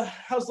 How's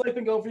life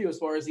been going for you as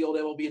far as the old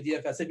MLB and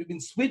DFS? Have you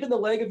been sweeping the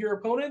leg of your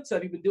opponents?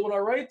 Have you been doing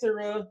all right,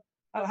 or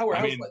how's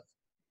life?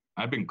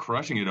 I've been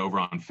crushing it over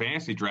on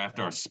Fantasy Draft,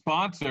 our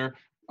sponsor.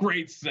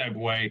 Great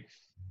segue.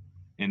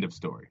 End of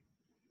story.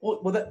 Well,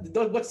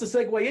 what's the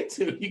segue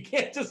into? You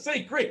can't just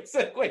say great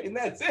segue and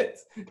that's it.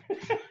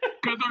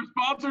 Because our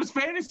sponsor's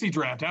Fantasy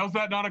Draft. How's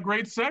that not a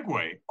great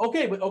segue?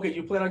 Okay,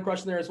 you plan on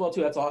crushing there as well,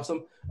 too. That's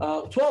awesome.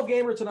 12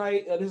 gamer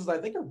tonight. This is, I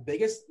think, our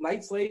biggest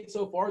night slate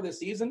so far this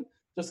season.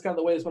 Just kind of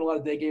the way there's been a lot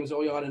of day games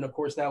going on. And, of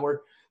course, now we're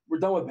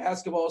done with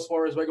basketball as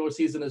far as regular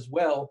season as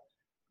well.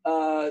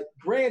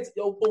 Grant,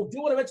 do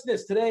want to mention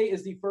this. Today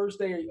is the first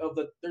day of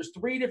there's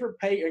 3 different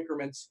pay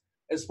increments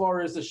as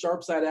far as the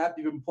Sharpside app.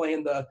 You've been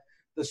playing the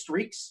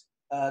streaks.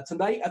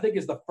 Tonight, I think,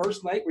 is the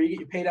first night where you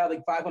get paid out,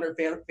 like, $500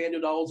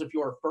 FanDuel dollars if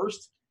you are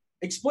first.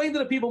 Explain to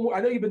the people more. I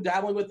know you've been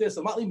dabbling with this.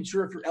 I'm not even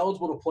sure if you're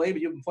eligible to play,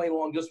 but you've been playing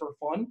along just for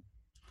fun.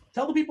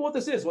 Tell the people what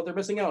this is, what they're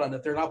missing out on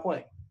if they're not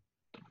playing.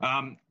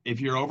 If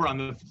you're over on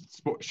the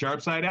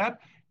Sharpside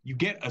app, you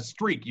get a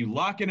streak. You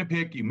lock in a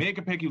pick, you make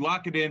a pick, you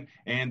lock it in,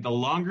 and the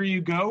longer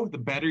you go, the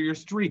better your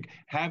streak.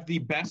 Have the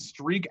best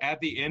streak at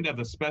the end of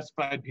the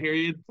specified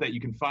period that you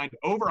can find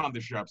over on the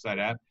Sharpside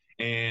app.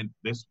 And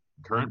this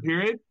current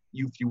period,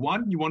 if you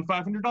won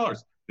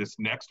 $500. This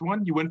next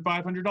one, you win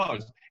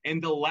 $500.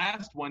 And the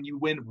last one, you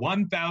win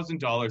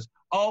 $1,000,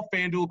 all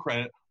FanDuel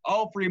credit,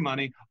 all free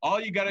money. All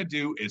you got to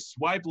do is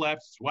swipe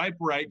left, swipe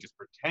right, just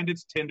pretend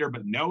it's Tinder,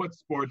 but know it's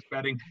sports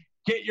betting.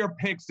 Get your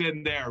picks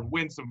in there and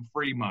win some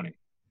free money.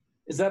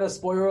 Is that a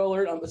spoiler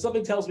alert?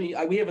 Something tells me,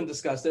 we haven't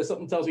discussed this,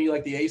 something tells me you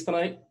like the A's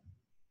tonight.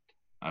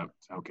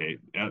 Okay.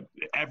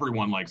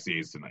 Everyone likes the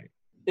A's tonight.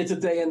 It's a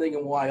day ending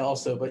and why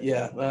also, but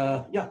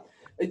yeah.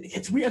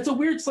 It's weird. It's a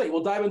weird slate.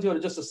 We'll dive into it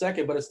in just a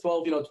second, but it's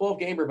 12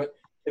 gamer, but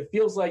it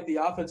feels like the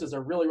offenses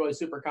are really, really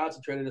super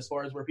concentrated as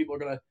far as where people are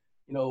going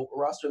to,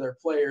 roster their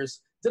players.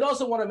 Did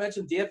also want to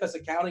mention DFS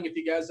accounting. If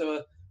you guys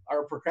are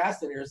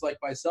procrastinators like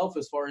myself,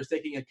 as far as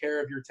taking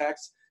care of your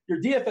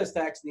DFS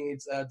tax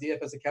needs,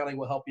 DFS accounting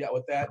will help you out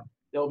with that.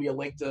 There'll be a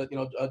link to,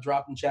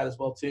 drop in chat as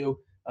well too.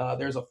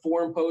 There's a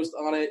forum post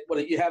on it.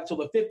 But you have till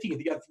the 15th.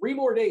 You got 3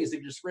 more days.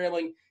 If you're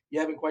scrambling, you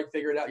haven't quite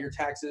figured out your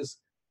taxes.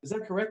 Is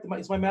that correct?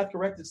 Is my math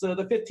correct? It's the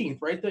 15th,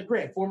 right? The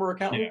Grant, former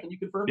accountant. Yeah. Can you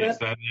confirm that?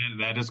 Yes,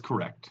 that is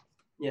correct.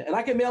 Yeah, and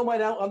I can mail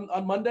mine out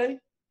on Monday?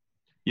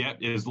 Yeah,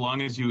 as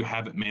long as you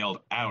have it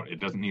mailed out.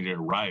 It doesn't need to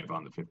arrive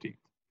on the 15th.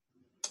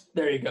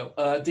 There you go.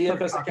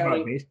 DFS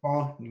accounting.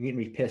 Baseball? You're getting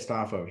me pissed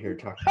off over here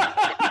talking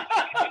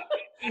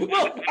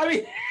Well, I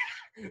mean,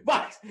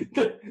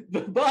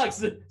 the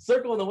Bucks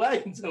circling the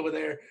wagons over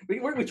there. We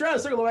try to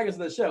circle the wagons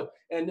in the show,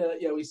 and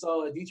we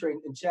saw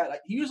D-Train in chat.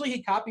 Usually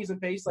he copies and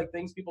pastes like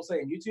things people say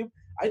on YouTube.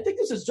 I think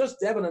this is just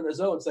Devin on his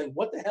own saying,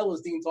 "What the hell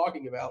is Dean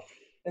talking about?"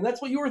 And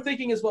that's what you were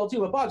thinking as well too.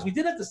 But Bugs, we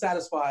did have to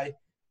satisfy.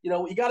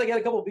 You got to get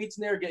a couple beats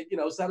in there.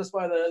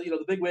 Satisfy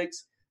the big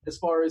wigs as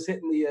far as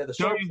hitting the.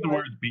 Don't use the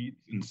words beat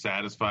and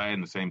satisfy in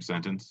the same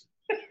sentence.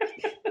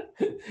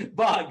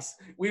 Bugs,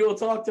 we will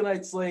talk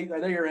tonight's slate. I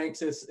know you're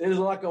anxious. There's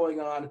a lot going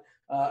on.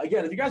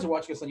 Again, if you guys are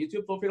watching us on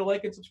YouTube, feel free to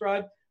like and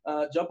subscribe.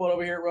 Jump on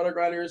over here at Roto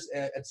Grinders.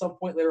 At some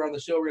point later on the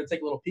show, we're going to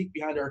take a little peek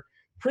behind our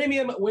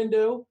premium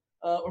window.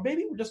 Or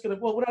maybe we're just going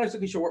to – we're not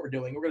exactly sure what we're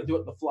doing. We're going to do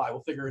it on the fly.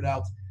 We'll figure it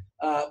out.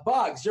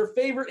 Boggs, your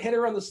favorite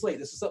hitter on the slate.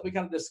 This is something we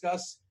kind of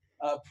discuss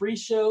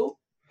pre-show.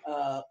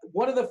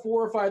 One of the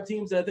 4 or 5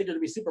 teams that I think are going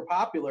to be super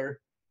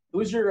popular.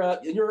 Who's your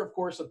and you're, of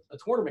course, a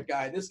tournament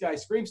guy. This guy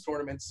screams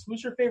tournaments.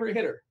 Who's your favorite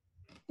hitter?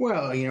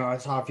 Well,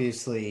 it's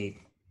obviously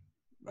 –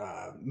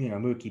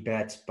 Mookie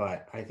Betts,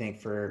 but I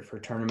think for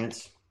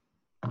tournaments,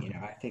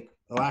 I think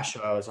the last show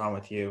I was on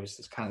with you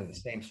was kind of the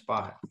same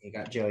spot. You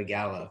got Joey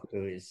Gallo,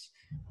 who is,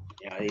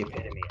 the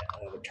epitome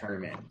of a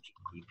tournament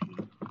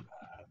GP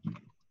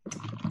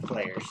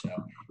player. So,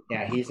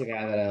 yeah, he's a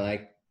guy that I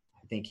like.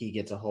 I think he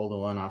gets a hold of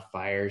one off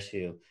Fires,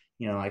 who,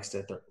 likes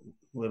to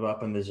live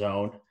up in the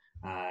zone.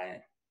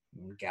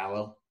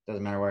 Gallo,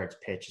 doesn't matter where it's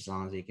pitched, as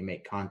long as he can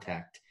make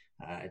contact,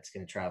 it's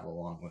going to travel a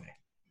long way.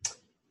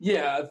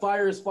 Yeah,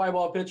 Fires fly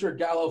ball pitcher,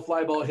 Gallo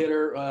fly ball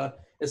hitter.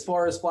 As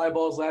far as fly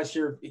balls last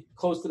year,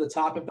 close to the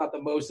top, if not the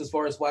most, as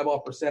far as fly ball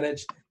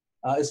percentage.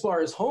 As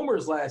far as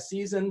homers last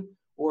season,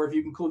 or if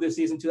you include this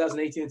season,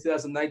 2018 and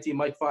 2019,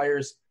 Mike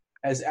Fiers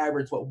has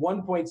averaged,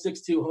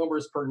 1.62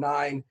 homers per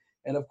 9.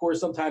 And, of course,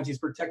 sometimes he's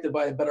protected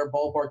by a better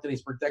ballpark than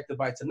he's protected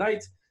by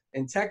tonight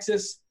in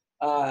Texas.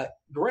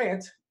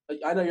 Grant,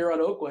 I know you're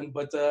on Oakland,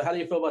 but how do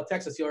you feel about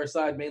Texas, the other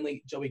side,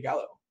 mainly Joey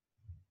Gallo?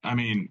 I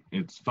mean,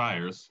 it's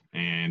Fires,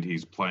 and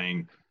he's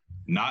playing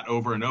not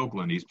over in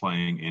Oakland. He's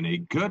playing in a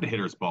good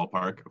hitter's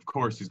ballpark. Of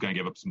course, he's going to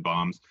give up some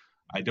bombs.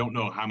 I don't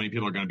know how many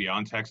people are going to be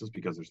on Texas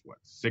because there's,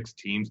 6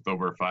 teams with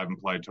over a 5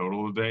 implied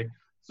total today.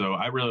 So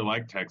I really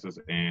like Texas,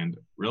 and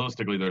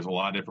realistically, there's a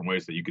lot of different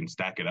ways that you can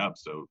stack it up.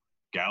 So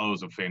Gallo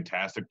is a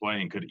fantastic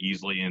play and could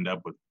easily end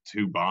up with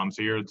 2 bombs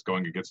here. It's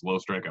going against a low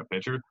strikeout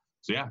pitcher.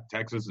 So, yeah,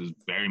 Texas is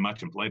very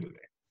much in play today.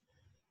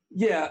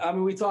 Yeah, I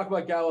mean, we talk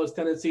about Gallo's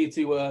tendency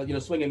to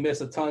swing and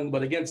miss a ton,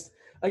 but against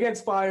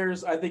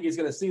Fires, I think he's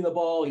going to see the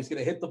ball. He's going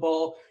to hit the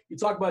ball. You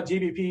talk about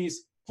GBPs.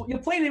 You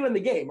played him in the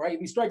game, right? If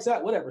he strikes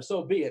out, whatever,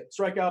 so be it.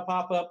 Strikeout,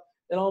 pop up,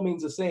 it all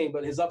means the same,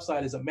 but his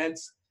upside is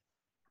immense.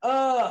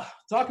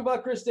 Talk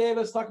about Chris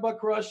Davis. Talk about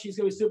Crush. He's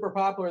going to be super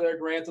popular there,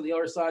 Grant, on the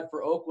other side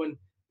for Oakland.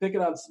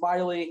 Picking on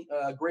Smiley,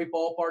 great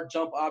ballpark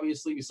jump,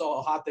 obviously. We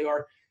saw how hot they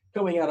are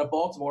coming out of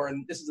Baltimore,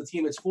 and this is a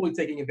team that's fully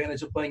taking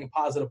advantage of playing in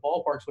positive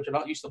ballparks, which are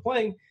not used to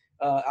playing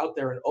out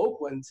there in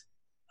Oakland.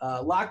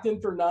 Locked in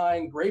for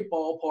 9, great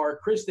ballpark.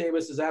 Chris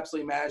Davis is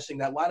absolutely mashing.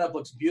 That lineup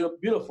looks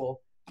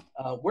beautiful.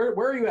 Where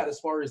are you at as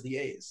far as the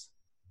A's?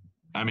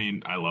 I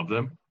mean, I love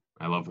them.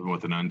 I love them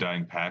with an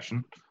undying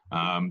passion.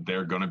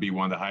 They're going to be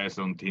one of the highest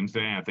owned teams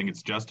today, and I think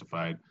it's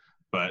justified.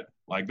 But,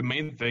 the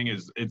main thing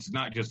is it's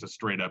not just a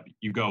straight up,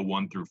 you go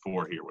 1 through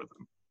 4 here with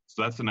them.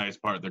 So that's the nice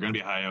part. They're going to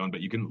be high owned,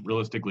 but you can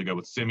realistically go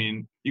with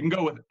Simeon. You can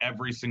go with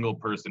every single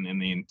person in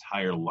the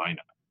entire lineup.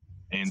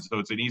 And so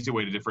it's an easy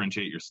way to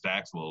differentiate your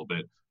stacks a little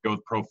bit. Go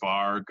with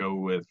Profar, go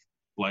with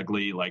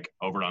Flegley,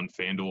 over on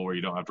FanDuel where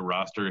you don't have to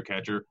roster a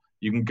catcher.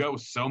 You can go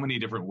so many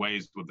different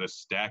ways with this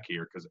stack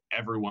here because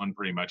everyone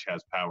pretty much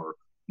has power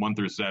 1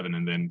 through 7,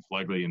 and then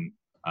Flegley and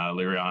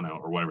Liriano,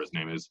 or whatever his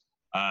name is,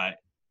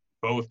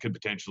 both could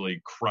potentially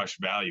crush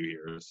value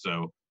here.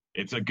 So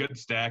it's a good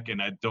stack,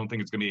 and I don't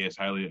think it's going to be as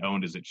highly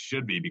owned as it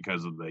should be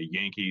because of the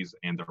Yankees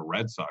and the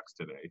Red Sox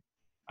today,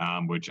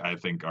 which I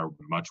think are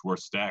much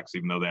worse stacks,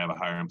 even though they have a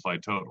higher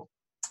implied total.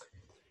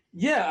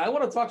 Yeah, I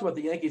want to talk about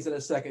the Yankees in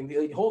a second.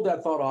 Hold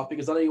that thought off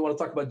because I know you want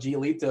to talk about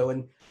Giolito.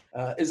 And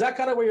is that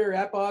kind of where you're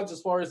at, Boggs, as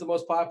far as the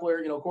most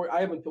popular?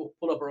 I haven't pulled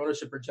up our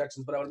ownership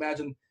projections, but I would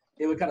imagine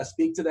it would kind of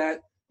speak to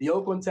that. The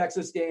Oakland,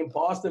 Texas game,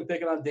 Boston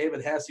picking on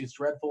David Hess, who's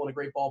dreadful in a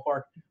great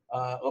ballpark,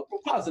 a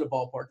positive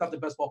ballpark, not the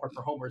best ballpark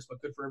for homers,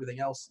 but good for everything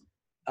else.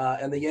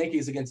 And the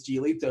Yankees against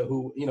Giolito,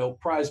 who,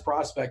 prized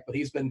prospect, but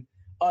he's been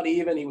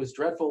uneven. He was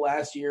dreadful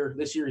last year.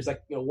 This year, he's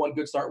one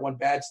good start, one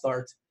bad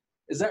start.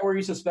 Is that where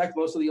you suspect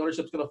most of the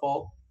ownership's going to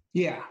fall?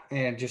 Yeah,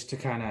 and just to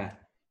kind of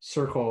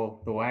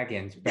circle the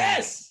wagons back.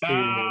 Yes!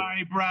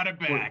 I brought it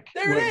back.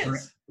 There it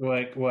is.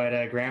 What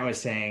Grant was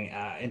saying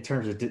in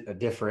terms of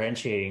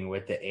differentiating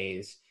with the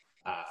A's,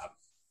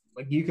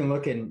 you can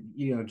look and,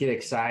 get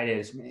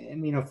excited.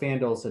 And,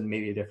 FanDuel's and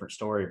maybe a different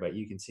story, but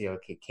you can see,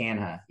 okay,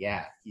 Canha,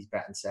 yeah, he's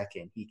batting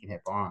second. He can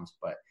hit bombs,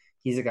 but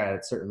he's a guy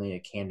that's certainly a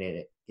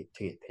candidate to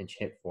get pinch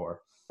hit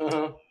for.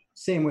 Uh-huh.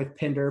 Same with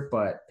Pinder,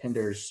 but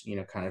Pinder's,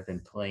 kind of been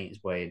playing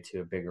his way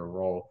into a bigger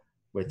role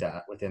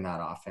within that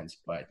offense.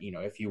 But,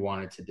 if you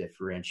wanted to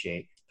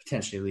differentiate,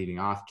 potentially leaving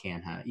off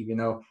Canha, even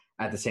though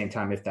at the same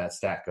time, if that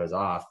stat goes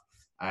off,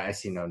 I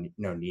see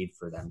no need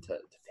for them to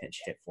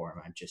pinch hit for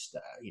him. I'm just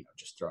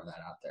throwing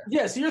that out there.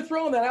 Yeah, so you're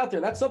throwing that out there.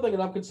 That's something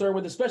that I'm concerned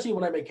with, especially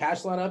when I make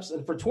cash lineups.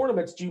 And for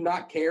tournaments, do you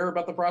not care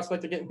about the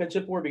prospect of getting pinch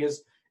hit for?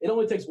 Because it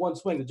only takes one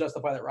swing to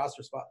justify that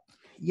roster spot.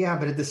 Yeah,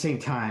 but at the same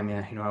time,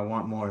 I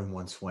want more than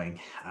one swing.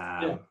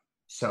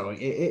 So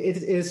it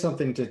is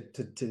something to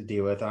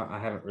deal with. I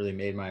haven't really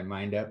made my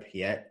mind up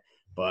yet.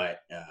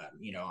 But,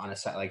 on a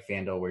site like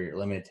FanDuel where you're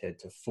limited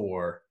to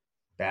 4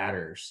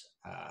 batters,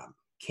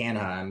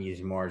 Canha I'm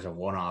using more as a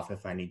one-off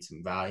if I need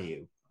some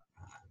value.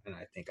 And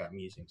I think I'm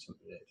using some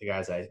of the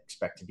guys I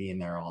expect to be in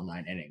there all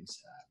 9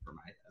 innings for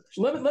my other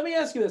stuff. Let me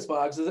ask you this,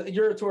 Boggs.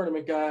 You're a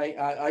tournament guy.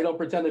 I don't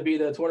pretend to be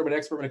the tournament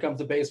expert when it comes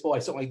to baseball. I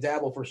certainly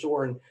dabble for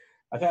sure, and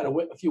I've had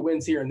a few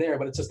wins here and there,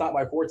 but it's just not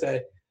my forte.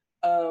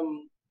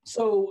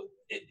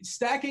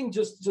 Stacking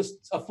just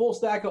a full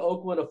stack of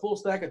Oakland, a full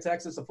stack of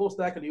Texas, a full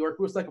stack of New York, a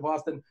full stack of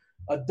Boston,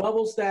 a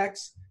double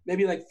stacks,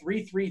 maybe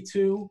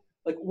 3-3-2.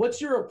 What's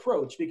your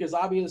approach? Because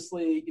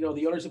obviously,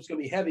 the ownership's going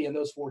to be heavy in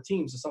those 4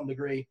 teams to some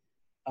degree.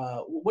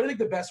 What do you think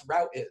the best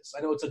route is?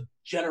 I know it's a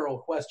general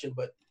question,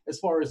 but as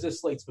far as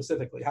this slate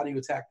specifically, how do you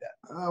attack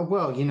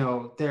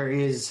that? There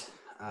is,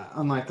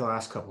 unlike the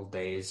last couple of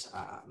days,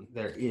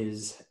 there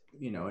is,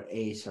 an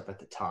ace up at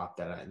the top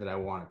that I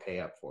want to pay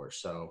up for.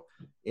 So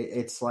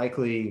it's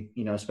likely,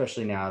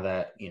 especially now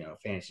that,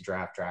 Fantasy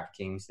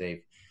DraftKings,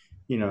 they've,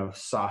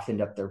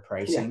 softened up their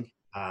pricing.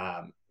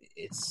 Yeah.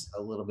 It's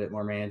a little bit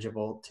more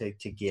manageable to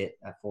get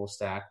a full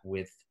stack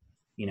with,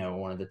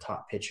 one of the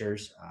top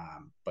pitchers.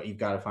 But you've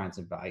got to find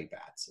some value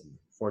bats. And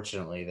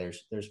fortunately,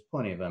 there's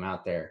plenty of them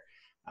out there.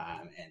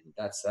 And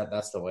that's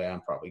the way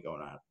I'm probably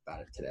going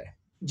about it today.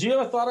 Do you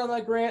have a thought on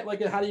that, Grant?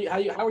 How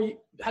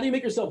do you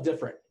make yourself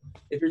different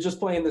if you're just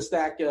playing the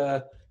stacks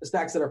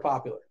that are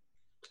popular?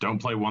 Don't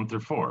play 1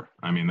 through 4.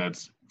 I mean,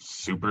 that's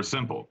super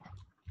simple.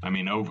 I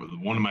mean, over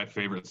one of my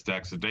favorite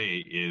stacks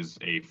today is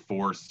a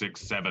 4,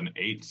 6, 7,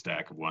 8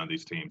 stack of one of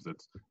these teams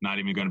that's not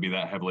even going to be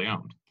that heavily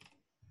owned.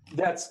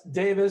 That's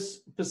Davis,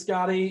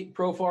 Piscotti,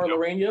 Profar, Nope.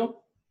 Loreno?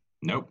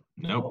 Nope.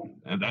 Oh,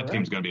 And that all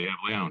team's right. going to be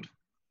heavily owned.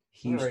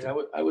 Houston. All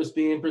right, I was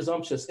being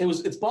presumptuous.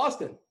 It's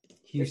Boston.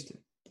 Houston.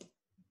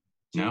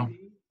 No. GB,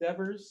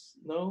 Devers?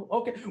 No?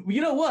 Okay. Well,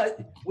 you know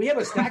what? We have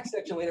a stack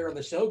section later on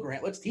the show,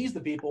 Grant. Let's tease the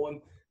people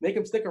and make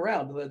them stick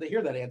around to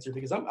hear that answer,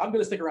 because I'm going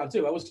to stick around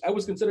too. I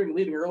was considering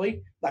leaving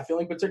early, not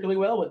feeling particularly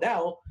well, but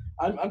now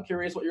I'm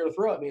curious what you're going to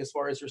throw at me as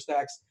far as your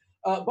stacks.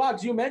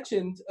 Boggs, you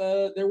mentioned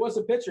there was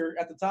a pitcher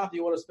at the top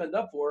you want to spend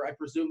up for. I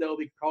presume that will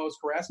be Carlos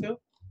Carrasco.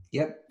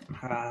 Yep,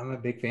 I'm a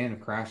big fan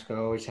of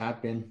Carrasco. Always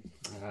have been.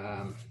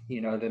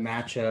 The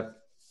matchup.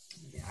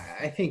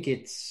 I think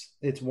it's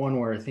one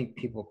where I think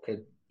people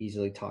could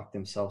easily talk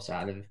themselves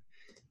out of.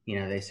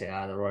 They say,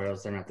 the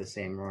Royals, they're not the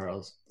same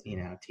Royals,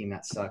 team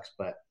that sucks.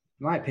 But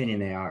in my opinion,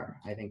 they are.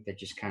 I think they're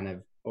just kind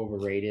of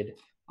overrated.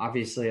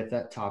 Obviously, at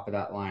that top of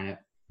that lineup,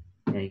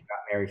 you've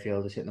got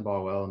Merrifield who's hitting the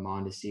ball well, and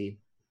Mondesi,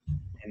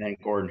 and then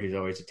Gordon, who's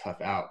always a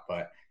tough out.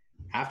 But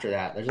after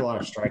that, there's a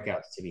lot of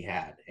strikeouts to be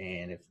had,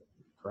 and if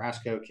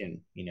Carrasco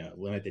can,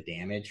 limit the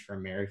damage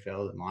from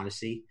Merrifield and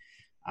Mondesi,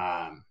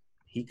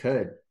 he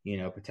could,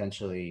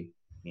 potentially,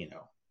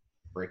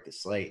 break the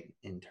slate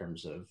in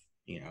terms of,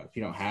 if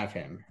you don't have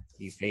him,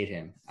 you fade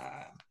him.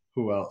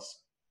 Who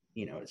else,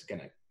 is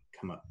going to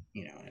come up,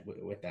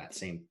 with that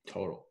same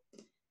total?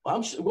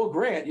 Well,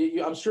 Grant,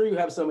 I'm sure you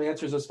have some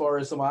answers as far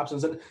as some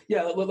options. And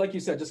yeah, like you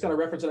said, just kind of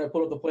reference it. I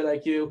pulled up the Plate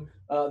IQ,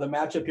 the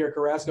matchup here,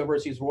 Carrasco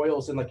versus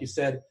Royals. And like you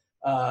said,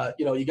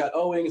 you got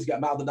Owings, you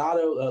got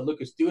Maldonado,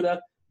 Lucas Duda,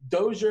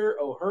 Dozier,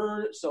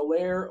 O'Hearn,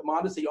 Soler,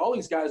 Mondesi. All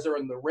these guys are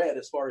in the red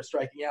as far as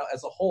striking out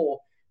as a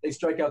whole. They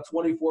strike out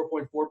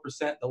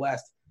 24.4% the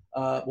last,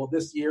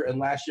 this year and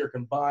last year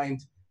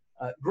combined.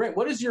 Grant,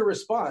 what is your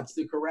response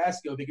to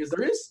Carrasco? Because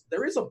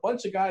there is a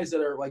bunch of guys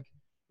that are like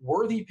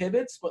worthy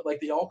pivots, but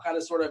like they all kind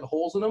of sort of have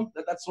holes in them.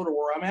 That's sort of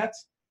where I'm at.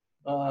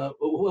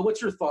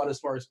 What's your thought as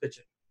far as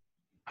pitching?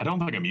 I don't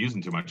think I'm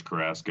using too much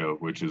Carrasco,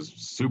 which is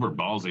super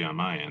ballsy on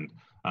my end.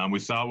 We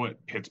saw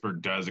what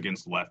Pittsburgh does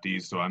against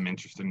lefties, so I'm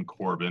interested in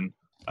Corbin.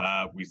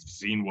 We've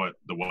seen what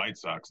the White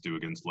Sox do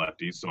against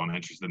lefties, so I'm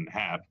interested in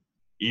Happ.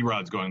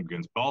 Erod's going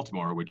against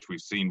Baltimore, which we've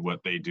seen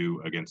what they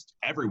do against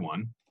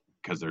everyone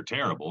because they're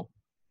terrible.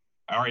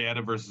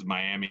 Arrieta versus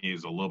Miami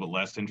is a little bit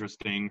less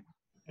interesting.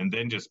 And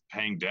then just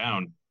paying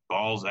down,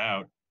 balls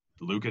out,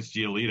 Lucas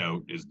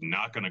Giolito is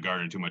not going to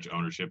garner too much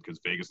ownership because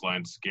Vegas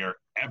lines scare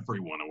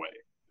everyone away.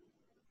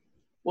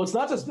 Well, it's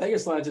not just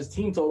Vegas lines, it's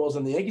team totals,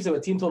 and the Yankees have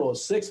a team total of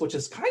 6, which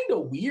is kind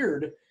of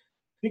weird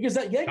because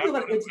that Yankee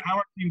line. How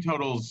are team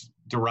totals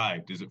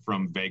derived? Is it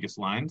from Vegas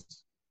lines?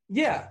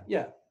 Yeah,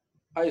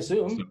 I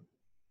assume. So,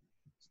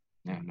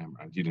 yeah, never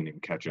mind. You didn't even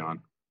catch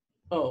on.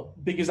 Oh,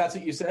 because that's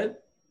what you said?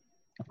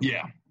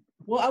 Yeah.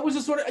 Well, I was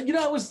just sort of,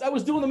 I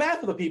was doing the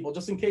math for the people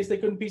just in case they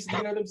couldn't piece it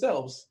together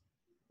themselves.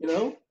 I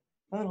don't.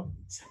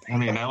 I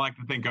mean, I like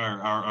to think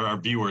our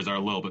viewers are a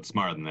little bit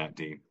smarter than that,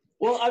 Dean.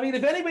 Well, I mean,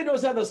 if anybody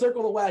knows how to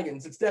circle the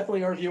wagons, it's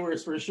definitely our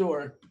viewers for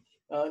sure.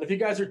 And if you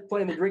guys are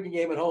playing the drinking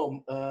game at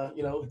home,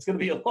 it's going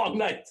to be a long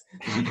night.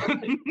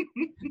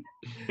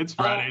 It's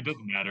Friday. It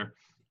doesn't matter.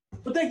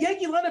 But that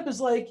Yankee lineup is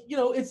like,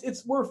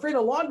 we're afraid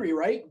of laundry,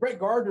 right? Brett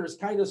Gardner is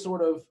kind of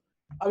sort of,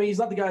 I mean, he's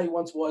not the guy he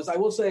once was. I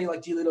will say,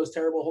 like, Giolito's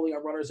terrible holding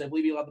on runners. I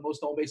believe he allowed the most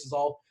stolen bases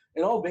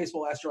in all of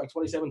baseball last year, like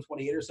 27,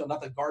 28 or so.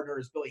 Not that Gardner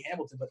is Billy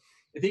Hamilton, but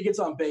if he gets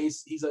on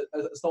base, he's a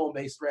stolen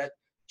base threat.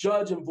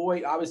 Judge and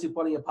Voit, obviously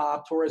plenty of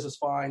pop. Torres is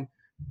fine.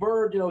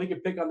 Bird, he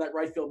could pick on that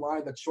right field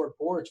line, that short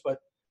porch, but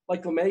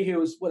like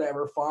LeMahieu is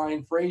whatever,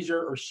 fine.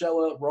 Frazier,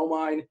 Urshela,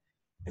 Romine.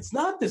 It's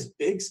not this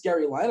big,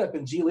 scary lineup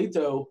in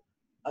Giolito,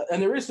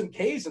 and there is some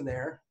Ks in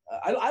there.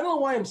 I don't know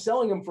why I'm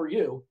selling them for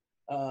you.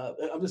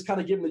 I'm just kind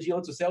of giving the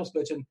Giolito sales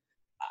pitch, and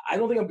I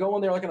don't think I'm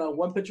going there like on a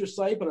one-pitcher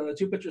site, but on a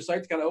two-pitcher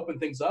site to kind of open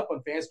things up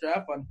on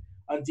FanStrap,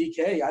 on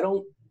DK.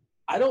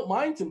 I don't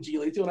mind Tim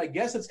Giolito, and I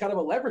guess it's kind of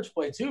a leverage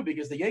play too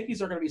because the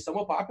Yankees are going to be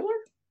somewhat popular.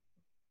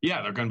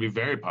 Yeah, they're going to be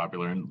very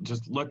popular, and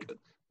just look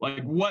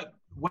like what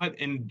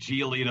in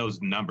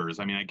Giolito's numbers.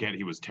 I mean, I get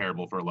he was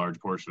terrible for a large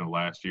portion of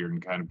last year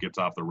and kind of gets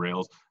off the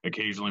rails.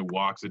 Occasionally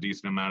walks a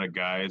decent amount of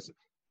guys,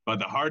 but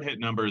the hard hit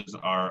numbers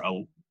are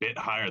a bit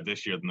higher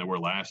this year than they were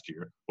last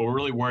year. What we're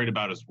really worried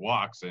about is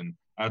walks, and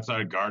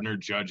outside of Gardner,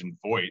 Judge, and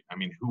Voit, I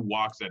mean, who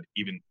walks at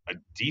even a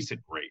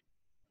decent rate?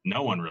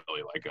 No one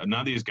really. Like, none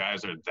of these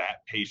guys are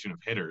that patient of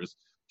hitters.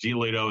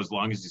 Giolito, as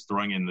long as he's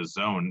throwing in the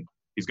zone,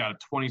 he's got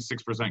a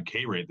 26%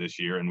 K rate this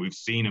year, and we've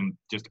seen him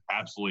just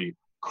absolutely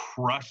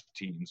crush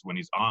teams when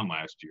he's on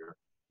last year.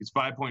 He's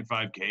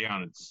 5.5 K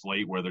on a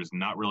slate where there's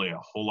not really a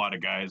whole lot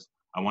of guys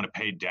I want to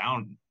pay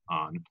down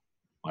on.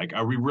 Like,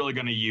 are we really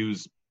going to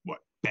use,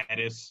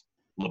 Bettis,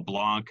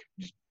 LeBlanc,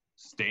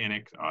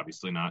 Stanek?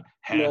 Obviously not.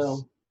 Hess,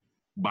 No.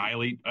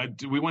 Miley.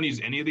 Do we want to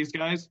use any of these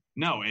guys?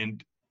 No,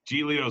 and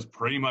Giolito's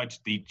pretty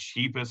much the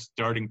cheapest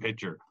starting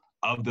pitcher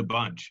of the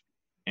bunch,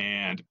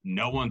 and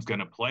no one's going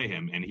to play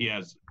him, and he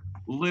has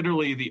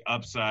literally the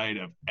upside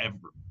of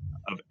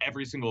of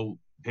every single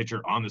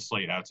pitcher on the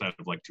slate outside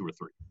of like 2 or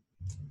 3.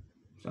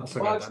 It's also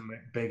got the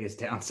biggest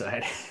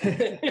downside.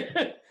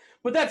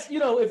 But that's, if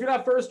you're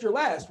not first, you're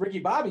last. Ricky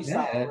Bobby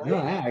style, right? No,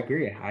 I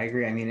agree.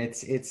 I mean,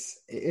 it's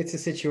a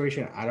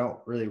situation I don't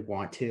really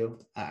want to.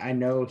 I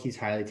know he's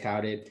highly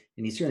touted,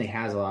 and he certainly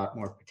has a lot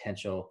more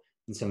potential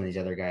than some of these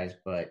other guys.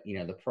 But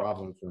the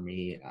problem for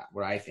me,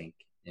 what I think,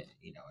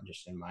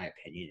 just in my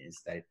opinion,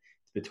 is that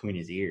it's between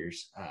his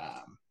ears.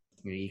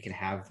 You can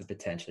have the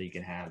potential, you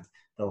can have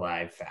the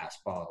live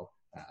fastball,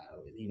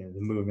 the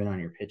movement on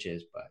your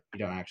pitches, but you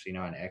don't actually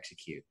know how to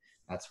execute.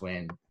 That's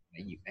when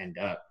you end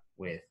up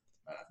with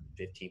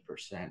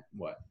 15%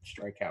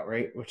 strikeout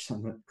rate, which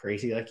something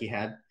crazy like he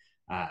had.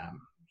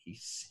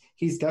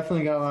 He's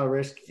definitely got a lot of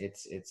risk.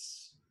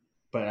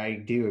 But I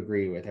do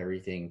agree with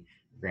everything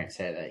Grant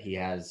said, that he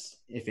has,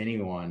 if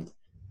anyone,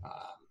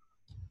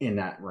 in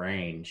that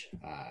range,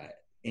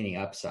 any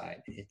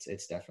upside,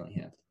 it's definitely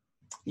him.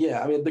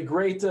 Yeah, I mean, the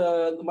great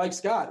Mike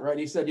Scott, right?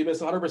 He said, you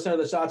miss 100% of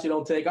the shots you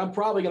don't take. I'm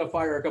probably going to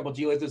fire a couple of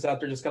G-Litters out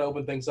there, just kind of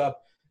open things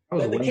up.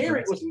 The K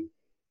rate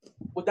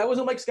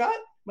wasn't Mike Scott?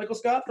 Michael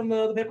Scott from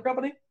the paper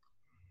company?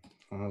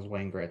 That was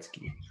Wayne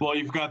Gretzky. Well,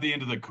 you forgot the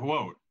end of the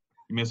quote.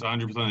 You miss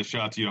 100% of the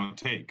shots you don't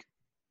take.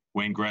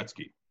 Wayne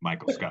Gretzky,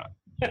 Michael Scott.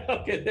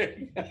 Okay, there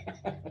you go.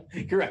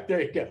 Correct.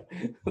 There you go.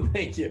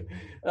 Thank you.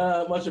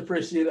 Much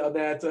appreciated on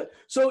that.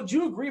 So do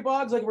you agree,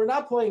 Boggs? Like, we're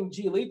not playing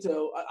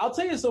Giolito. I'll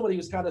tell you somebody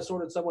who's kind of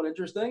sort of somewhat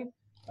interesting.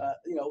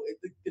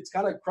 It's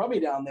kind of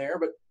crummy down there,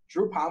 but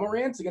Drew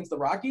Pomeranz against the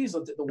Rockies,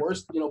 the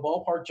worst,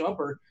 ballpark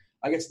jumper.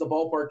 I guess the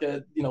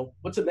ballpark,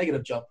 what's a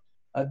negative jump?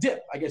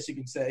 Dip, I guess you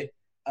can say.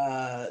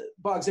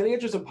 Boggs, any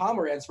interest in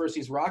Pomeranz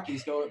versus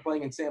Rockies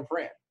playing in San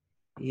Fran?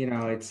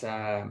 It's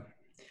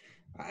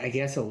I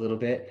guess a little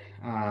bit,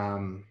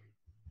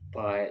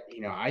 but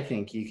I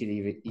think you could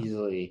even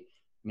easily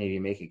maybe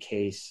make a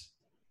case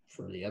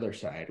for the other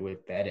side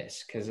with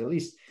Bettis, because at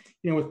least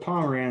with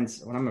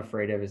Pomeranz, what I'm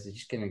afraid of is he's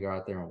just going to go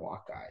out there and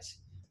walk guys.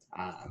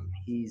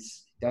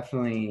 He's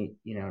definitely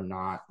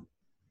not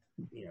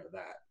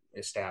that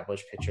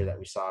established pitcher that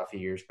we saw a few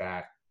years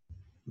back.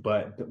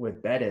 But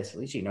with Bettis, at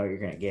least you're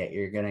going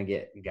to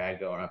get a guy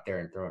going up there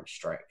and throwing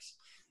strikes.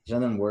 There's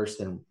nothing worse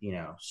than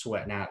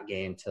sweating out a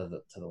game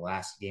to the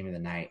last game of the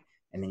night,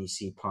 and then you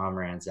see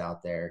Pomeranz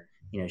out there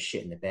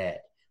shit in the bed.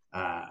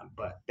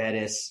 But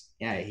Bettis,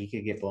 he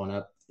could get blown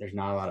up. There's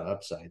not a lot of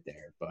upside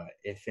there. But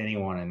if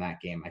anyone in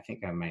that game, I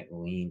think I might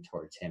lean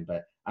towards him.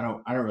 But I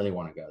don't really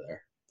want to go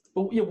there.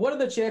 But what are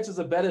the chances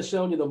of Bettis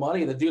showing you the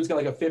money? The dude's got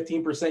like a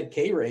 15%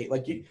 K rate.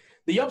 Like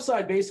the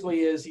upside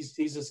basically is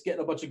he's just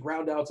getting a bunch of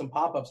ground outs and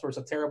pop ups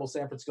versus a terrible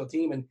San Francisco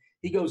team, and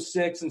he goes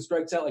 6 and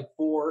strikes out like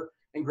 4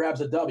 and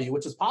grabs a W,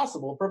 which is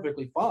possible,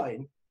 perfectly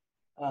fine.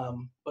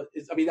 But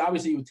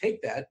obviously you would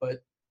take that,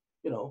 but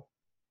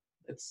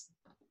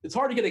it's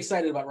hard to get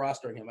excited about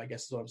rostering him, I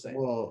guess is what I'm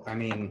saying. Well, I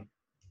mean,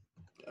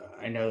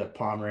 I know that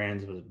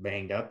Pomeranz was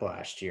banged up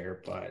last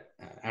year, but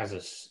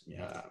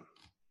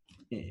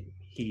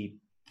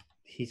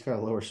he's got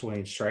a lower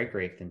swing strike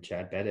rate than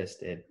Chad Bettis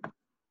did.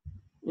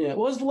 Yeah,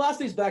 well, his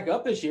velocity's back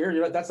up this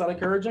year. That's not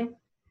encouraging.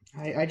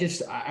 I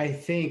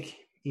think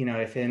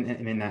if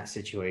I'm in that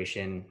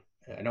situation,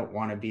 I don't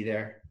want to be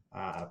there,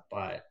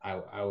 but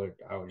I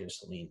would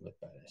just lean with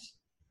Bettis.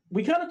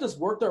 We kind of just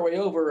worked our way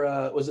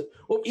over.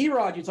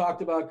 Erod you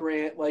talked about,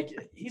 Grant? Like,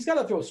 he's got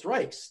to throw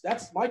strikes.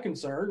 That's my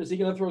concern. Is he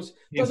going to throw?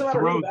 Doesn't matter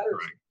who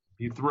matters.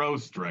 He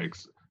throws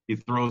strikes. He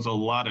throws a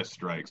lot of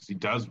strikes. He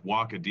does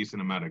walk a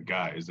decent amount of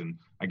guys, and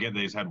I get that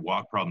he's had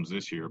walk problems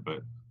this year,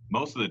 but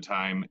most of the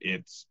time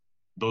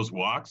those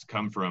walks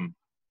come from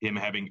him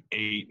having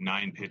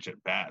 8-9 pitch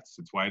at bats.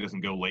 It's why he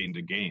doesn't go late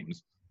into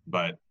games.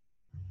 But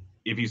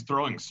if he's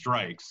throwing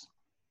strikes,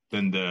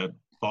 then the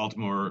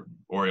Baltimore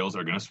Orioles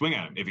are going to swing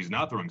at him. If he's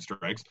not throwing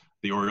strikes,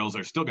 the Orioles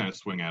are still going to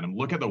swing at him.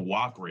 Look at the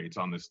walk rates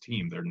on this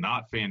team. They're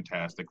not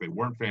fantastic. They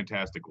weren't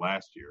fantastic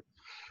last year.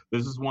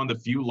 This is one of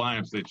the few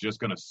lineups that's just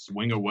going to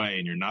swing away,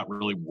 and you're not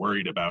really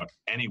worried about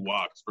any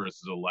walks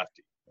versus a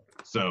lefty.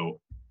 So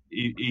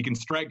he can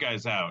strike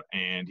guys out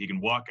and he can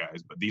walk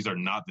guys, but these are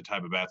not the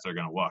type of bats that are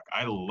going to walk.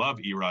 I love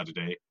Erod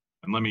today,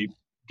 and let me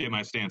get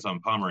my stance on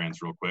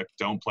Pomeranz real quick.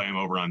 Don't play him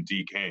over on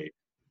DK.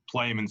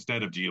 Play him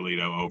instead of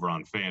Giolito over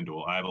on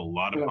FanDuel. I have a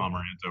lot of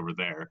Pomeranz over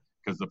there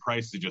because the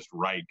price is just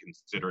right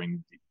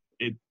considering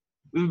it.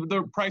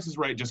 The price is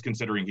right just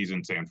considering he's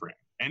in San Fran.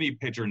 Any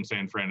pitcher in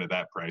San Fran at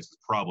that price is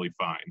probably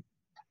fine.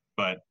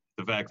 But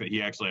the fact that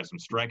he actually has some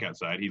strikeout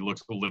side, he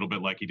looks a little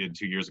bit like he did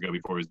 2 years ago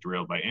before he was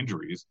derailed by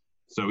injuries.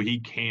 So he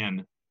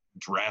can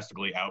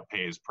drastically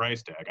outpay his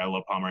price tag. I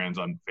love Pomeranz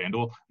on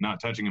FanDuel, not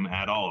touching him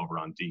at all over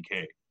on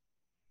DK.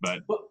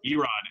 But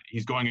Erod,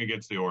 he's going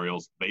against the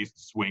Orioles. They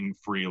swing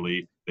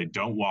freely. They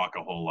don't walk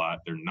a whole lot.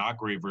 They're not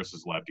great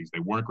versus lefties.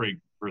 They weren't great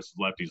versus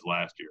lefties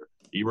last year.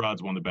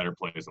 Erod's one of the better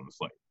plays on the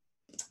slate.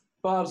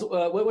 Bob's,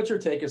 what's your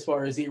take as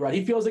far as Erod?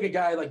 He feels like a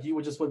guy like you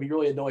would be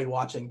really annoyed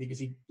watching because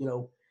he, yeah,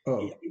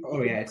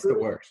 it's the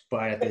worst.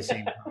 But at the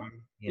same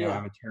time,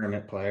 I'm a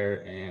tournament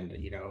player, and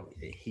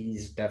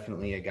he's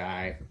definitely a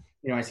guy.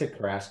 I said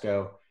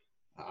Carrasco.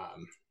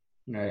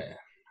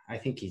 I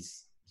think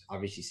he's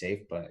obviously safe,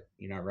 but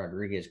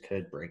Rodriguez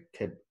could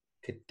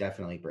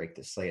definitely break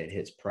the slate at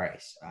his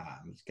price.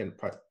 He's going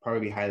to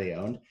probably be highly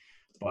owned,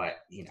 but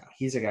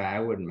he's a guy I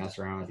wouldn't mess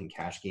around with in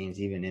cash games,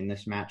 even in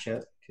this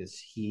matchup, because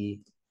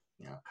he,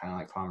 kind of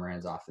like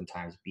Pomeranz,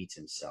 oftentimes beats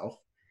himself.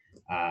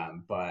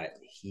 But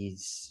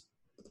he's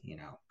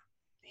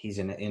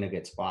in a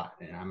good spot,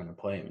 and I'm going to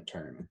play him in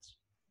tournaments.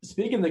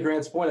 Speaking to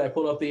Grant's point, I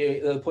pulled up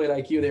the plate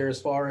IQ there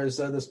as far as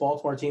this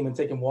Baltimore team and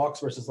taking walks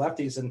versus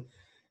lefties, and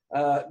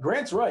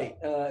Grant's right.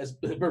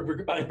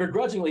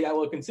 Begrudgingly, I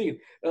will concede.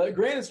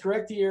 Grant is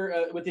correct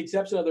here, with the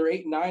exception of their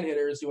 8 and 9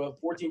 hitters who have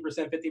 14%,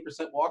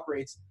 15% walk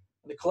rates.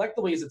 And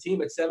collectively, as a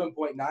team, at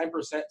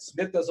 7.9%.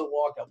 Smith doesn't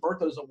walk.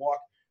 Alberto doesn't walk.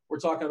 We're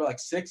talking about like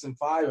 6 and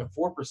 5 and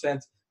 4%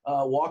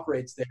 walk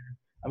rates there.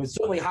 I mean,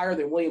 certainly higher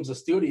than Williams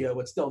Estudio,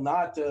 but still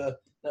not a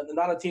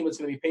team that's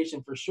going to be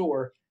patient for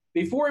sure.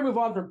 Before we move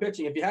on from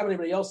pitching, if you have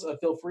anybody else,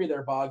 feel free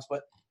there, Boggs.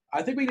 But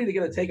I think we need to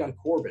get a take on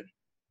Corbin.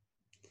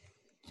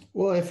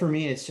 Well, for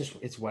me,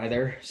 it's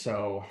weather.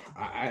 So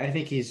I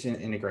think he's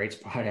in a great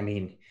spot. I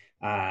mean,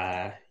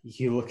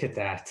 you look at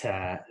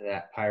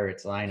that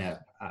Pirates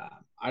lineup.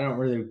 I don't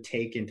really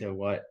take into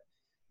what,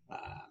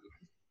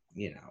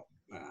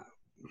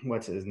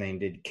 what's his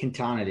name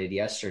Quintana did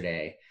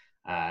yesterday,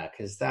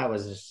 because that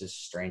was just a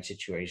strange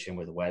situation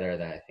with weather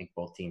that I think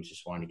both teams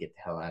just wanted to get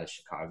the hell out of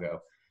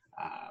Chicago.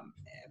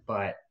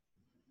 But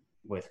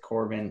with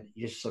Corbin,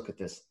 you just look at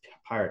this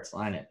Pirates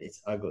lineup.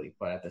 It's ugly,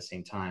 but at the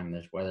same time,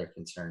 there's weather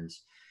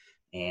concerns.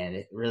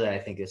 And I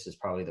think this is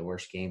probably the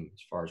worst game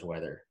as far as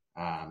weather.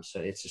 So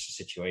it's just a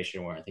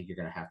situation where I think you're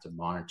going to have to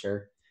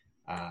monitor.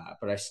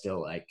 But I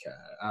still like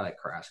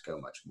Carrasco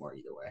much more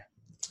either way.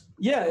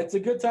 Yeah, it's a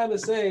good time to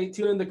say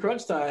tune in to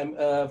Crunch Time.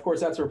 Of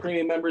course, that's for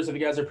premium members. If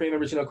you guys are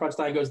premium members, Crunch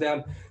Time goes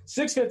down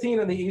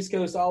 6:15 on the East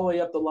Coast all the way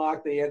up the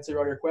lock. They answer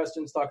all your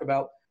questions, talk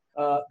about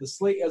the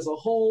slate as a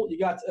whole. You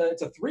got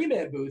it's a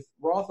 3-man booth.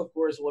 Roth, of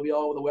course, will be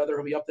all over the weather.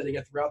 He'll be updating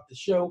it throughout the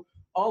show,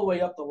 all the way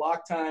up to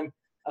lock time.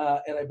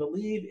 And I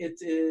believe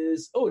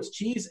it's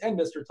Cheese and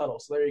Mr. Tuttle.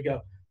 So there you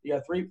go. You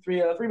got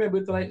three-man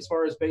booth tonight as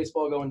far as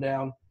baseball going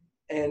down.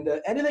 And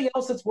anything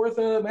else that's worth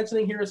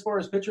mentioning here as far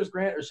as pitchers,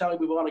 Grant, or shall we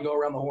move on and go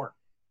around the horn?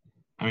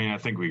 I mean, I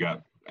think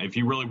if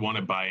you really want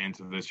to buy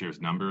into this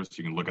year's numbers,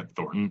 you can look at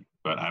Thornton,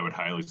 but I would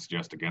highly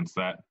suggest against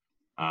that.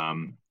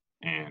 And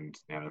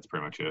yeah, that's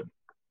pretty much it.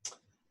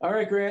 All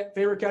right, Grant,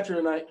 favorite catcher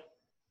tonight?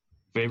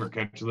 Favorite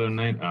catcher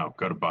tonight? Oh,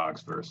 go to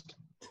Boggs first.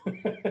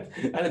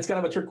 And it's kind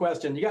of a trick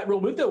question. You got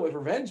Real Muto with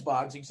revenge,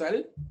 Boggs. You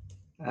excited?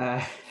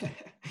 Hey,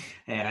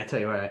 I tell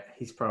you what,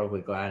 he's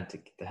probably glad to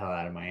get the hell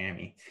out of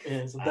Miami.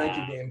 Yeah, so thank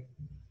you, game.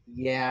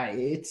 Yeah,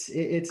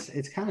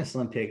 it's kind of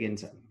slim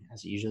pickings,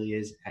 as it usually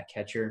is at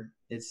catcher.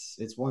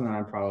 It's one that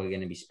I'm probably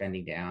going to be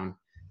spending down.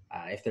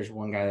 If there's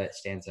one guy that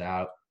stands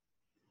out,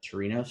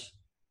 Chirinos.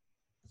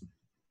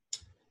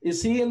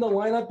 Is he in the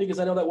lineup? Because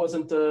I know that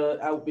wasn't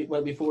out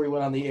before we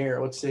went on the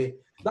air. Let's see.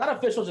 Not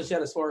official just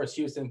yet as far as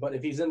Houston, but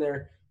if he's in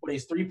there,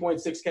 he's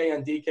 3.6K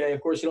on DK.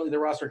 Of course, you don't need the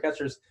roster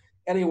catchers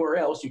anywhere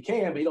else. You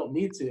can, but you don't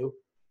need to.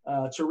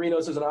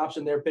 Chirinos is an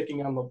option there,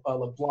 picking on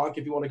LeBlanc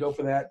if you want to go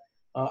for that.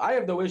 I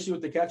have no issue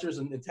with the catchers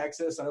in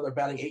Texas. I know they're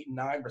batting 8 and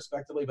 9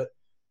 respectively, but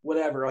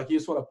whatever. Like, you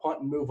just want to punt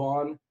and move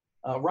on.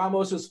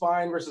 Ramos is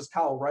fine versus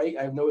Kyle Wright.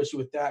 I have no issue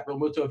with that. Real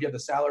Muto, if you have the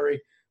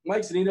salary.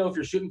 Mike Zunino, if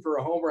you're shooting for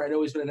a homer, I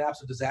know he's been an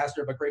absolute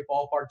disaster, but great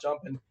ballpark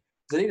jump. And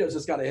Zunino's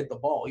just got to hit the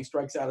ball. He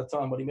strikes out a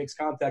ton. When he makes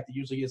contact, he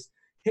usually is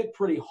hit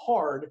pretty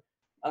hard.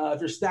 If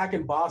you're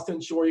stacking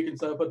Boston, sure, you can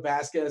put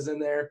Vasquez in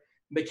there.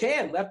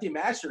 McCann, lefty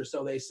master,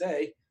 so they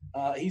say.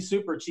 He's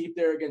super cheap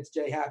there against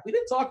J-Happ. We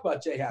didn't talk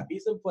about J-Happ.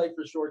 He's in play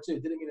for sure, too.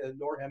 Didn't mean to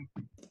ignore him.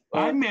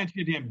 I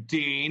mentioned him,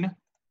 Dean.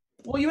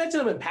 Well, you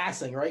mentioned him in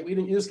passing, right?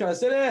 You just kind of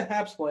said,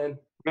 Happ's playing.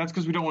 That's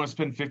because we don't want to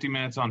spend 50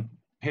 minutes on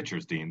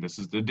pitchers, Dean. This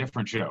is a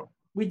different show.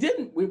 We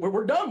didn't.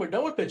 We're done. We're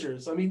done with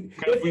pitchers. I mean,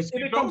 if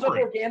it comes up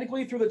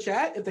organically through the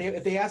chat,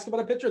 if they ask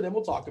about a pitcher, then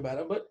we'll talk about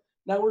him. But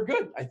now we're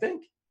good, I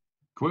think.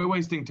 Quit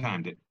wasting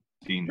time,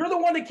 Dean. You're the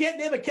one that can't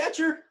name a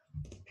catcher.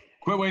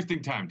 Quit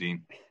wasting time,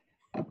 Dean.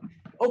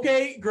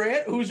 Okay,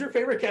 Grant, who's your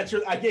favorite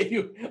catcher?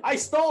 I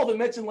stalled and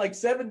mentioned like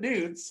 7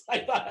 dudes. I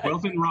thought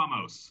Wilson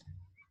Ramos.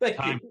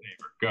 Time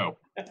saver. Go.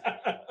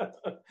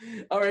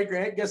 All right,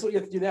 Grant, guess what you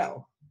have to do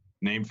now?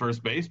 Name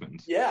first baseman.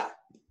 Yeah.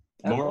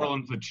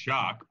 Moreland's a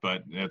chalk,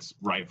 but that's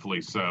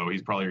rightfully so.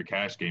 He's probably your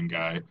cash game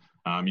guy.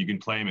 You can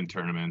play him in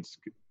tournaments,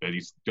 but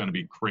he's going to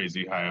be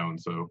crazy high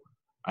owned. So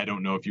I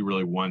don't know if you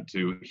really want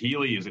to.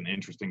 Healy is an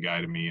interesting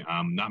guy to me.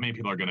 Not many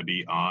people are going to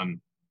be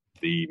on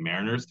the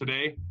Mariners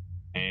today.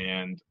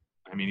 And,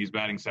 I mean, he's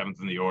batting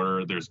 7th in the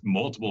order. There's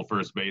multiple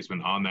first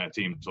basemen on that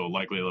team, so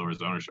likely lower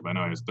his ownership. I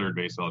know he has third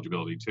base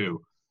eligibility too.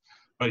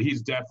 But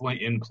he's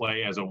definitely in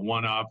play as a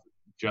one-off.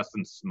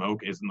 Justin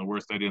Smoke isn't the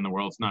worst idea in the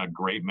world. It's not a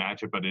great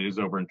matchup, but it is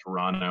over in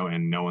Toronto,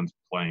 and no one's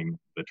playing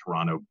the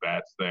Toronto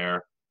bats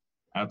there.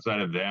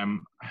 Outside of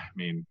them, I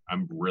mean,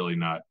 I'm really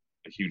not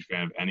a huge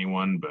fan of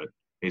anyone, but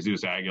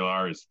Jesus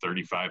Aguilar is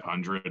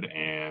 3,500,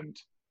 and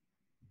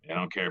I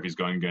don't care if he's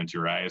going against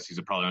Urias. He's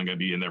probably only going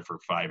to be in there for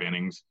 5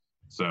 innings.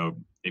 So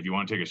if you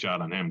want to take a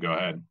shot on him, go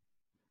ahead.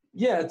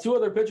 Yeah, two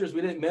other pitchers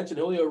we didn't mention.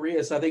 Julio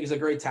Urias, I think he's a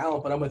great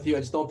talent, but I'm with you. I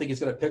just don't think he's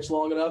going to pitch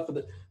long enough.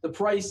 The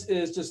price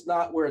is just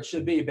not where it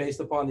should be based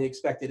upon the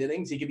expected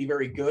innings. He could be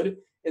very good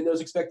in those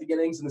expected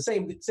innings. And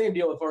the same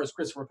deal as far as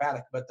Christopher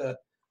Paddock. But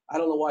I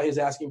don't know why his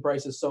asking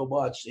price is so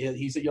much.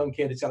 He's a young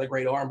kid. He's got a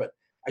great arm, but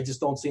I just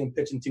don't see him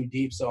pitching too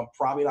deep. So I'm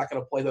probably not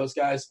going to play those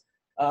guys.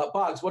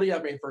 Boggs, what do you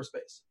have at first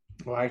base?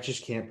 Well, I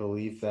just can't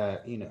believe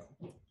that,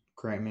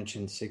 Grant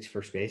mentioned 6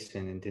 first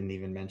basemen and didn't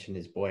even mention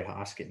his boy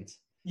Hoskins.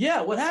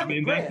 Yeah, what happened? I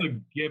mean, that's a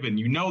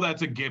given.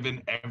 That's a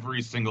given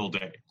every single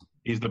day.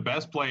 He's the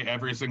best play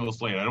every single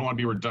slate. I don't want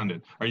to be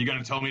redundant. Are you going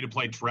to tell me to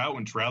play Trout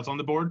when Trout's on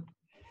the board?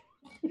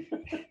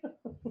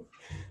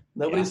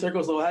 Nobody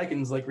circles the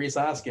wagons like Rhys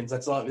Hoskins.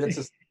 That's all. That's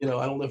just, I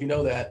don't know if you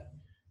know that.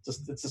 It's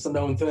just a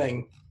known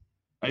thing.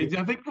 I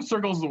think the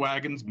circles the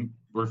wagons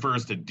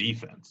refers to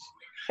defense.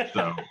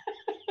 So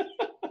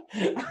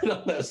I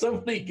don't know.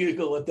 Somebody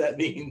Google what that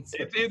means.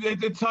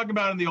 It's talking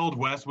about in the Old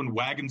West when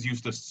wagons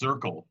used to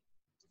circle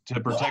to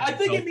protect. I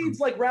think it means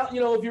like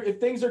if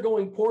things are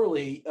going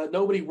poorly,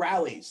 nobody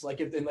rallies.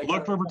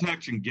 Look for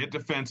protection, get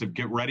defensive,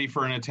 get ready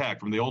for an attack.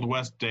 From the Old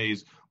West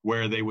days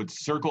where they would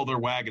circle their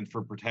wagons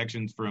for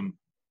protections from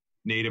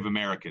Native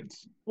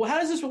Americans. Well, how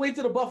does this relate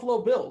to the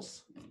Buffalo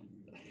Bills?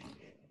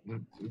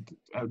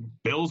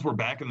 Bills were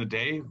back in the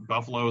day.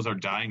 Buffaloes are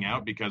dying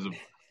out because of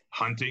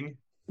hunting.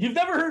 You've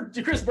never heard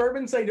Chris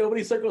Berman say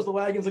nobody circles the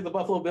wagons like the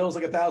Buffalo Bills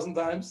like 1,000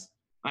 times?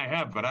 I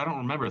have, but I don't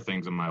remember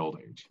things in my old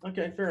age.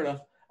 Okay, fair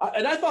enough.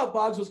 And I thought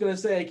Boggs was going to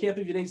say, I can't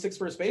believe you named 6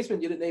 first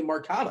basemen. You didn't name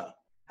Marcana.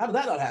 How did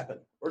that not happen?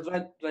 Or did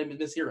I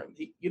mishear him?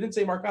 You didn't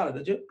say Marcana,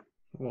 did you?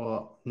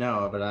 Well,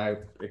 no, but I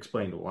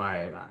explained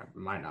why I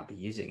might not be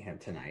using him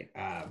tonight.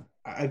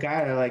 A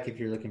guy I like if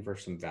you're looking for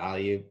some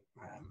value.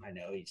 I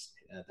know he's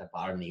at the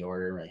bottom of the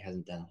order, really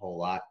hasn't done a whole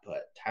lot,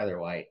 but Tyler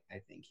White, I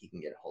think he can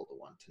get a hold of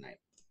one tonight.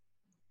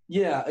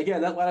 Yeah,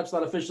 again, that lineup's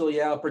not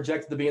officially out,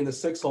 projected to be in the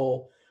 6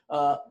 hole.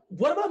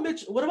 What about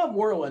Mitch? What about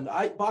Moreland?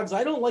 Boggs,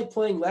 I don't like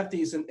playing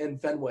lefties in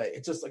Fenway.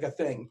 It's just like a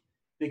thing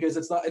because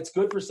it's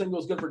good for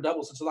singles, good for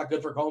doubles. It's not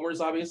good for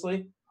homers,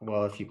 obviously.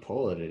 Well, if you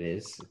pull it, it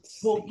is.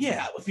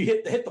 Yeah, if you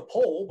hit the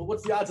pole, but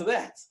what's the odds of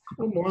that?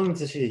 Well, Moreland's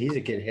he's a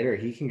good hitter.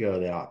 He can go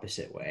the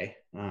opposite way.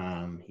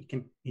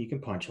 He can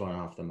punch one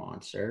off the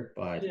monster,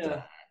 but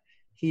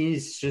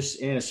he's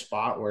just in a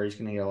spot where he's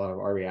going to get a lot of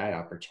RBI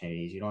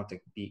opportunities. You don't have to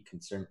be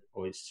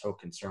always so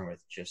concerned with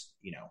just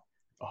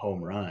a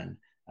home run.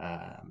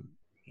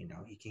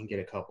 He can get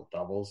a couple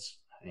doubles,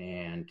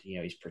 and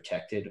he's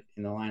protected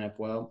in the lineup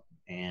well,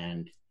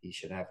 and he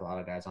should have a lot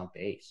of guys on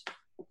base.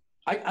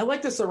 I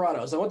like the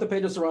Serranos. I want the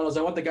Pedro Serranos.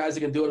 I want the guys that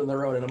can do it on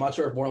their own, and I'm not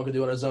sure if Moreland can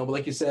do it on his own. But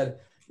like you said,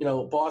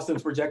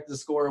 Boston's projected to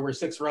score over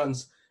 6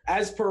 runs.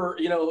 As per,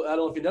 I don't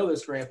know if you know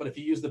this, Grant, but if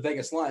you use the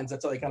Vegas lines,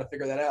 that's how they kind of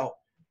figure that out.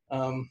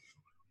 All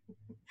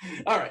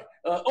right.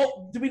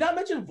 Did we not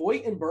mention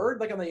Voit and Bird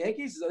like on the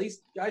Yankees? Are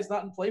these guys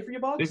not in play for you,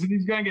 Boggs? Isn't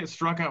he's going to get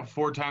struck out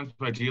 4 times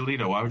by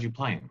Giolito? Why would you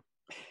play him?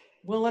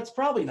 Well, that's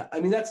probably not. I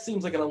mean, that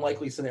seems like an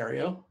unlikely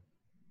scenario.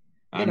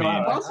 I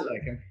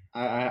like him.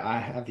 I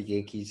have the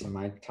Yankees in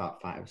my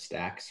top 5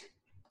 stacks.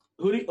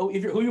 Who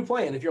you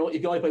playing? If you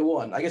can only play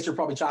one, I guess you're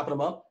probably chopping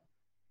them up.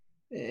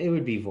 It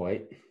would be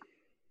Voit.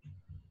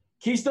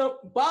 Keystone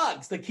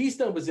Boggs, the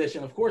Keystone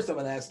position. Of course, I'm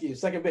going to ask you.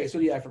 Second base. What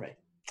do you have for me?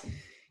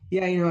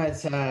 Yeah,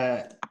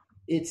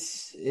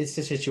 it's a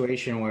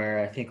situation where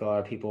I think a lot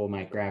of people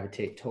might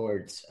gravitate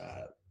towards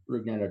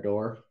Rougned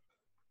Odor.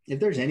 If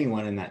there's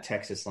anyone in that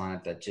Texas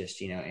lineup that just,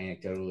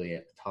 anecdotally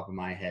at the top of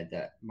my head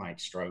that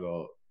might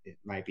struggle, it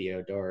might be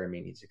Odor. I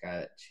mean, he's a guy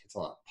that hits a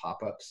lot of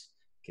pop-ups.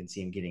 You can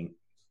see him getting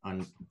a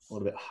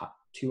little bit hot,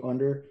 too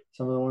under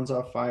some of the ones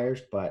off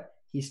fires, but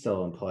he's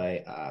still in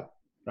play.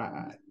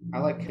 I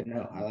like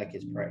Cano. I like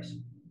his price.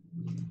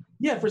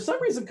 Yeah, for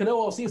some reason, Cano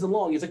all season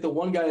long, he's like the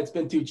one guy that's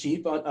been too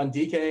cheap on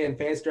DK and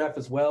FanStraff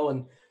as well.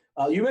 And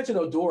you mentioned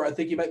Odor. I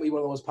think he might be one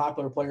of the most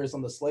popular players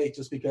on the slate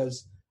just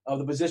because of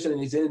the position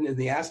he's in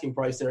the asking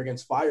price there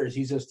against Fires.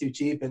 He's just too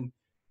cheap. And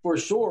for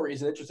sure,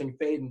 he's an interesting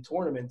fade in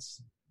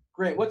tournaments.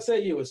 Grant, what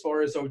say you as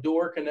far as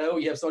Odor, Cano?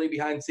 You have somebody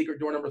behind secret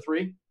door number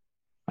 3?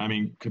 I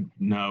mean,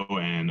 Cano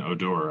and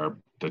Odor are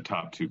the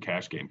top 2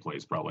 cash game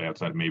plays probably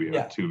outside maybe 2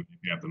 if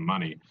you have the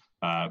money.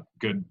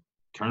 Good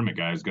tournament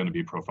guy is going to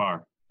be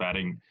Profar.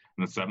 Batting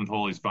in the 7th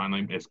hole, he's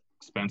finally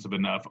expensive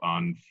enough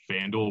on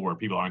FanDuel where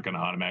people aren't going to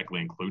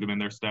automatically include him in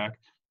their stack.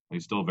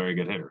 He's still a very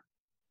good hitter.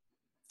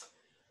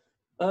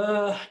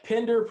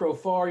 Pinder,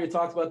 Profar, you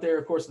talked about there,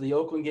 of course, in the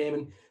Oakland game.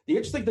 And the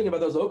interesting thing about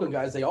those Oakland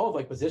guys, they all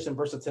have position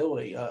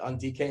versatility on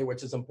DK,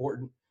 which is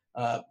important.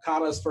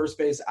 Kana's first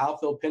base,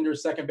 outfield,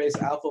 Pinder's second base,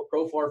 outfield,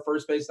 Profar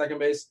first base, second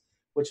base,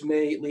 which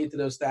may lead to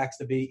those stacks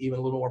to be even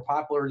a little more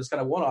popular, just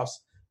kind of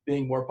one-offs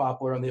being more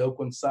popular on the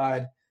Oakland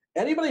side.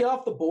 Anybody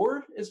off the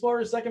board as far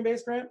as second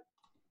base, Grant?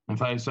 I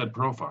thought you said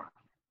Profar.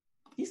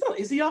 He's not.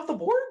 Is he off the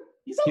board?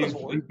 He's on the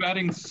board. He's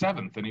batting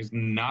 7th, and he's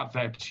not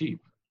that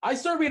cheap. I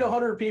surveyed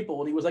 100 people,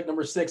 and he was like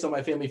number 6 on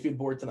my Family Feud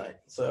board tonight.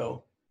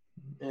 So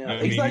Yeah,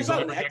 I mean, he's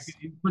not an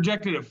he's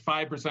projected at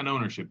 5%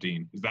 ownership,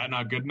 Dean. Is that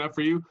not good enough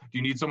for you? Do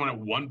you need someone at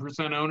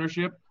 1%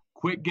 ownership?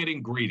 Quit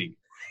getting greedy.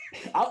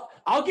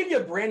 I'll give you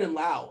a Brandon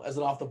Lau as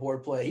an off the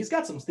board play. He's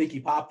got some sneaky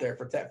pop there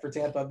for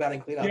Tampa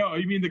batting cleanup. Yo,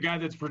 you mean the guy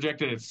that's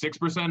projected at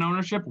 6%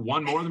 ownership,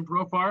 one more than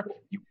Profar?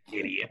 You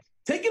idiot.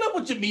 Take it up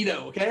with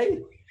Jamino, okay?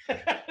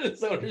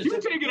 You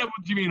take it up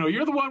with Jamino.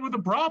 You're the one with the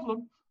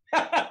problem.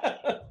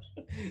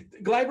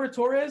 Gleyber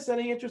Torres,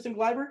 any interest in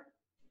Gleyber?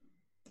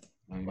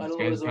 This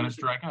guy's going to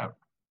strike out.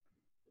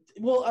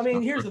 Well, I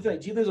mean, here's the thing.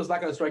 Giolito's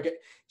not going to strike it.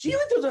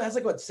 Giolito has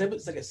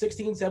it's like a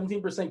 16,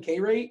 17% K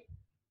rate.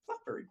 Not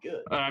very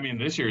good. I mean,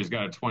 this year he's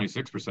got a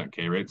 26%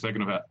 K rate.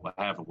 Second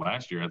half of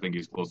last year, I think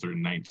he's closer to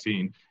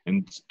 19.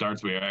 And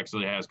starts where he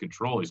actually has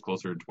control, he's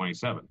closer to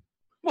 27.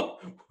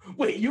 Well,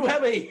 wait, you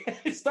have a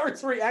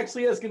starts where he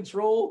actually has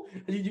control?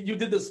 You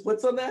did the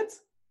splits on that?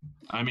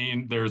 I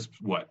mean, there's,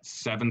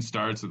 7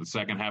 starts at the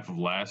second half of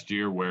last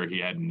year where he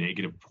had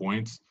negative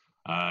points.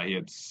 He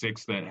had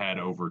 6 that had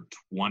over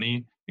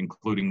 20,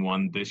 including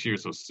one this year.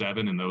 So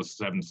 7 in those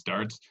 7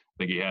 starts. I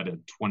think he had a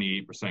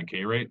 28%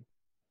 K rate.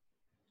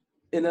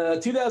 In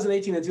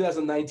 2018 and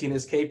 2019,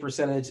 his K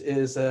percentage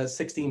is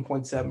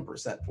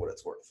 16.7% for what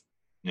it's worth.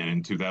 And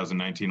in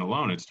 2019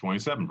 alone, it's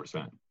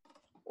 27%.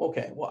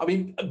 Okay, well, I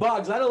mean,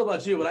 Boggs, I don't know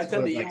about you, but I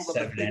tend to yield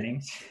 7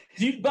 innings.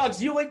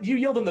 Boggs, you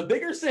yield them the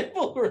bigger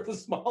sample or the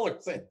smaller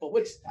sample?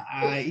 Which?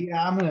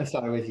 Yeah, I'm going to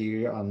side with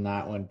you on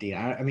that one, Dean.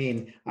 I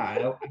mean,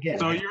 again.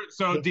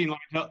 So Dean,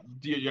 are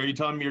you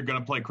telling me you're going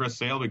to play Chris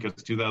Sale because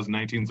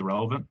 2019 is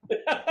irrelevant?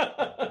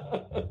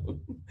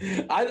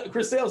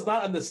 Chris Sale's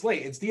not on the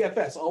slate. It's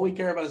DFS. All we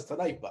care about is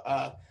tonight.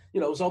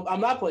 So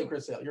I'm not playing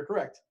Chris Sale. You're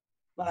correct.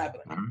 Not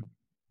happening. Right.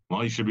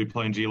 Well, you should be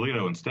playing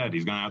Giolito instead.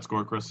 He's going to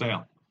outscore Chris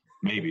Sale.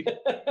 Maybe.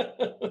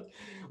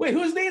 Wait,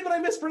 whose name did I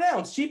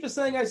mispronounce? Chief is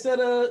saying I said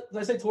did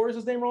I say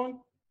Torres' name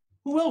wrong?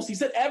 Who else? He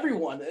said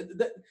everyone.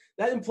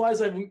 That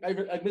implies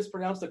I've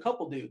mispronounced a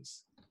couple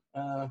dudes.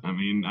 I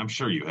mean, I'm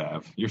sure you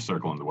have. You're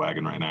circling the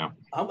wagon right now.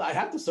 I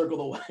have to circle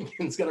the wagon.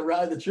 It's going to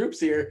rally the troops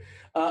here.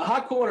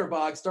 Hot corner,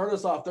 Bog. Start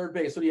us off. Third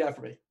base. What do you have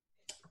for me?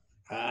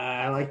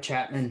 I like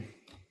Chapman.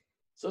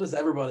 So does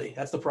everybody.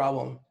 That's the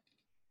problem.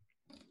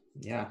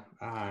 Yeah.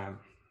 I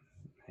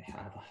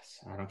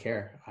don't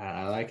care.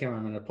 I like him.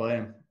 I'm going to play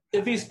him.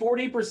 If he's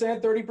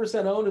 40%,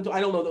 30% owned, I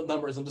don't know the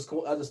numbers. I'm just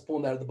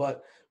pulling that out of the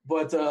butt.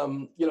 But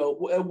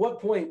at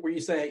what point were you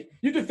saying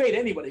you could fade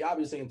anybody?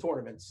 Obviously in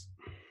tournaments.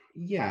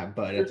 Yeah,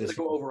 but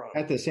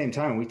at the same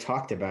time, we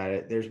talked about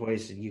it. There's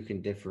ways that you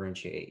can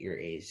differentiate your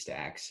A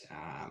stacks.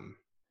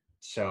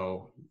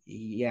 So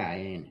yeah,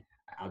 and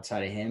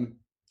outside of him,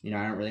 I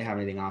don't really have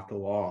anything off the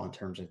wall in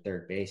terms of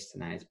third base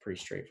tonight. It's pretty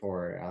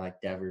straightforward. I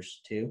like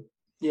Devers too.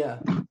 Yeah.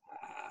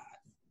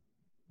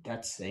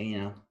 That's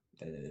and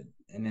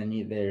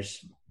then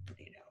there's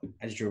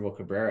Asdrubal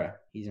Cabrera.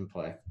 He's in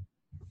play.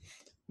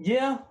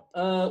 Yeah.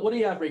 What do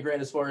you have for me, Grant,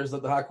 as far as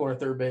the hot corner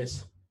third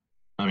base?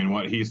 I mean,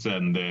 what he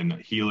said, and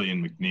then Healy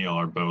and McNeil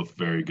are both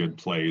very good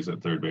plays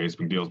at third base.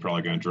 McNeil's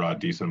probably going to draw a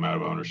decent amount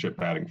of ownership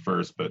batting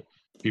first, but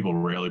people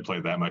rarely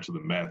play that much of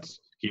the Mets.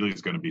 Healy's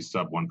going to be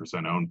sub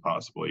 1% owned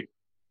possibly.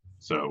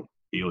 So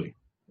Healy.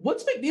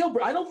 What's McNeil?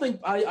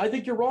 I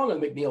think you're wrong on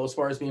McNeil as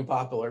far as being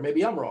popular.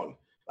 Maybe I'm wrong.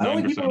 I don't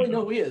think people really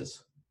know who he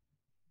is.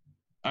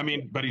 I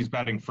mean, but he's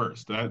batting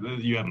first.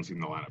 You haven't seen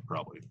the lineup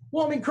probably.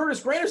 Well, I mean,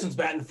 Curtis Granderson's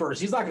batting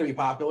first. He's not going to be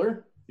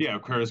popular. Yeah,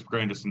 Curtis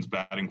Granderson's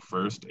batting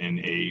first in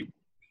a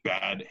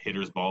bad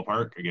hitter's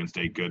ballpark against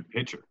a good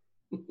pitcher.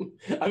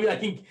 I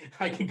mean,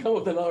 I can come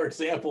with another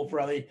example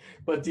probably,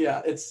 but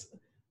yeah,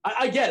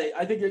 I get it.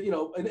 I think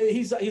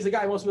he's a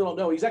guy most people don't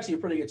know. He's actually a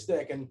pretty good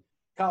stick, and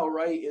Kyle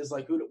Wright is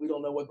like we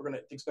don't know what we're going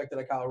to expect out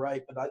of Kyle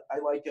Wright, but I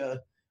like I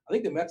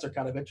think the Mets are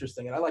kind of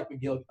interesting, and I like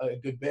McNeil a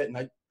good bit, and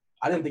I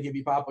didn't think he'd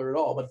be popular at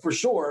all, but for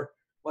sure,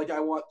 I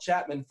want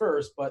Chapman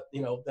first, but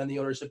then the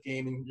ownership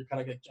game, and you're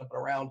kind of jumping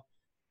around.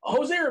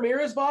 Jose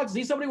Ramirez, Boggs, is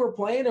he somebody we're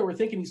playing, or we're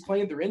thinking he's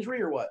playing through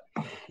injury, or what?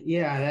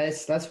 Yeah,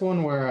 that's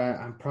one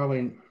where I'm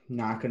probably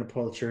not going to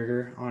pull the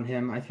trigger on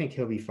him. I think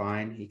he'll be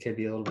fine. He could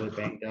be a little bit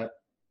banged up,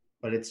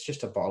 but it's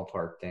just a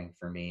ballpark thing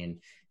for me,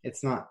 and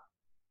it's not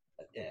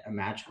a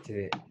match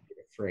to get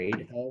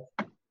afraid of.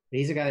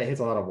 He's a guy that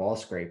hits a lot of wall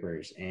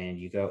scrapers, and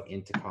you go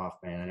into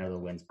Kauffman. I know the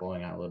wind's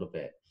blowing out a little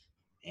bit,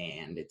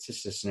 and it's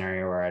just a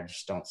scenario where I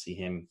just don't see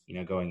him,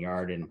 going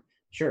yard. And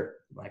sure,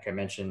 like I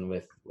mentioned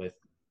with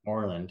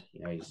Moreland,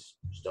 he's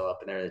still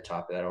up in there at the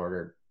top of that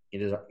order. He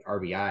does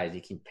RBIs,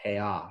 he can pay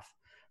off,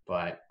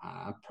 but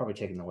I'm probably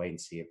taking the wait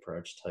and see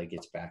approach till he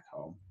gets back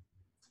home.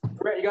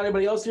 Grant, you got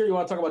anybody else here? You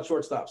want to talk about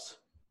shortstops?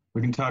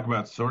 We can talk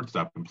about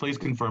shortstop, and please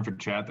confirm for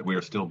chat that we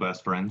are still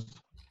best friends.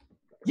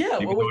 Yeah.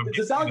 Well,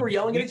 does it sound like we're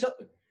yelling at each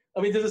other?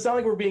 I mean, does it sound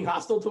like we're being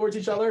hostile towards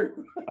each other?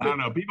 I don't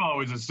know. People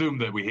always assume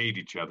that we hate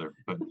each other,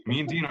 but me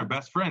and Dean are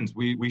best friends.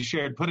 We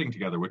shared pudding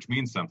together, which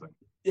means something.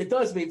 It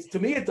does mean to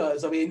me. It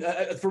does. I mean,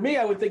 for me,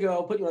 I would think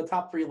I'll put you on the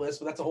top 3 list,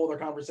 but that's a whole other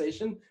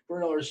conversation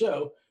for another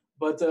show.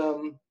 But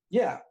we're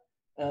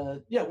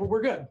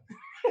good.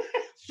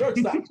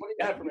 Shortstops. What do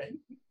you have for me?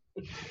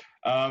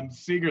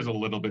 Seager's a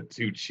little bit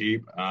too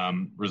cheap.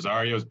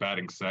 Rosario's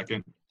batting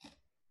second.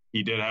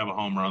 He did have a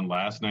home run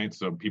last night,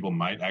 so people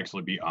might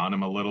actually be on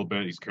him a little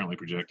bit. He's currently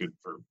projected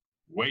for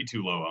way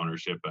too low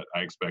ownership, but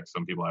I expect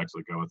some people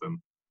actually go with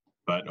him.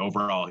 But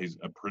overall, he's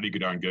a pretty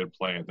darn good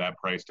play at that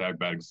price tag,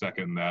 batting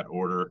second in that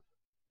order.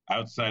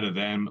 Outside of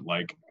them,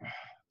 like,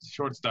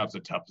 shortstop's a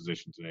tough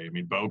position today. I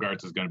mean,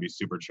 Bogarts is going to be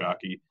super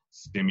chalky.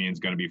 Simeon's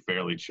going to be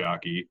fairly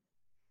chalky.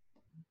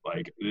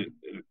 Like,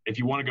 if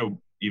you want to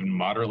go even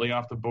moderately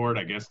off the board,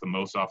 I guess the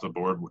most off the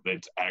board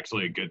that's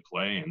actually a good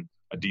play and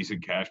a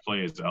decent cash play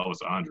is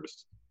Elvis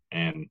Andrus.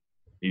 And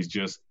he's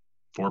just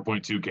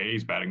 4.2K.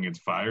 He's batting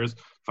against Fiers.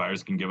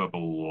 Fiers can give up a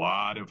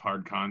lot of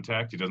hard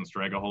contact. He doesn't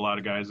strike a whole lot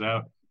of guys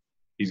out.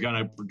 He's going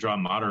to draw a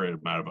moderate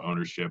amount of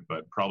ownership,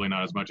 but probably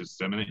not as much as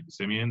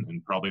Simeon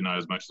and probably not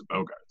as much as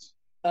Bogarts.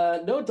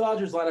 No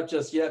Dodgers lineup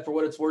just yet. For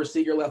what it's worth,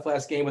 Seager left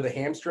last game with a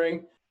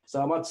hamstring,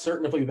 so I'm not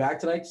certain if he'll be back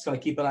tonight. Just going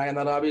to keep an eye on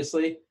that,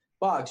 obviously.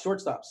 Boggs,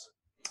 shortstops.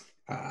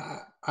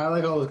 I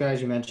like all those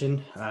guys you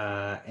mentioned,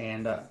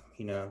 and to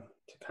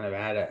kind of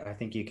add it, I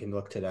think you can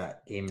look to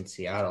that game in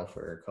Seattle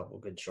for a couple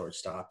good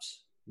shortstops,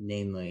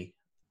 namely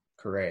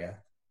Correa.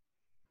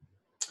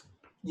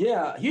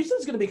 Yeah,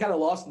 Houston's going to be kind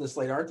of lost in this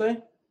slate, aren't they?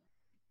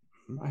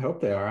 I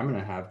hope they are. I'm going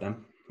to have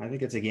them. I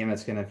think it's a game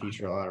that's going to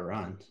feature a lot of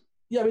runs.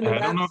 Yeah, I mean, I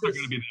don't know if they're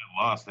going to be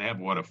that lost. They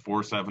have, a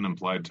 4-7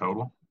 implied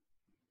total?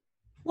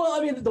 Well, I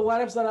mean, the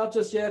lineup's not out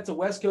just yet. It's a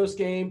West Coast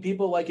game.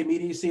 People like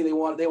immediacy. They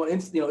want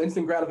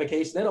instant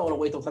gratification. They don't want to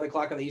wait till 10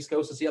 o'clock on the East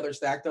Coast to see how their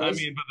stack does. I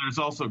mean, but there's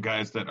also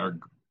guys that are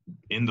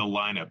in the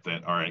lineup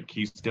that are at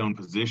keystone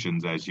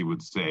positions, as you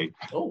would say.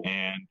 Oh,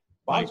 and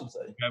I should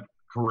say. You have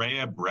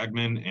Correa,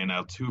 Bregman, and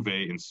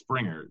Altuve and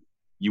Springer.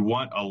 You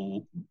want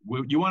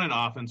an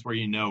offense where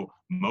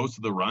most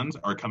of the runs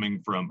are coming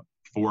from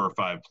 4 or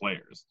 5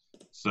 players.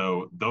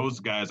 So those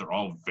guys are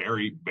all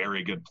very,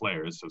 very good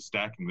players. So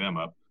stacking them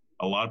up,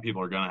 a lot of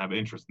people are going to have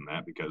interest in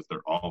that because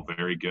they're all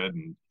very good.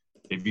 And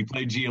if you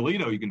play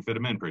Giolito, you can fit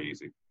them in pretty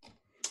easy.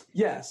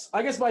 Yes.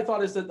 I guess my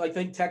thought is that I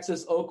think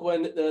Texas,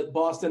 Oakland,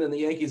 Boston, and the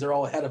Yankees are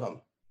all ahead of them.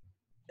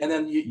 And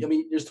then,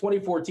 there's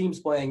 24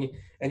 teams playing,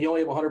 and you only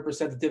have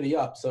 100% to divvy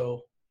up.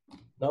 So,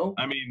 no?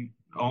 I mean,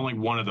 only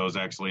one of those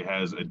actually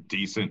has a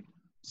decent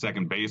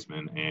second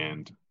baseman,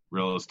 and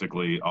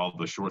realistically, all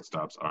the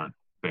shortstops aren't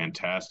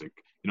fantastic.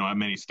 How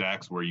many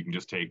stacks where you can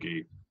just take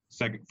a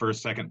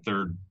first, second,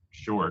 third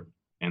short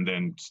and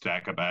then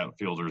stack up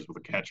outfielders with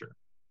a catcher.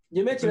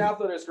 You mentioned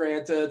outfielders,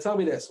 Grant. Tell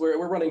me this.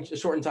 We're running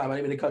short in time. I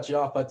didn't mean to cut you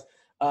off, but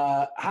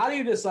how do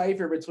you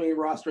decipher between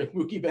rostering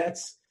Mookie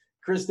Betts,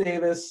 Chris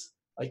Davis,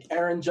 like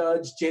Aaron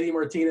Judge, JD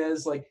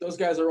Martinez? Like, those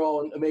guys are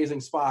all in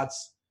amazing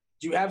spots.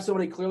 Do you have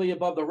somebody clearly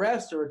above the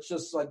rest, or it's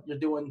just like you're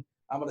doing,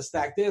 I'm going to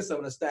stack this, I'm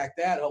going to stack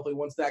that. Hopefully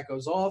one stack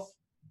goes off.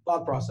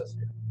 Thought process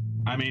here.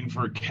 I mean,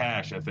 for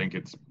cash, I think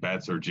it's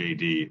Betts or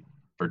JD.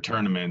 For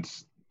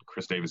tournaments,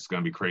 Chris Davis is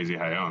going to be crazy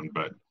high owned,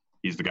 but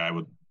he's the guy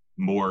with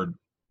more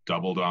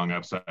double dong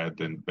upside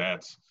than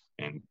Betts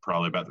and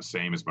probably about the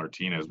same as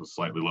Martinez with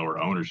slightly lower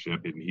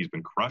ownership, and he's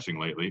been crushing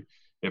lately.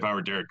 If I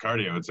were Derek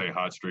Carty, I would say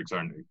hot streaks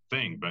aren't a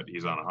thing, but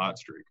he's on a hot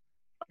streak.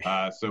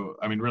 So,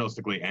 I mean,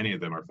 realistically, any of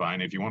them are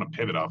fine. If you want to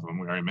pivot off of them,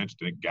 we already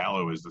mentioned it,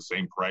 Gallo is the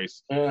same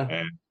price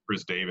as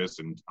Chris Davis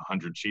and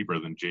 100 cheaper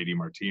than JD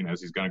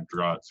Martinez. He's going to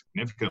draw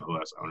significantly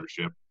less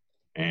ownership.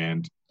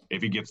 And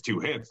if he gets 2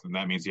 hits, then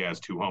that means he has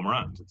 2 home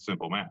runs. It's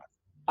simple math.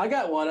 I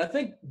got one. I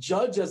think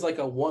Judge is like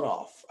a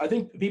one-off. I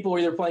think people are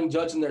either playing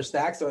Judge in their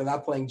stacks or they're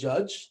not playing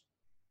Judge.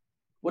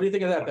 What do you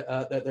think of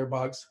that there,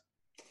 Boggs?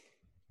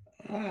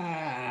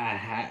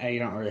 I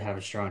don't really have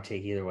a strong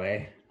take either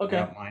way. Okay.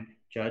 I don't mind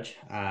Judge.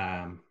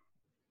 I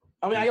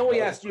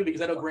only asked you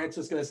because I know Grant's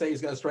just going to say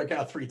he's going to strike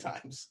out 3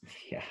 times.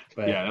 Yeah.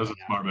 That was a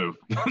smart move.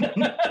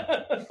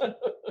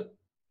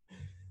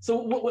 So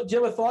what, do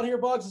you have a thought here,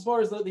 Boggs, as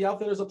far as the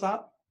outfielders up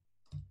top?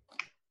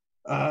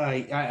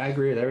 I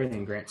agree with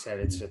everything Grant said.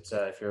 It's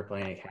if you're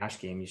playing a cash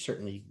game, you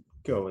certainly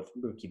go with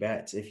Mookie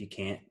Betts. If you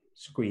can't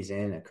squeeze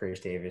in a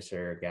Chris Davis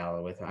or a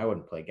Gallo with him, I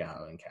wouldn't play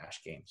Gallo in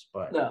cash games.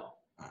 But no,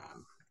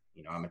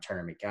 I'm a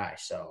tournament guy,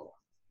 so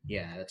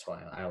yeah, that's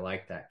why I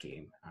like that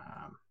game.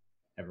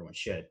 Everyone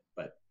should,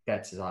 but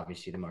Betts is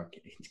obviously the more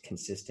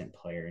consistent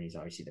player, and he's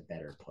obviously the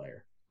better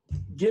player.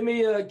 Give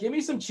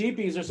me some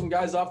cheapies or some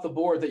guys off the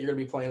board that you're going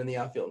to be playing in the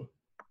outfield.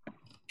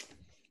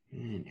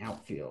 In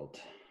outfield.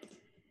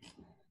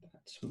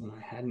 That's one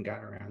I hadn't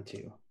got around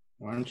to.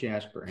 Why don't you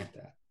ask Brant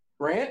that?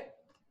 Brant?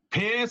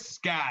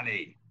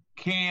 Piscotty.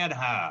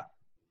 Canha.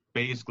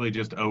 Basically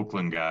just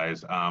Oakland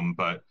guys.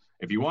 But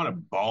if you want a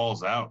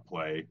balls out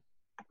play,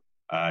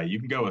 you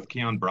can go with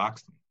Keon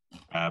Broxton,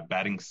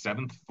 batting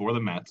 7th for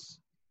the Mets.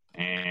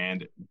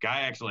 And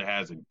guy actually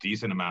has a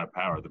decent amount of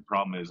power. The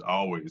problem is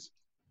always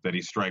that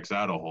he strikes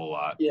out a whole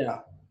lot. Yeah.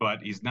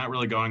 But he's not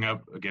really going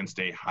up against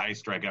a high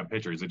strikeout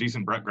pitcher. He's a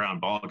decent ground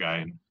ball guy,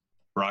 and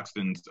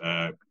Broxton's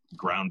a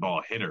ground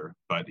ball hitter,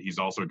 but he's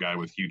also a guy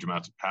with huge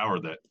amounts of power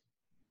that,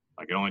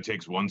 like, it only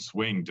takes one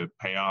swing to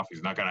pay off.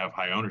 He's not going to have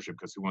high ownership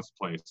because who wants to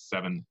play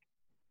 7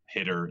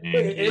 hitter. And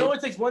It only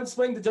takes one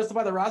swing to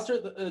justify the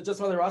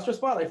roster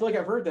spot. I feel like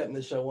I've heard that in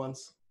this show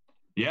once.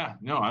 Yeah,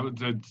 no,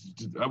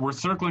 we're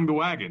circling the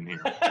wagon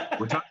here.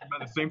 We're talking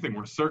about the same thing.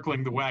 We're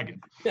circling the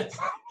wagon. Yes.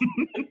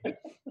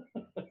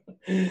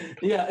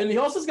 Yeah, and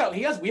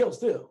he has wheels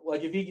too.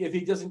 Like if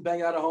he doesn't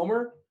bang out a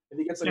homer, if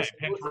he gets like a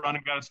pinch run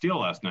and got a steal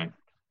last night.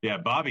 Yeah,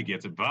 Bobby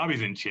gets it.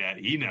 Bobby's in chat.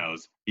 He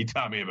knows. He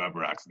taught me about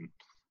Broxton.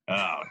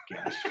 Oh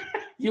gosh.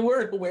 You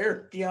weren't aware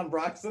of Keon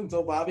Broxton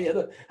until Bobby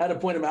had to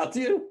point him out to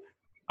you?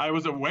 I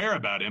was aware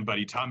about him, but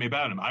he taught me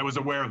about him. I was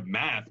aware of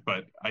math,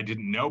 but I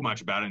didn't know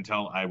much about it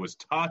until I was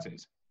taught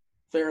it.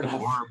 Fair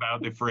enough. Or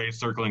about the phrase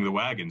circling the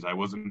wagons. I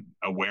wasn't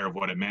aware of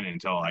what it meant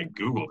until I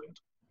Googled it.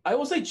 I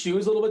will say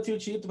Chu's a little bit too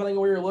cheap, depending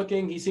on where you're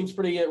looking. He seems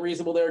pretty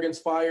reasonable there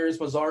against Fires.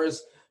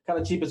 Mazara's kind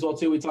of cheap as well,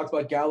 too. We talked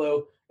about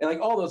Gallo. And,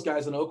 like, all those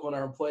guys in Oakland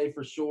are in play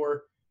for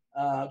sure.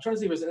 I'm trying to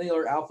see if there's any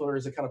other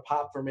outfielders that kind of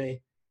pop for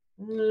me.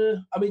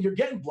 I mean, you're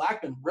getting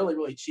Blackman really,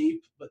 really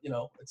cheap, but,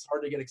 it's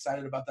hard to get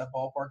excited about that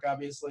ballpark,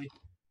 obviously.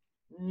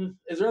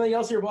 Is there anything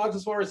else here, Boggs,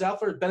 as far as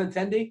outfielders?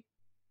 Benintendi?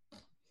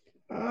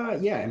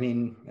 Yeah, I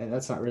mean,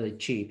 that's not really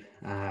cheap.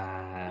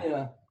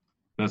 Yeah.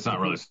 That's not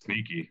really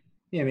sneaky.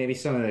 Yeah, maybe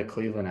some of the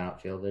Cleveland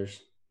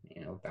outfielders,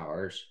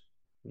 Bowers,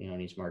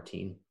 needs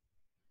Martin.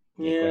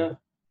 Yeah.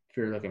 If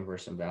you're looking for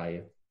some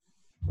value.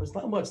 There's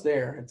not much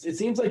there. It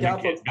seems like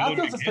outfield's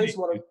a space you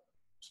want to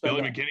spend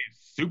Billy on. McKinney is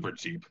super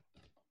cheap.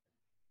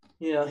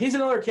 Yeah, he's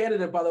another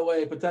candidate, by the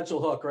way,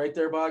 potential hook right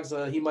there, Boggs.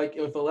 He might,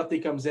 if a lefty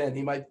comes in,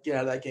 he might get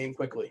out of that game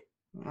quickly.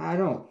 I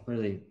don't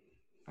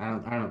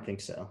think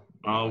so.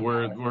 Well,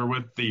 we're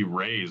with the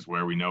Rays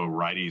where we know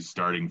righty's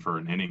starting for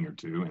an inning or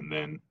two, and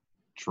then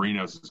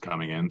Trinos is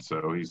coming in,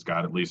 so he's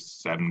got at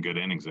least 7 good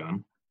innings in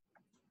him.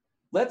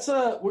 Let's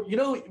we're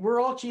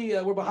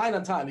behind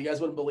on time. You guys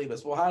wouldn't believe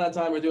us. We're behind on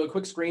time. We're doing a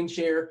quick screen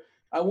share.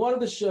 I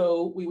wanted to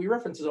show we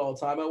reference it all the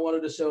time. I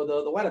wanted to show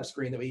the lineup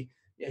screen that we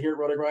here at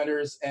Roto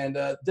Grinders and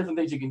different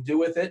things you can do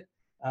with it.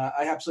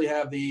 I actually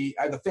have the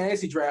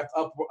fantasy draft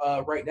up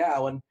right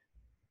now, and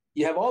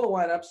you have all the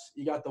lineups.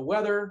 You got the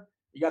weather.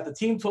 You got the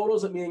team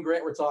totals that me and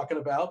Grant were talking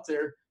about.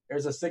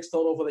 There's a 6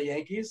 total for the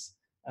Yankees,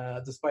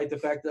 despite the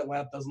fact that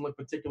lineup doesn't look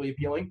particularly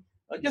appealing.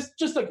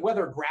 Just like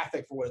weather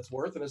graphic for what it's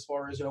worth, and as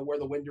far as where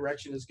the wind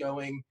direction is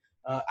going,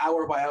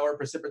 hour by hour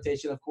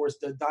precipitation. Of course,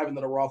 to dive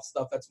into the Roth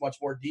stuff, that's much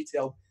more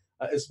detailed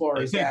as far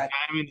as that.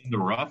 Diamond in the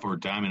rough or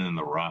diamond in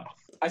the rough?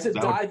 I said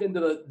dive into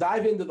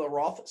the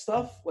Roth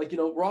stuff. Like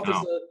Roth is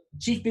the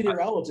chief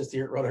meteorologist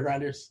here at Roto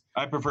Grinders.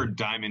 I prefer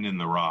diamond in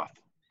the Roth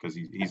because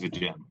he's a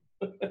gem.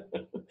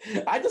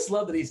 I just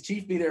love that he's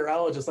chief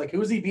meteorologist. Like,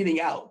 who's he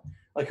beating out?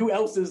 Like, who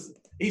else is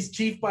he's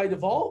chief by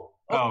default?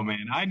 Oh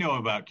man, I know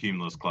about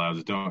cumulus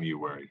clouds. Don't you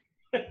worry.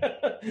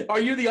 Are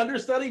you the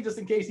understudy just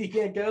in case he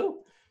can't go?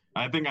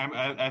 I think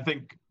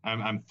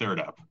I'm third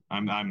up.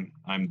 I'm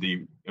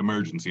the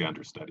emergency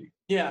understudy.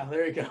 Yeah,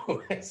 there you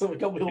go. So a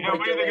couple people.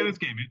 What do you think of this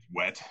game? It's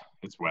wet.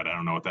 It's wet. I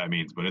don't know what that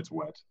means, but it's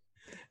wet.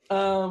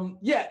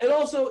 Yeah, and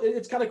also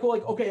it's kind of cool.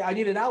 Like, okay, I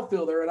need an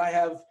outfielder, and I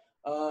have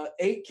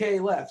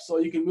 8K left, so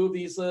you can move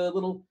these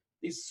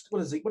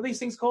what are these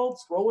things called?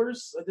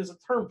 Scrollers. There's a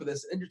term for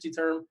this, industry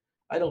term.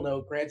 I don't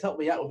know. Grant, help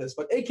me out with this.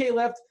 But 8K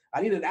left.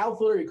 I need an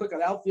outfielder. You click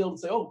on outfield and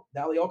say, oh,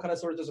 now they all kind of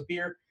sort of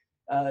disappear.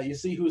 You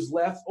see who's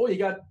left. Oh, you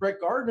got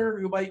Brett Gardner,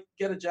 who might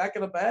get a jack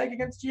in a bag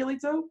against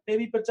Giolito.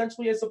 Maybe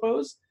potentially, I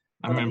suppose.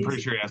 I'm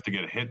pretty sure he has to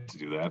get a hit to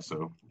do that.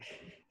 So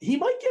he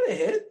might get a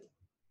hit.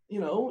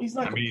 He's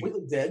not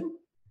completely dead.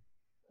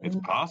 It's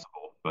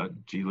possible,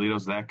 but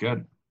Giolito's that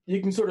good. You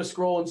can sort of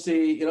scroll and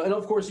see, and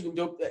of course you can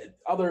do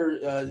other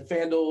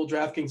FanDuel,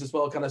 DraftKings as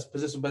well, kind of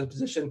position by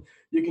position.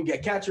 You can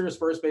get catchers,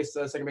 first base,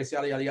 second base,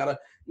 yada, yada, yada.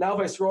 Now,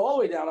 if I scroll all the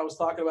way down, I was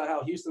talking about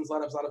how Houston's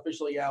lineup's not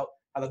officially out,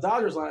 how the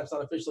Dodgers lineup's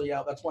not officially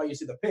out. That's why you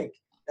see the pink.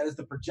 That is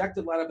the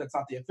projected lineup. That's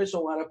not the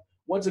official lineup.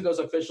 Once it goes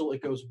official,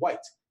 it goes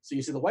white. So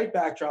you see the white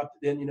backdrop,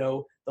 then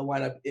the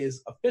lineup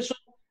is official.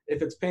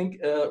 If it's pink,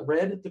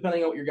 red,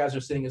 depending on what your guys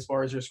are seeing as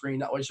far as your screen,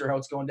 not really sure how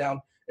it's going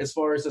down as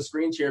far as the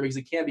screen share because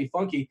it can be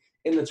funky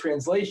in the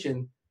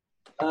translation.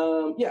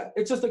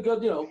 It's just a good,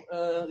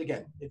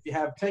 again, if you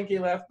have 10K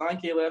left,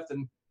 9K left,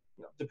 and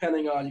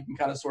depending on, you can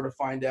kind of sort of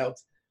find out,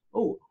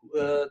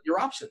 your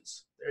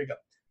options. There you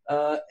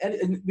go.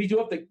 And we do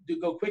have to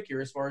go quick here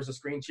as far as the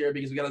screen share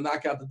because we got to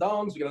knock out the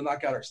dongs, we got to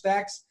knock out our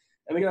stacks,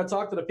 and we got to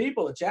talk to the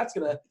people. The chat's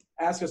going to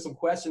ask us some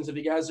questions. If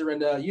you guys are in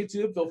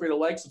YouTube, feel free to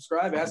like,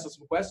 subscribe, ask us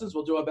some questions.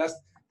 We'll do our best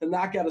to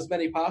knock out as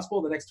many possible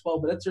in the next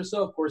 12 minutes or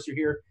so. Of course, you're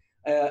here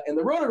in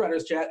the Roto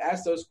Grinders chat.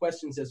 Ask those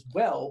questions as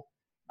well.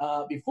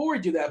 Before we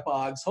do that,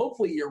 Boggs,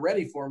 hopefully you're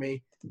ready for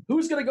me.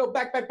 Who's going to go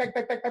back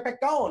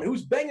on?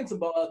 Who's banging some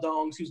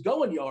dongs? Who's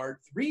going yard?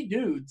 3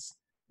 dudes.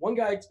 1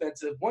 guy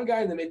expensive, 1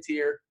 guy in the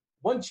mid-tier,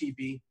 1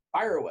 cheapie.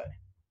 Fire away.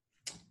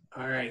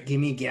 All right, give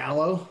me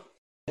Gallo.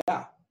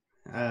 Yeah.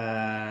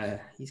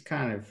 He's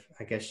kind of,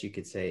 I guess you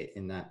could say,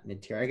 in that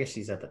mid-tier. I guess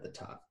he's up at the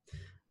top.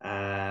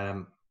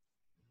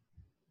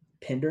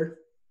 Pinder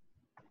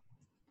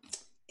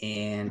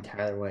and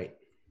Tyler White.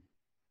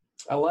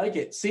 I like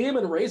it. See him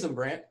and raise him,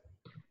 Grant.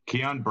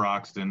 Keon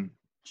Broxton.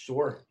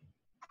 Sure.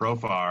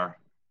 Profar.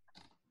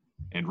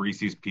 and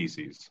Reese's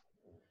Pieces.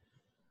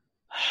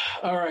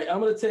 All right, I'm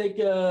going to take,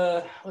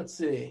 let's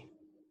see.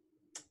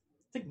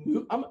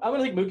 I'm going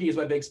to take Mookie as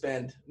my big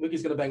spend.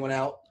 Mookie's going to bang one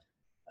out.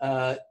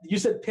 You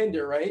said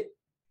Pinder, right?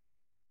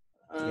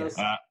 Yes.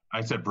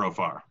 I said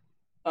Profar.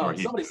 Oh,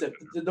 somebody said.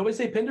 Did nobody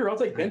say Pinder? I'll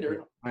take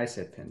Pinder. I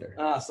said Pinder.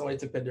 Somebody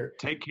took Pinder.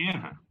 Take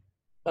Canha.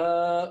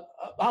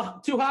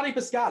 Tuhati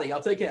Piscotty.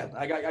 I'll take him.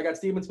 I got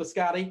Stevens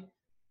Piscotty,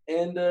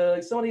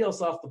 and somebody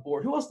else off the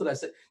board. Who else did I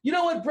say? You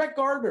know what? Brett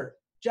Gardner.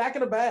 Jack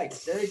in a bag.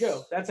 There you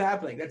go. That's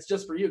happening. That's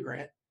just for you,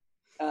 Grant.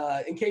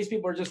 In case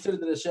people are just tuning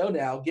to the show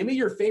now, give me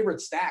your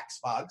favorite stacks,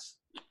 Boggs.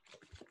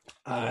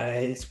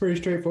 It's pretty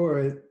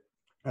straightforward.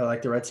 I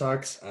like the Red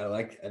Sox. I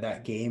like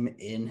that game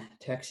in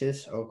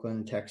Texas,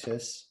 Oakland,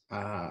 Texas.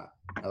 I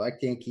like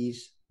the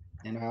Yankees,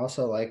 and I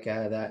also like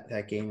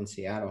that game in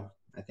Seattle.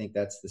 I think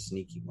that's the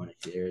sneaky one if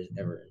there is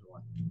ever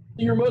one.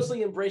 You're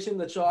mostly embracing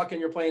the chalk,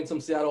 and you're playing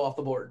some Seattle off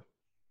the board.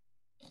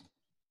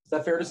 Is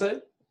that fair to say?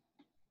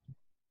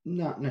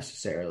 Not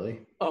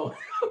necessarily. Oh,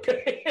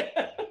 okay.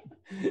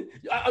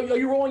 Are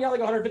you rolling out like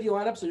 150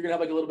 lineups, so you're gonna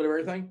have like a little bit of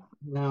everything?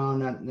 No. I'm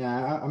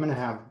gonna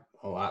have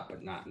a lot,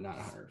 but not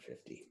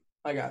 150.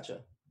 I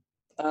gotcha.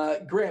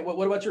 Grant,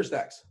 what about your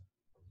stacks?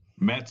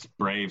 Mets,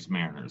 Braves,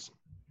 Mariners.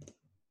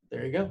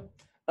 There you go.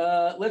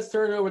 Let's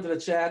turn it over to the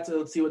chat.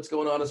 Let's see what's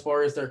going on as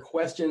far as their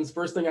questions.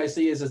 First thing I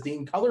see is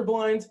Dean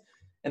colorblind?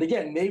 And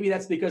again, maybe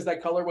that's because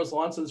that color was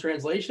launched in the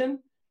translation.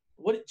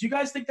 What do you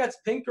guys think that's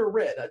pink or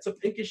red? That's a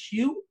pinkish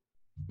hue?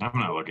 I'm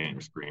not looking at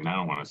your screen. I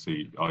don't want to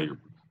see all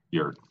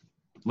your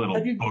little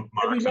bookmarks.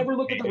 Have you never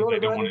looked at the I don't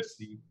want Roto-Grinders? to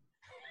see.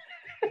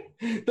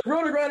 The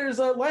Roto-Grinders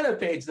lineup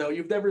page, though.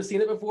 You've never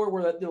seen it before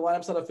where the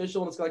lineup's not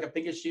official and it's got like a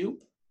pinkish hue?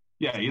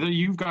 Yeah, either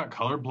you've got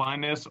color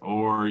blindness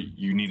or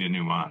you need a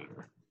new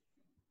monitor.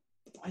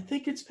 I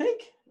think it's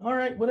pink. All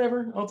right,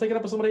 whatever. I'll take it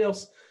up with somebody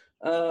else.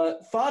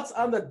 Thoughts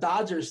on the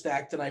Dodgers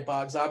stack tonight,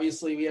 Boggs?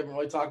 Obviously, we haven't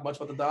really talked much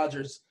about the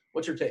Dodgers.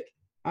 What's your take?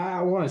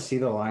 I want to see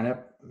the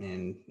lineup,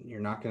 and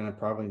you're not going to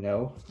probably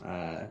know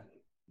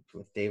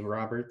with Dave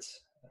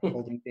Roberts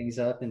holding things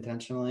up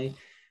intentionally.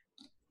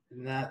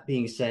 That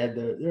being said,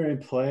 they're in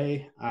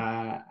play.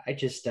 I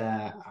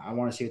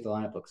want to see what the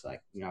lineup looks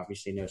like.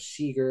 Obviously, no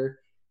Seager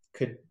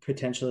could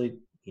potentially,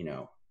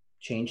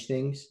 change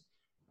things.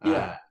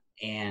 Yeah.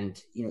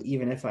 And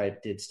even if I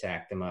did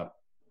stack them up,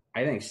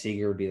 I think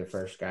Seager would be the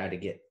first guy to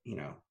get,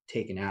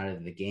 taken out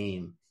of the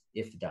game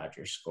if the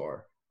Dodgers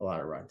score a lot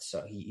of runs.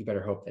 So you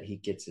better hope that he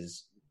gets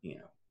his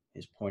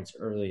points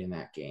early in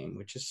that game,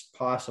 which is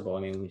possible.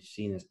 I mean, we've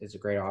seen this. It's a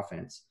great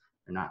offense.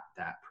 They're not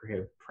that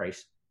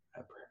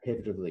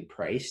prohibitively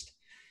priced.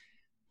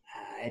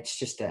 It's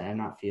just I'm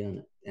not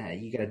feeling it.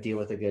 You got to deal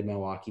with a good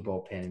Milwaukee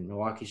bullpen. And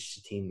Milwaukee's just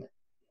a team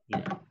that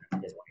doesn't want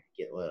to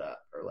get lit up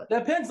or let.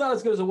 That pen's not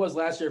as good as it was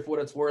last year for what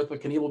it's worth.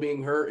 With Knievel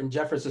being hurt and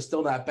Jeffers is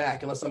still not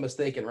back, unless I'm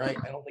mistaken, right?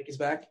 I don't think he's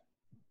back.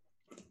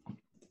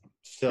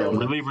 Still,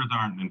 relievers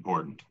aren't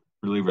important.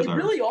 They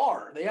really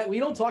are. We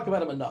don't talk about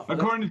them enough.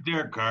 According to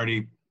Derek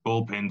Carty,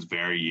 bullpens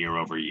vary year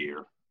over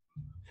year.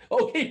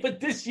 Okay, but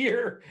this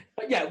year,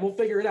 yeah, we'll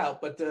figure it out.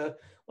 But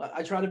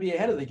I try to be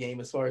ahead of the game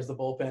as far as the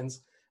bullpens.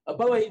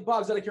 By the way,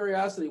 Boggs, out of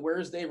curiosity, where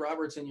is Dave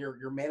Roberts in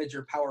your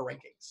manager power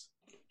rankings?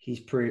 He's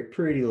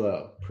pretty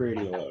low. He's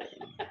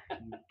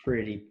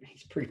pretty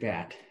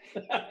bad.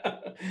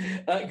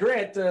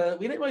 Grant,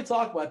 we didn't really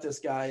talk about this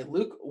guy,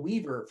 Luke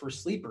Weaver, for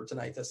Sleeper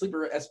tonight.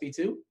 Sleeper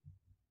SP2?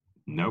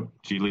 Nope.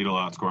 G-Lead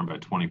outscoring by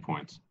 20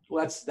 points.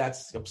 Well,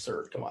 that's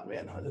absurd. Come on,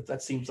 man.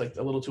 That seems like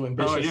a little too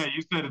ambitious. Oh, yeah.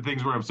 You said that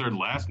things were absurd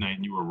last night,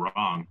 and you were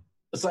wrong.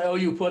 So I owe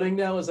you pudding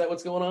now? Is that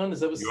what's going on? You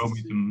owe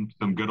me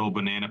some good old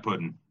banana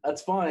pudding.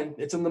 That's fine.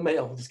 It's in the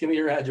mail. Just give me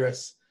your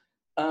address.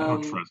 I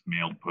don't trust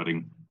mailed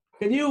pudding.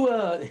 Can you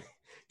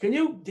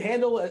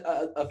handle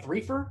a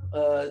threefer?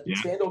 Yeah.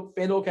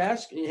 FanDuel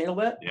Cash? Can you handle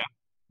that? Yeah.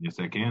 Yes,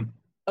 I can.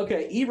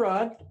 Okay.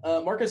 Erod,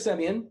 Marcus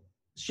Semien,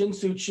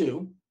 Shin-Soo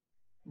Choo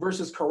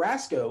versus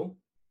Carrasco,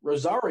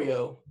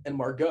 Rosario, and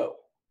Margot.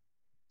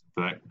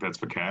 That's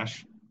for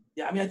cash?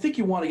 Yeah, I mean, I think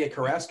you want to get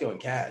Carrasco in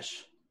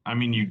cash. I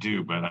mean, you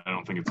do, but I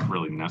don't think it's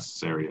really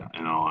necessary,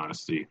 in all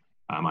honesty.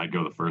 I'd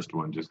go the first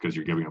one just because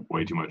you're giving up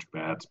way too much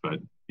bats, but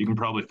you can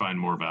probably find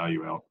more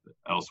value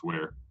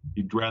elsewhere.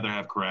 You'd rather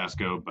have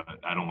Carrasco, but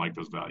I don't like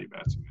those value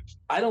bats you mentioned.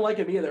 I don't like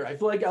him either. I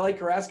feel like I like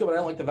Carrasco, but I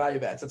don't like the value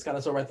bats. That's kind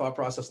of sort of my thought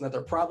process, and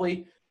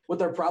that what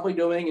they're probably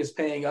doing is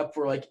paying up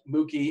for like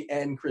Mookie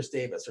and Chris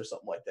Davis or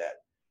something like that,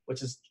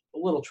 which is a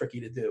little tricky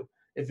to do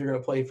if you're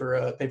going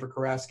to pay for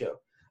Carrasco.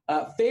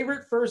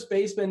 Favorite first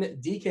baseman,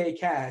 DK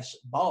Cash,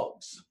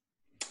 Boggs.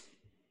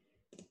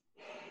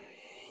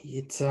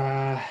 It's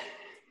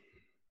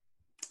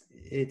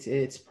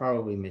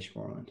probably Mitch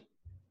Moreland.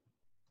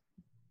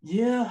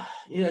 Yeah,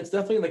 it's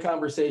definitely in the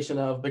conversation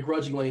of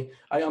begrudgingly.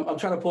 I'm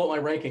trying to pull up my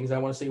rankings. I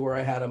want to see where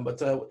I had him,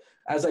 but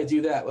as I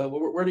do that,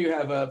 where do you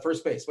have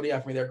first base? What do you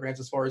have for me there, Grant,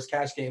 as far as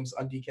cash games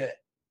on DK?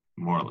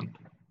 Moreland.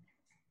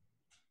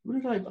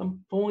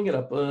 I'm pulling it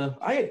up.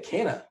 I had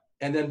Canna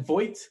and then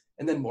Voit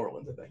and then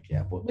Moreland, I think.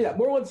 Yeah,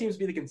 Moreland seems to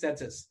be the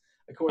consensus.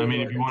 I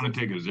mean, if you want to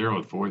take a zero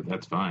with Voit,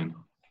 that's fine.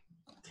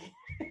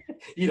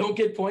 You don't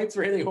get points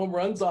for hitting home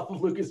runs off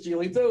of Lucas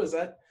Giolito? Is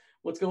that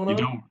what's going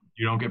on?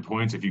 You don't get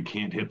points if you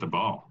can't hit the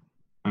ball.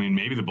 I mean,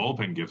 maybe the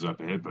bullpen gives up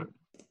a hit, but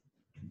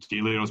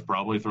Giolito's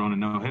probably throwing a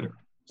no-hitter.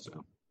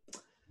 So,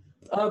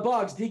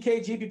 Boggs,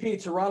 DK,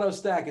 GPP, Toronto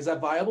stack. Is that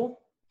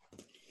viable?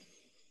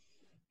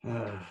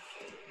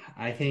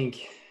 I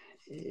think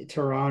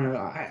Toronto.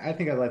 I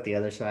think I like the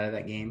other side of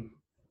that game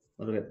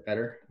a little bit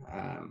better.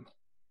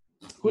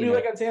 Who do you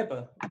like on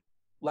Tampa?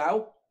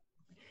 Lau?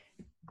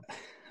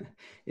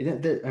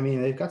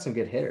 They've got some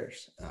good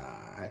hitters.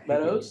 I think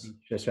Meadows? we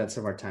should spend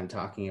some more time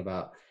talking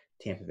about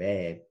Tampa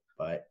Bay,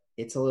 but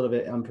it's a little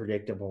bit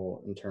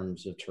unpredictable in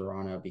terms of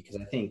Toronto because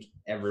I think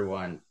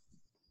everyone,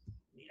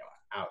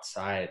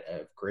 outside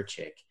of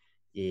Grichuk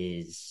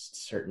is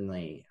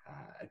certainly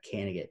a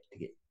candidate to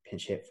get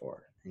pinch hit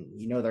for. And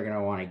they're going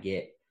to want to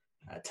get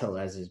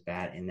Telez's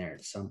bat in there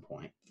at some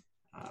point,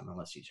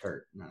 unless he's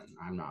hurt.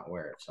 I'm not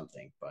aware of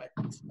something, but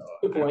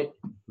good point.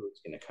 Who's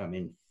going to come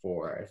in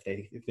for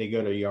if they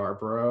go to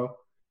Yarbrough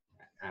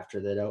after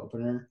that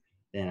opener?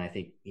 Then I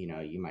think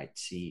you might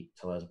see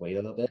Telez wait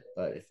a little bit.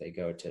 But if they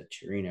go to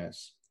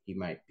Chirinos, he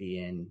might be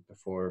in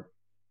before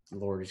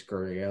Lourdes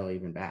Gurriel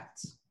even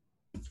bats.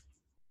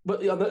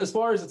 But as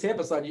far as the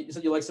Tampa side, you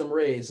said you like some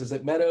Rays. Is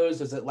it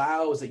Meadows? Is it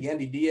Lau? Is it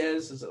Yandy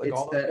Diaz? Is it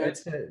all those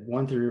guys? It's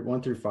 1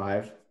 through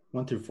 5,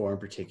 1 through 4 in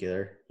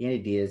particular.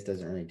 Yandy Diaz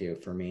doesn't really do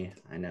it for me.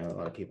 I know a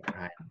lot of people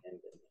hate him, but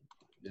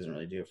it doesn't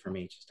really do it for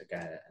me. It's just a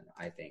guy that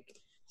I think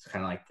it's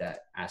kind of like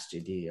that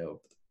Astudillo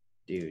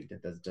dude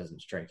that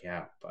doesn't strike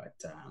out.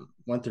 But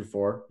 1 through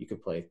 4, you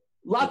could play.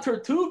 La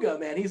Tortuga,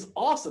 man, he's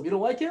awesome. You don't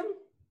like him?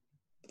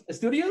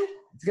 Estudio?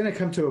 It's going to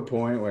come to a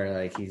point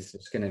where he's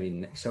just going to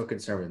be so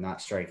concerned with not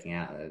striking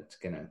out that it's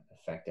going to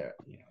affect it.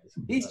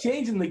 He's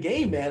changing the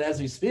game, man, as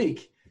we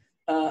speak.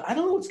 I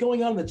don't know what's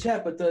going on in the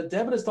chat, but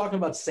Devin is talking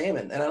about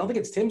salmon, and I don't think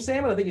it's Tim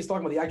Salmon. I think he's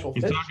talking about the actual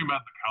He's fish. talking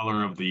about the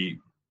color of the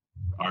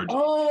RG.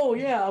 Oh,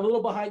 yeah, a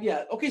little behind.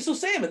 Yeah. Okay, so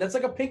salmon, that's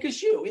like a pinkish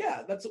hue.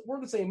 Yeah, we're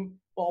in the same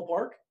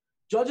ballpark.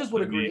 Judges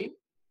would agree.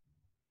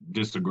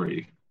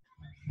 Disagree.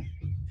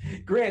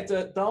 Grant,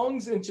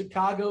 Dongs in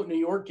Chicago, New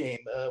York game.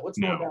 What's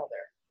going down there?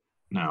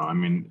 No, I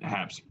mean,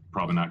 Hap's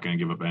probably not going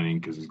to give up any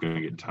because he's going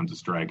to get tons of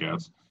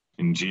strikeouts.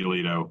 And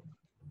Giolito,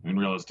 and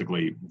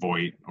realistically,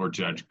 Voit or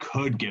Judge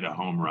could get a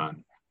home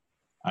run.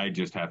 I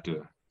just have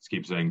to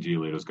keep saying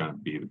Giolito's going to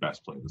be the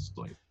best play of the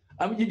slate.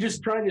 You're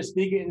just trying to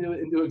speak it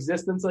into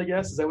existence, I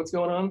guess. Is that what's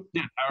going on?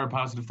 Yeah, power of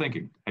positive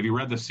thinking. Have you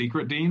read The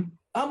Secret, Dean?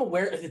 I'm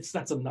aware.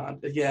 That's a non.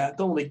 Yeah,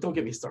 don't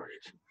get me started.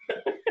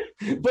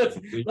 But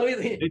just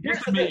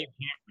admit you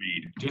can't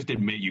read. Just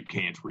admit you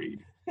can't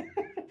read.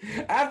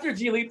 After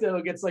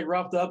Giolito gets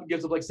roughed up and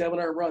gives up 7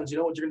 earned runs, you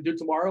know what you're going to do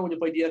tomorrow when you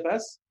play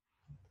DFS?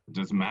 It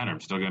doesn't matter. I'm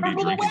still going to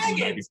be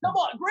drinking. Come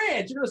on,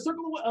 Grant. You're going to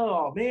circle the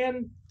oh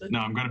man. No,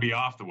 I'm going to be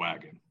off the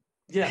wagon.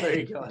 Yeah, there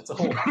you go. That's a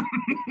whole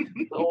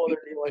other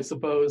deal, I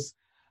suppose.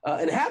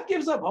 And Hap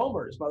gives up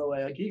homers, by the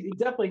way. He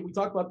definitely. We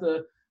talked about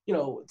the.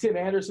 Tim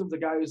Anderson's a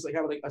guy who's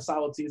having a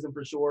solid season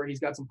for sure. He's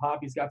got some pop.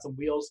 He's got some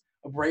wheels.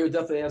 Abreu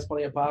definitely has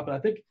plenty of pop. And I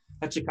think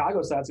that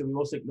Chicago side's going to be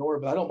mostly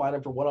ignored, but I don't mind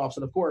him for one-offs.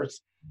 And, of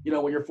course,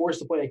 when you're forced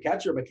to play a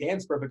catcher,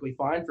 McCann's perfectly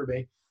fine for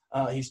me.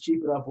 He's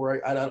cheap enough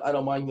where I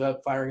don't mind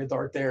firing a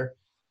dart there.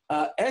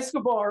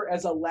 Escobar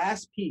as a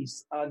last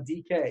piece on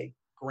DK.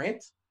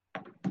 Grant?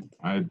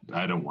 I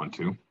don't want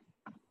to.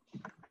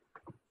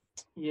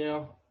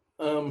 Yeah.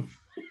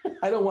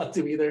 I don't want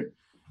to either.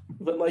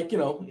 But I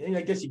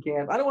guess you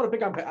can. I don't want to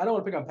pick on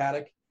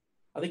Paddock.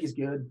 I think he's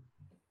good,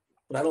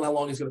 but I don't know how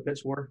long he's going to pitch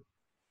for.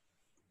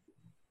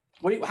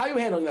 How are you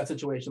handling that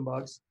situation,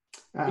 Boggs?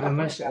 I'm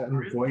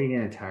avoiding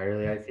it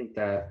entirely. I think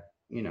that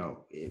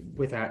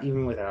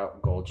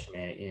without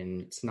Goldschmidt, and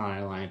it's not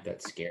a lineup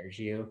that scares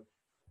you.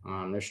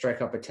 There's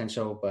strikeout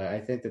potential, but I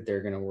think that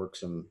they're going to work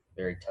some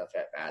very tough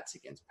at bats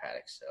against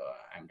Paddock. So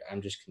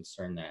I'm just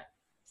concerned that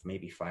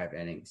maybe 5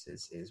 innings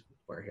is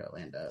where he'll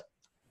end up.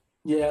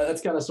 Yeah,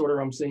 that's kind of sort of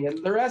what I'm seeing.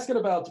 And they're asking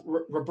about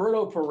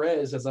Roberto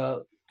Perez as a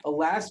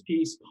last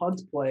piece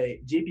punt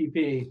play,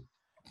 GPP.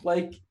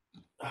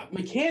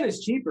 McCann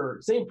is cheaper,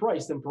 same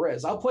price than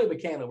Perez. I'll play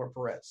McCann over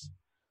Perez.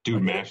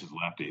 Dude mashes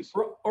lefties.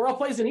 Or I'll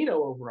play Zunino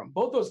over him.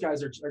 Both those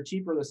guys are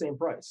cheaper, the same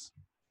price.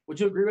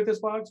 Would you agree with this,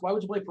 Boggs? Why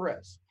would you play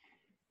Perez?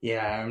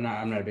 Yeah, I'm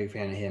not a big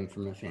fan of him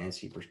from a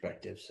fantasy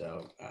perspective,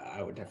 so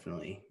I would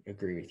definitely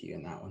agree with you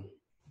in that one.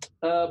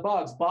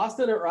 Boggs,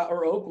 Boston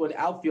or Oakland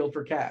outfield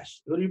for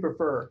cash? Who do you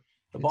prefer?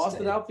 The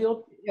Boston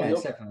outfield? Yeah,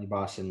 it's definitely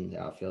Boston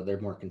outfield. They're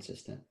more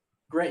consistent.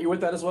 Grant, you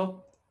with that as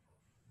well?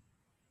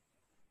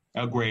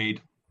 Agreed.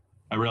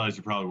 I realize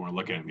you probably weren't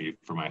looking at me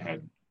for my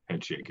head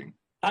shaking.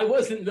 I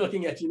wasn't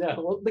looking at you now.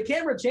 Well, the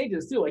camera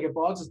changes too. If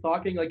Boggs is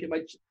talking, it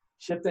might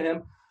shift to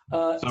him.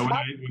 So when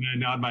I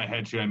nod my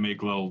head, should I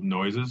make little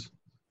noises?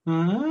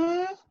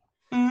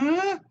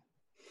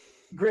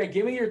 Greg,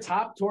 give me your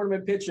top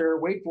tournament pitcher.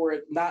 Wait for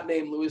it. Not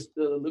named Lucas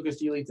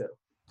Giolito.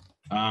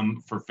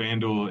 For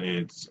FanDuel,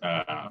 it's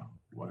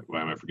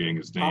why am I forgetting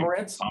his name?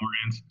 Pomerantz.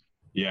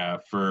 Yeah.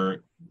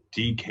 For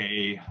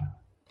DK,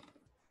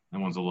 That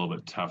one's a little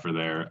bit tougher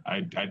there.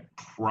 I'd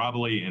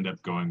probably end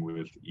up going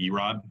with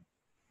Erod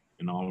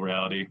in all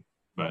reality,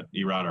 but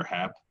Erod or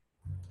Hap.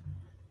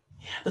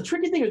 The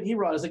tricky thing with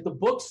Erod is like the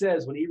book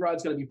says when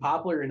Erod's going to be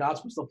popular, you're not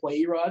supposed to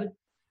play Erod,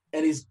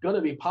 and he's going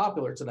to be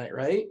popular tonight,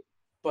 right?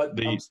 But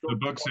The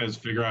book says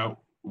figure out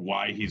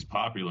why he's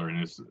popular,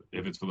 and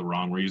if it's for the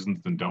wrong reasons,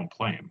 then don't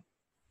play him.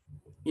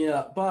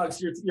 Yeah,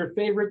 Boggs, your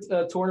favorite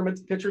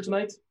tournament pitcher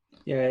tonight?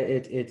 Yeah,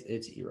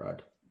 it's Erod.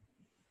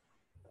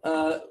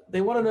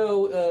 They want to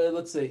know.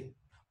 Let's see,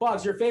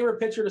 Boggs, your favorite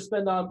pitcher to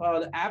spend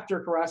on after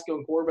Carrasco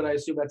and Corbin? I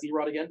assume that's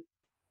Erod again.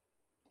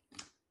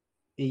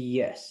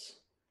 Yes.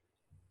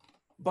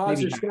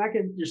 Boggs, Maybe.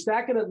 you're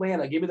stacking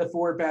Atlanta. Give me the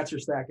forward bats you're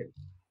stacking.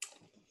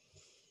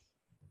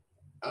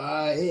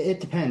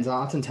 It depends.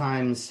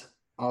 Oftentimes,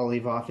 I'll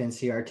leave off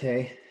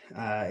Inciarte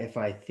if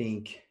I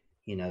think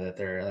that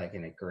they're like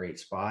in a great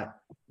spot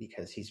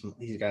because he's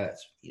got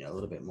a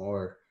little bit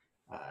more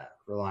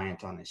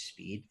reliant on his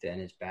speed than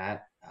his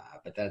bat.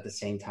 But at the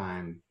same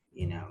time,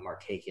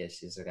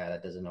 Markakis is a guy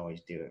that doesn't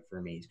always do it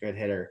for me. He's a good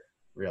hitter,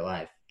 real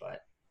life,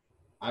 but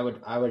I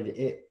would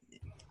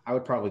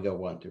probably go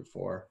 1 through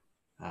 4.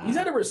 He's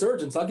had a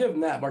resurgence. I'll give him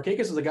that. Markakis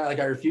was a guy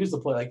like I refused to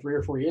play like 3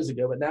 or 4 years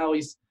ago, but now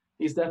he's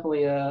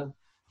definitely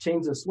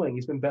changed his swing.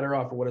 He's been better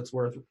off for what it's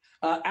worth.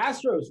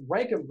 Astros,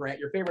 rank them, Grant.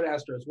 Your favorite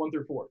Astros, 1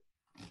 through 4.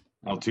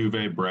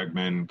 Altuve,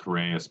 Bregman,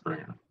 Correa,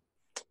 Springer.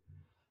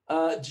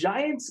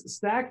 Giants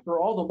stacked for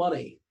all the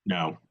money.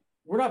 No.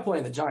 We're not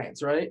playing the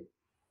Giants, right?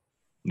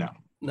 No.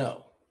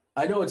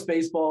 I know it's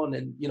baseball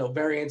and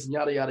variants and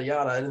yada, yada,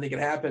 yada. Anything can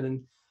happen.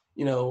 And,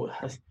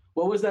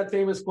 what was that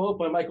famous quote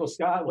by Michael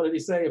Scott? What did he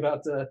say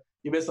about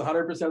you miss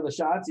 100% of the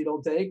shots you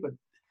don't take? But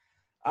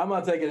I'm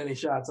not taking any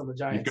shots on the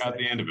Giants. You got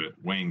the end of it.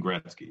 Wayne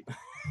Gretzky.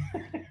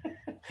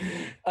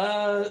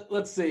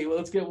 Let's see. Well,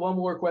 let's get one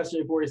more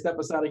question before we step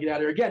aside and get out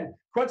of here. Again,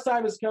 crunch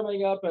time is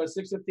coming up at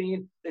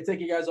 6:15. They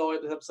take you guys all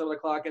the way up to 7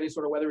 o'clock. Any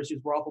sort of weather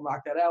issues, Rolf will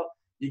knock that out.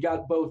 You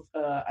got both,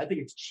 I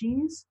think it's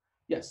cheese.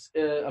 Yes,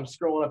 I'm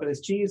scrolling up and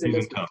it's cheese and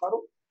biscuit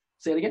puddle.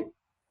 Say it again.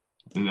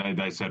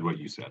 I said what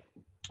you said.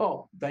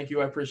 Oh, thank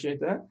you. I appreciate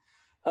that.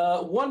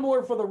 One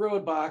more for the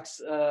road box.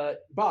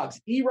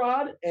 Boggs,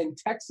 Erod and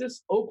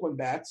Texas Oakland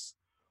bats,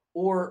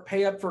 or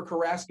pay up for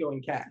Carrasco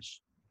in cash?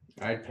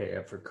 I'd pay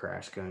up for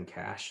Carrasco in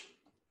cash.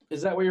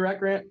 Is that where you're at,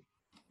 Grant?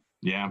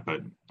 Yeah,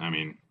 but I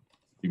mean,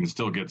 you can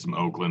still get some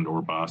Oakland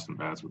or Boston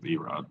bats with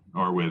Erod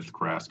or with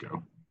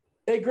Carrasco.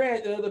 Hey,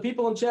 Grant, the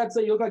people in chat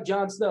say you look like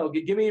Jon Snow.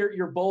 Give me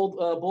your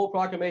bold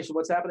proclamation.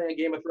 What's happening in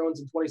Game of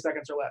Thrones in 20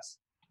 seconds or less?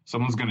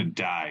 Someone's going to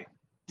die.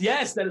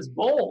 Yes, that is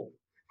bold.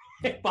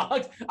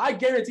 Boggs, I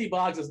guarantee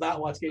Boggs does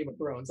not watch Game of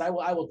Thrones. I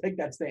will take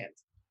that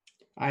stance.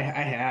 I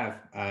have.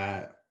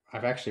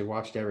 I've actually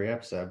watched every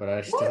episode, but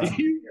I still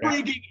You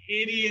freaking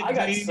idiot. I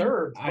got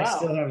served. Wow. I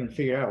still haven't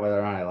figured out whether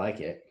or not I like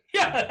it.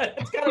 Yeah,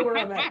 that's kind of where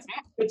I'm at.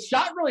 It's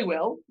shot really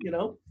well,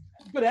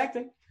 good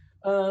acting.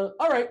 All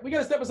right, we got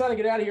to step aside and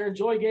get out of here.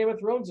 Enjoy Game of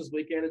Thrones this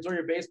weekend. Enjoy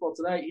your baseball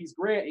tonight. He's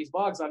Grant. He's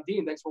Boggs. I'm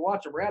Dean. Thanks for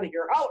watching. We're out of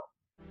here. Out.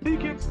 See you,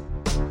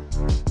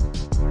 kids.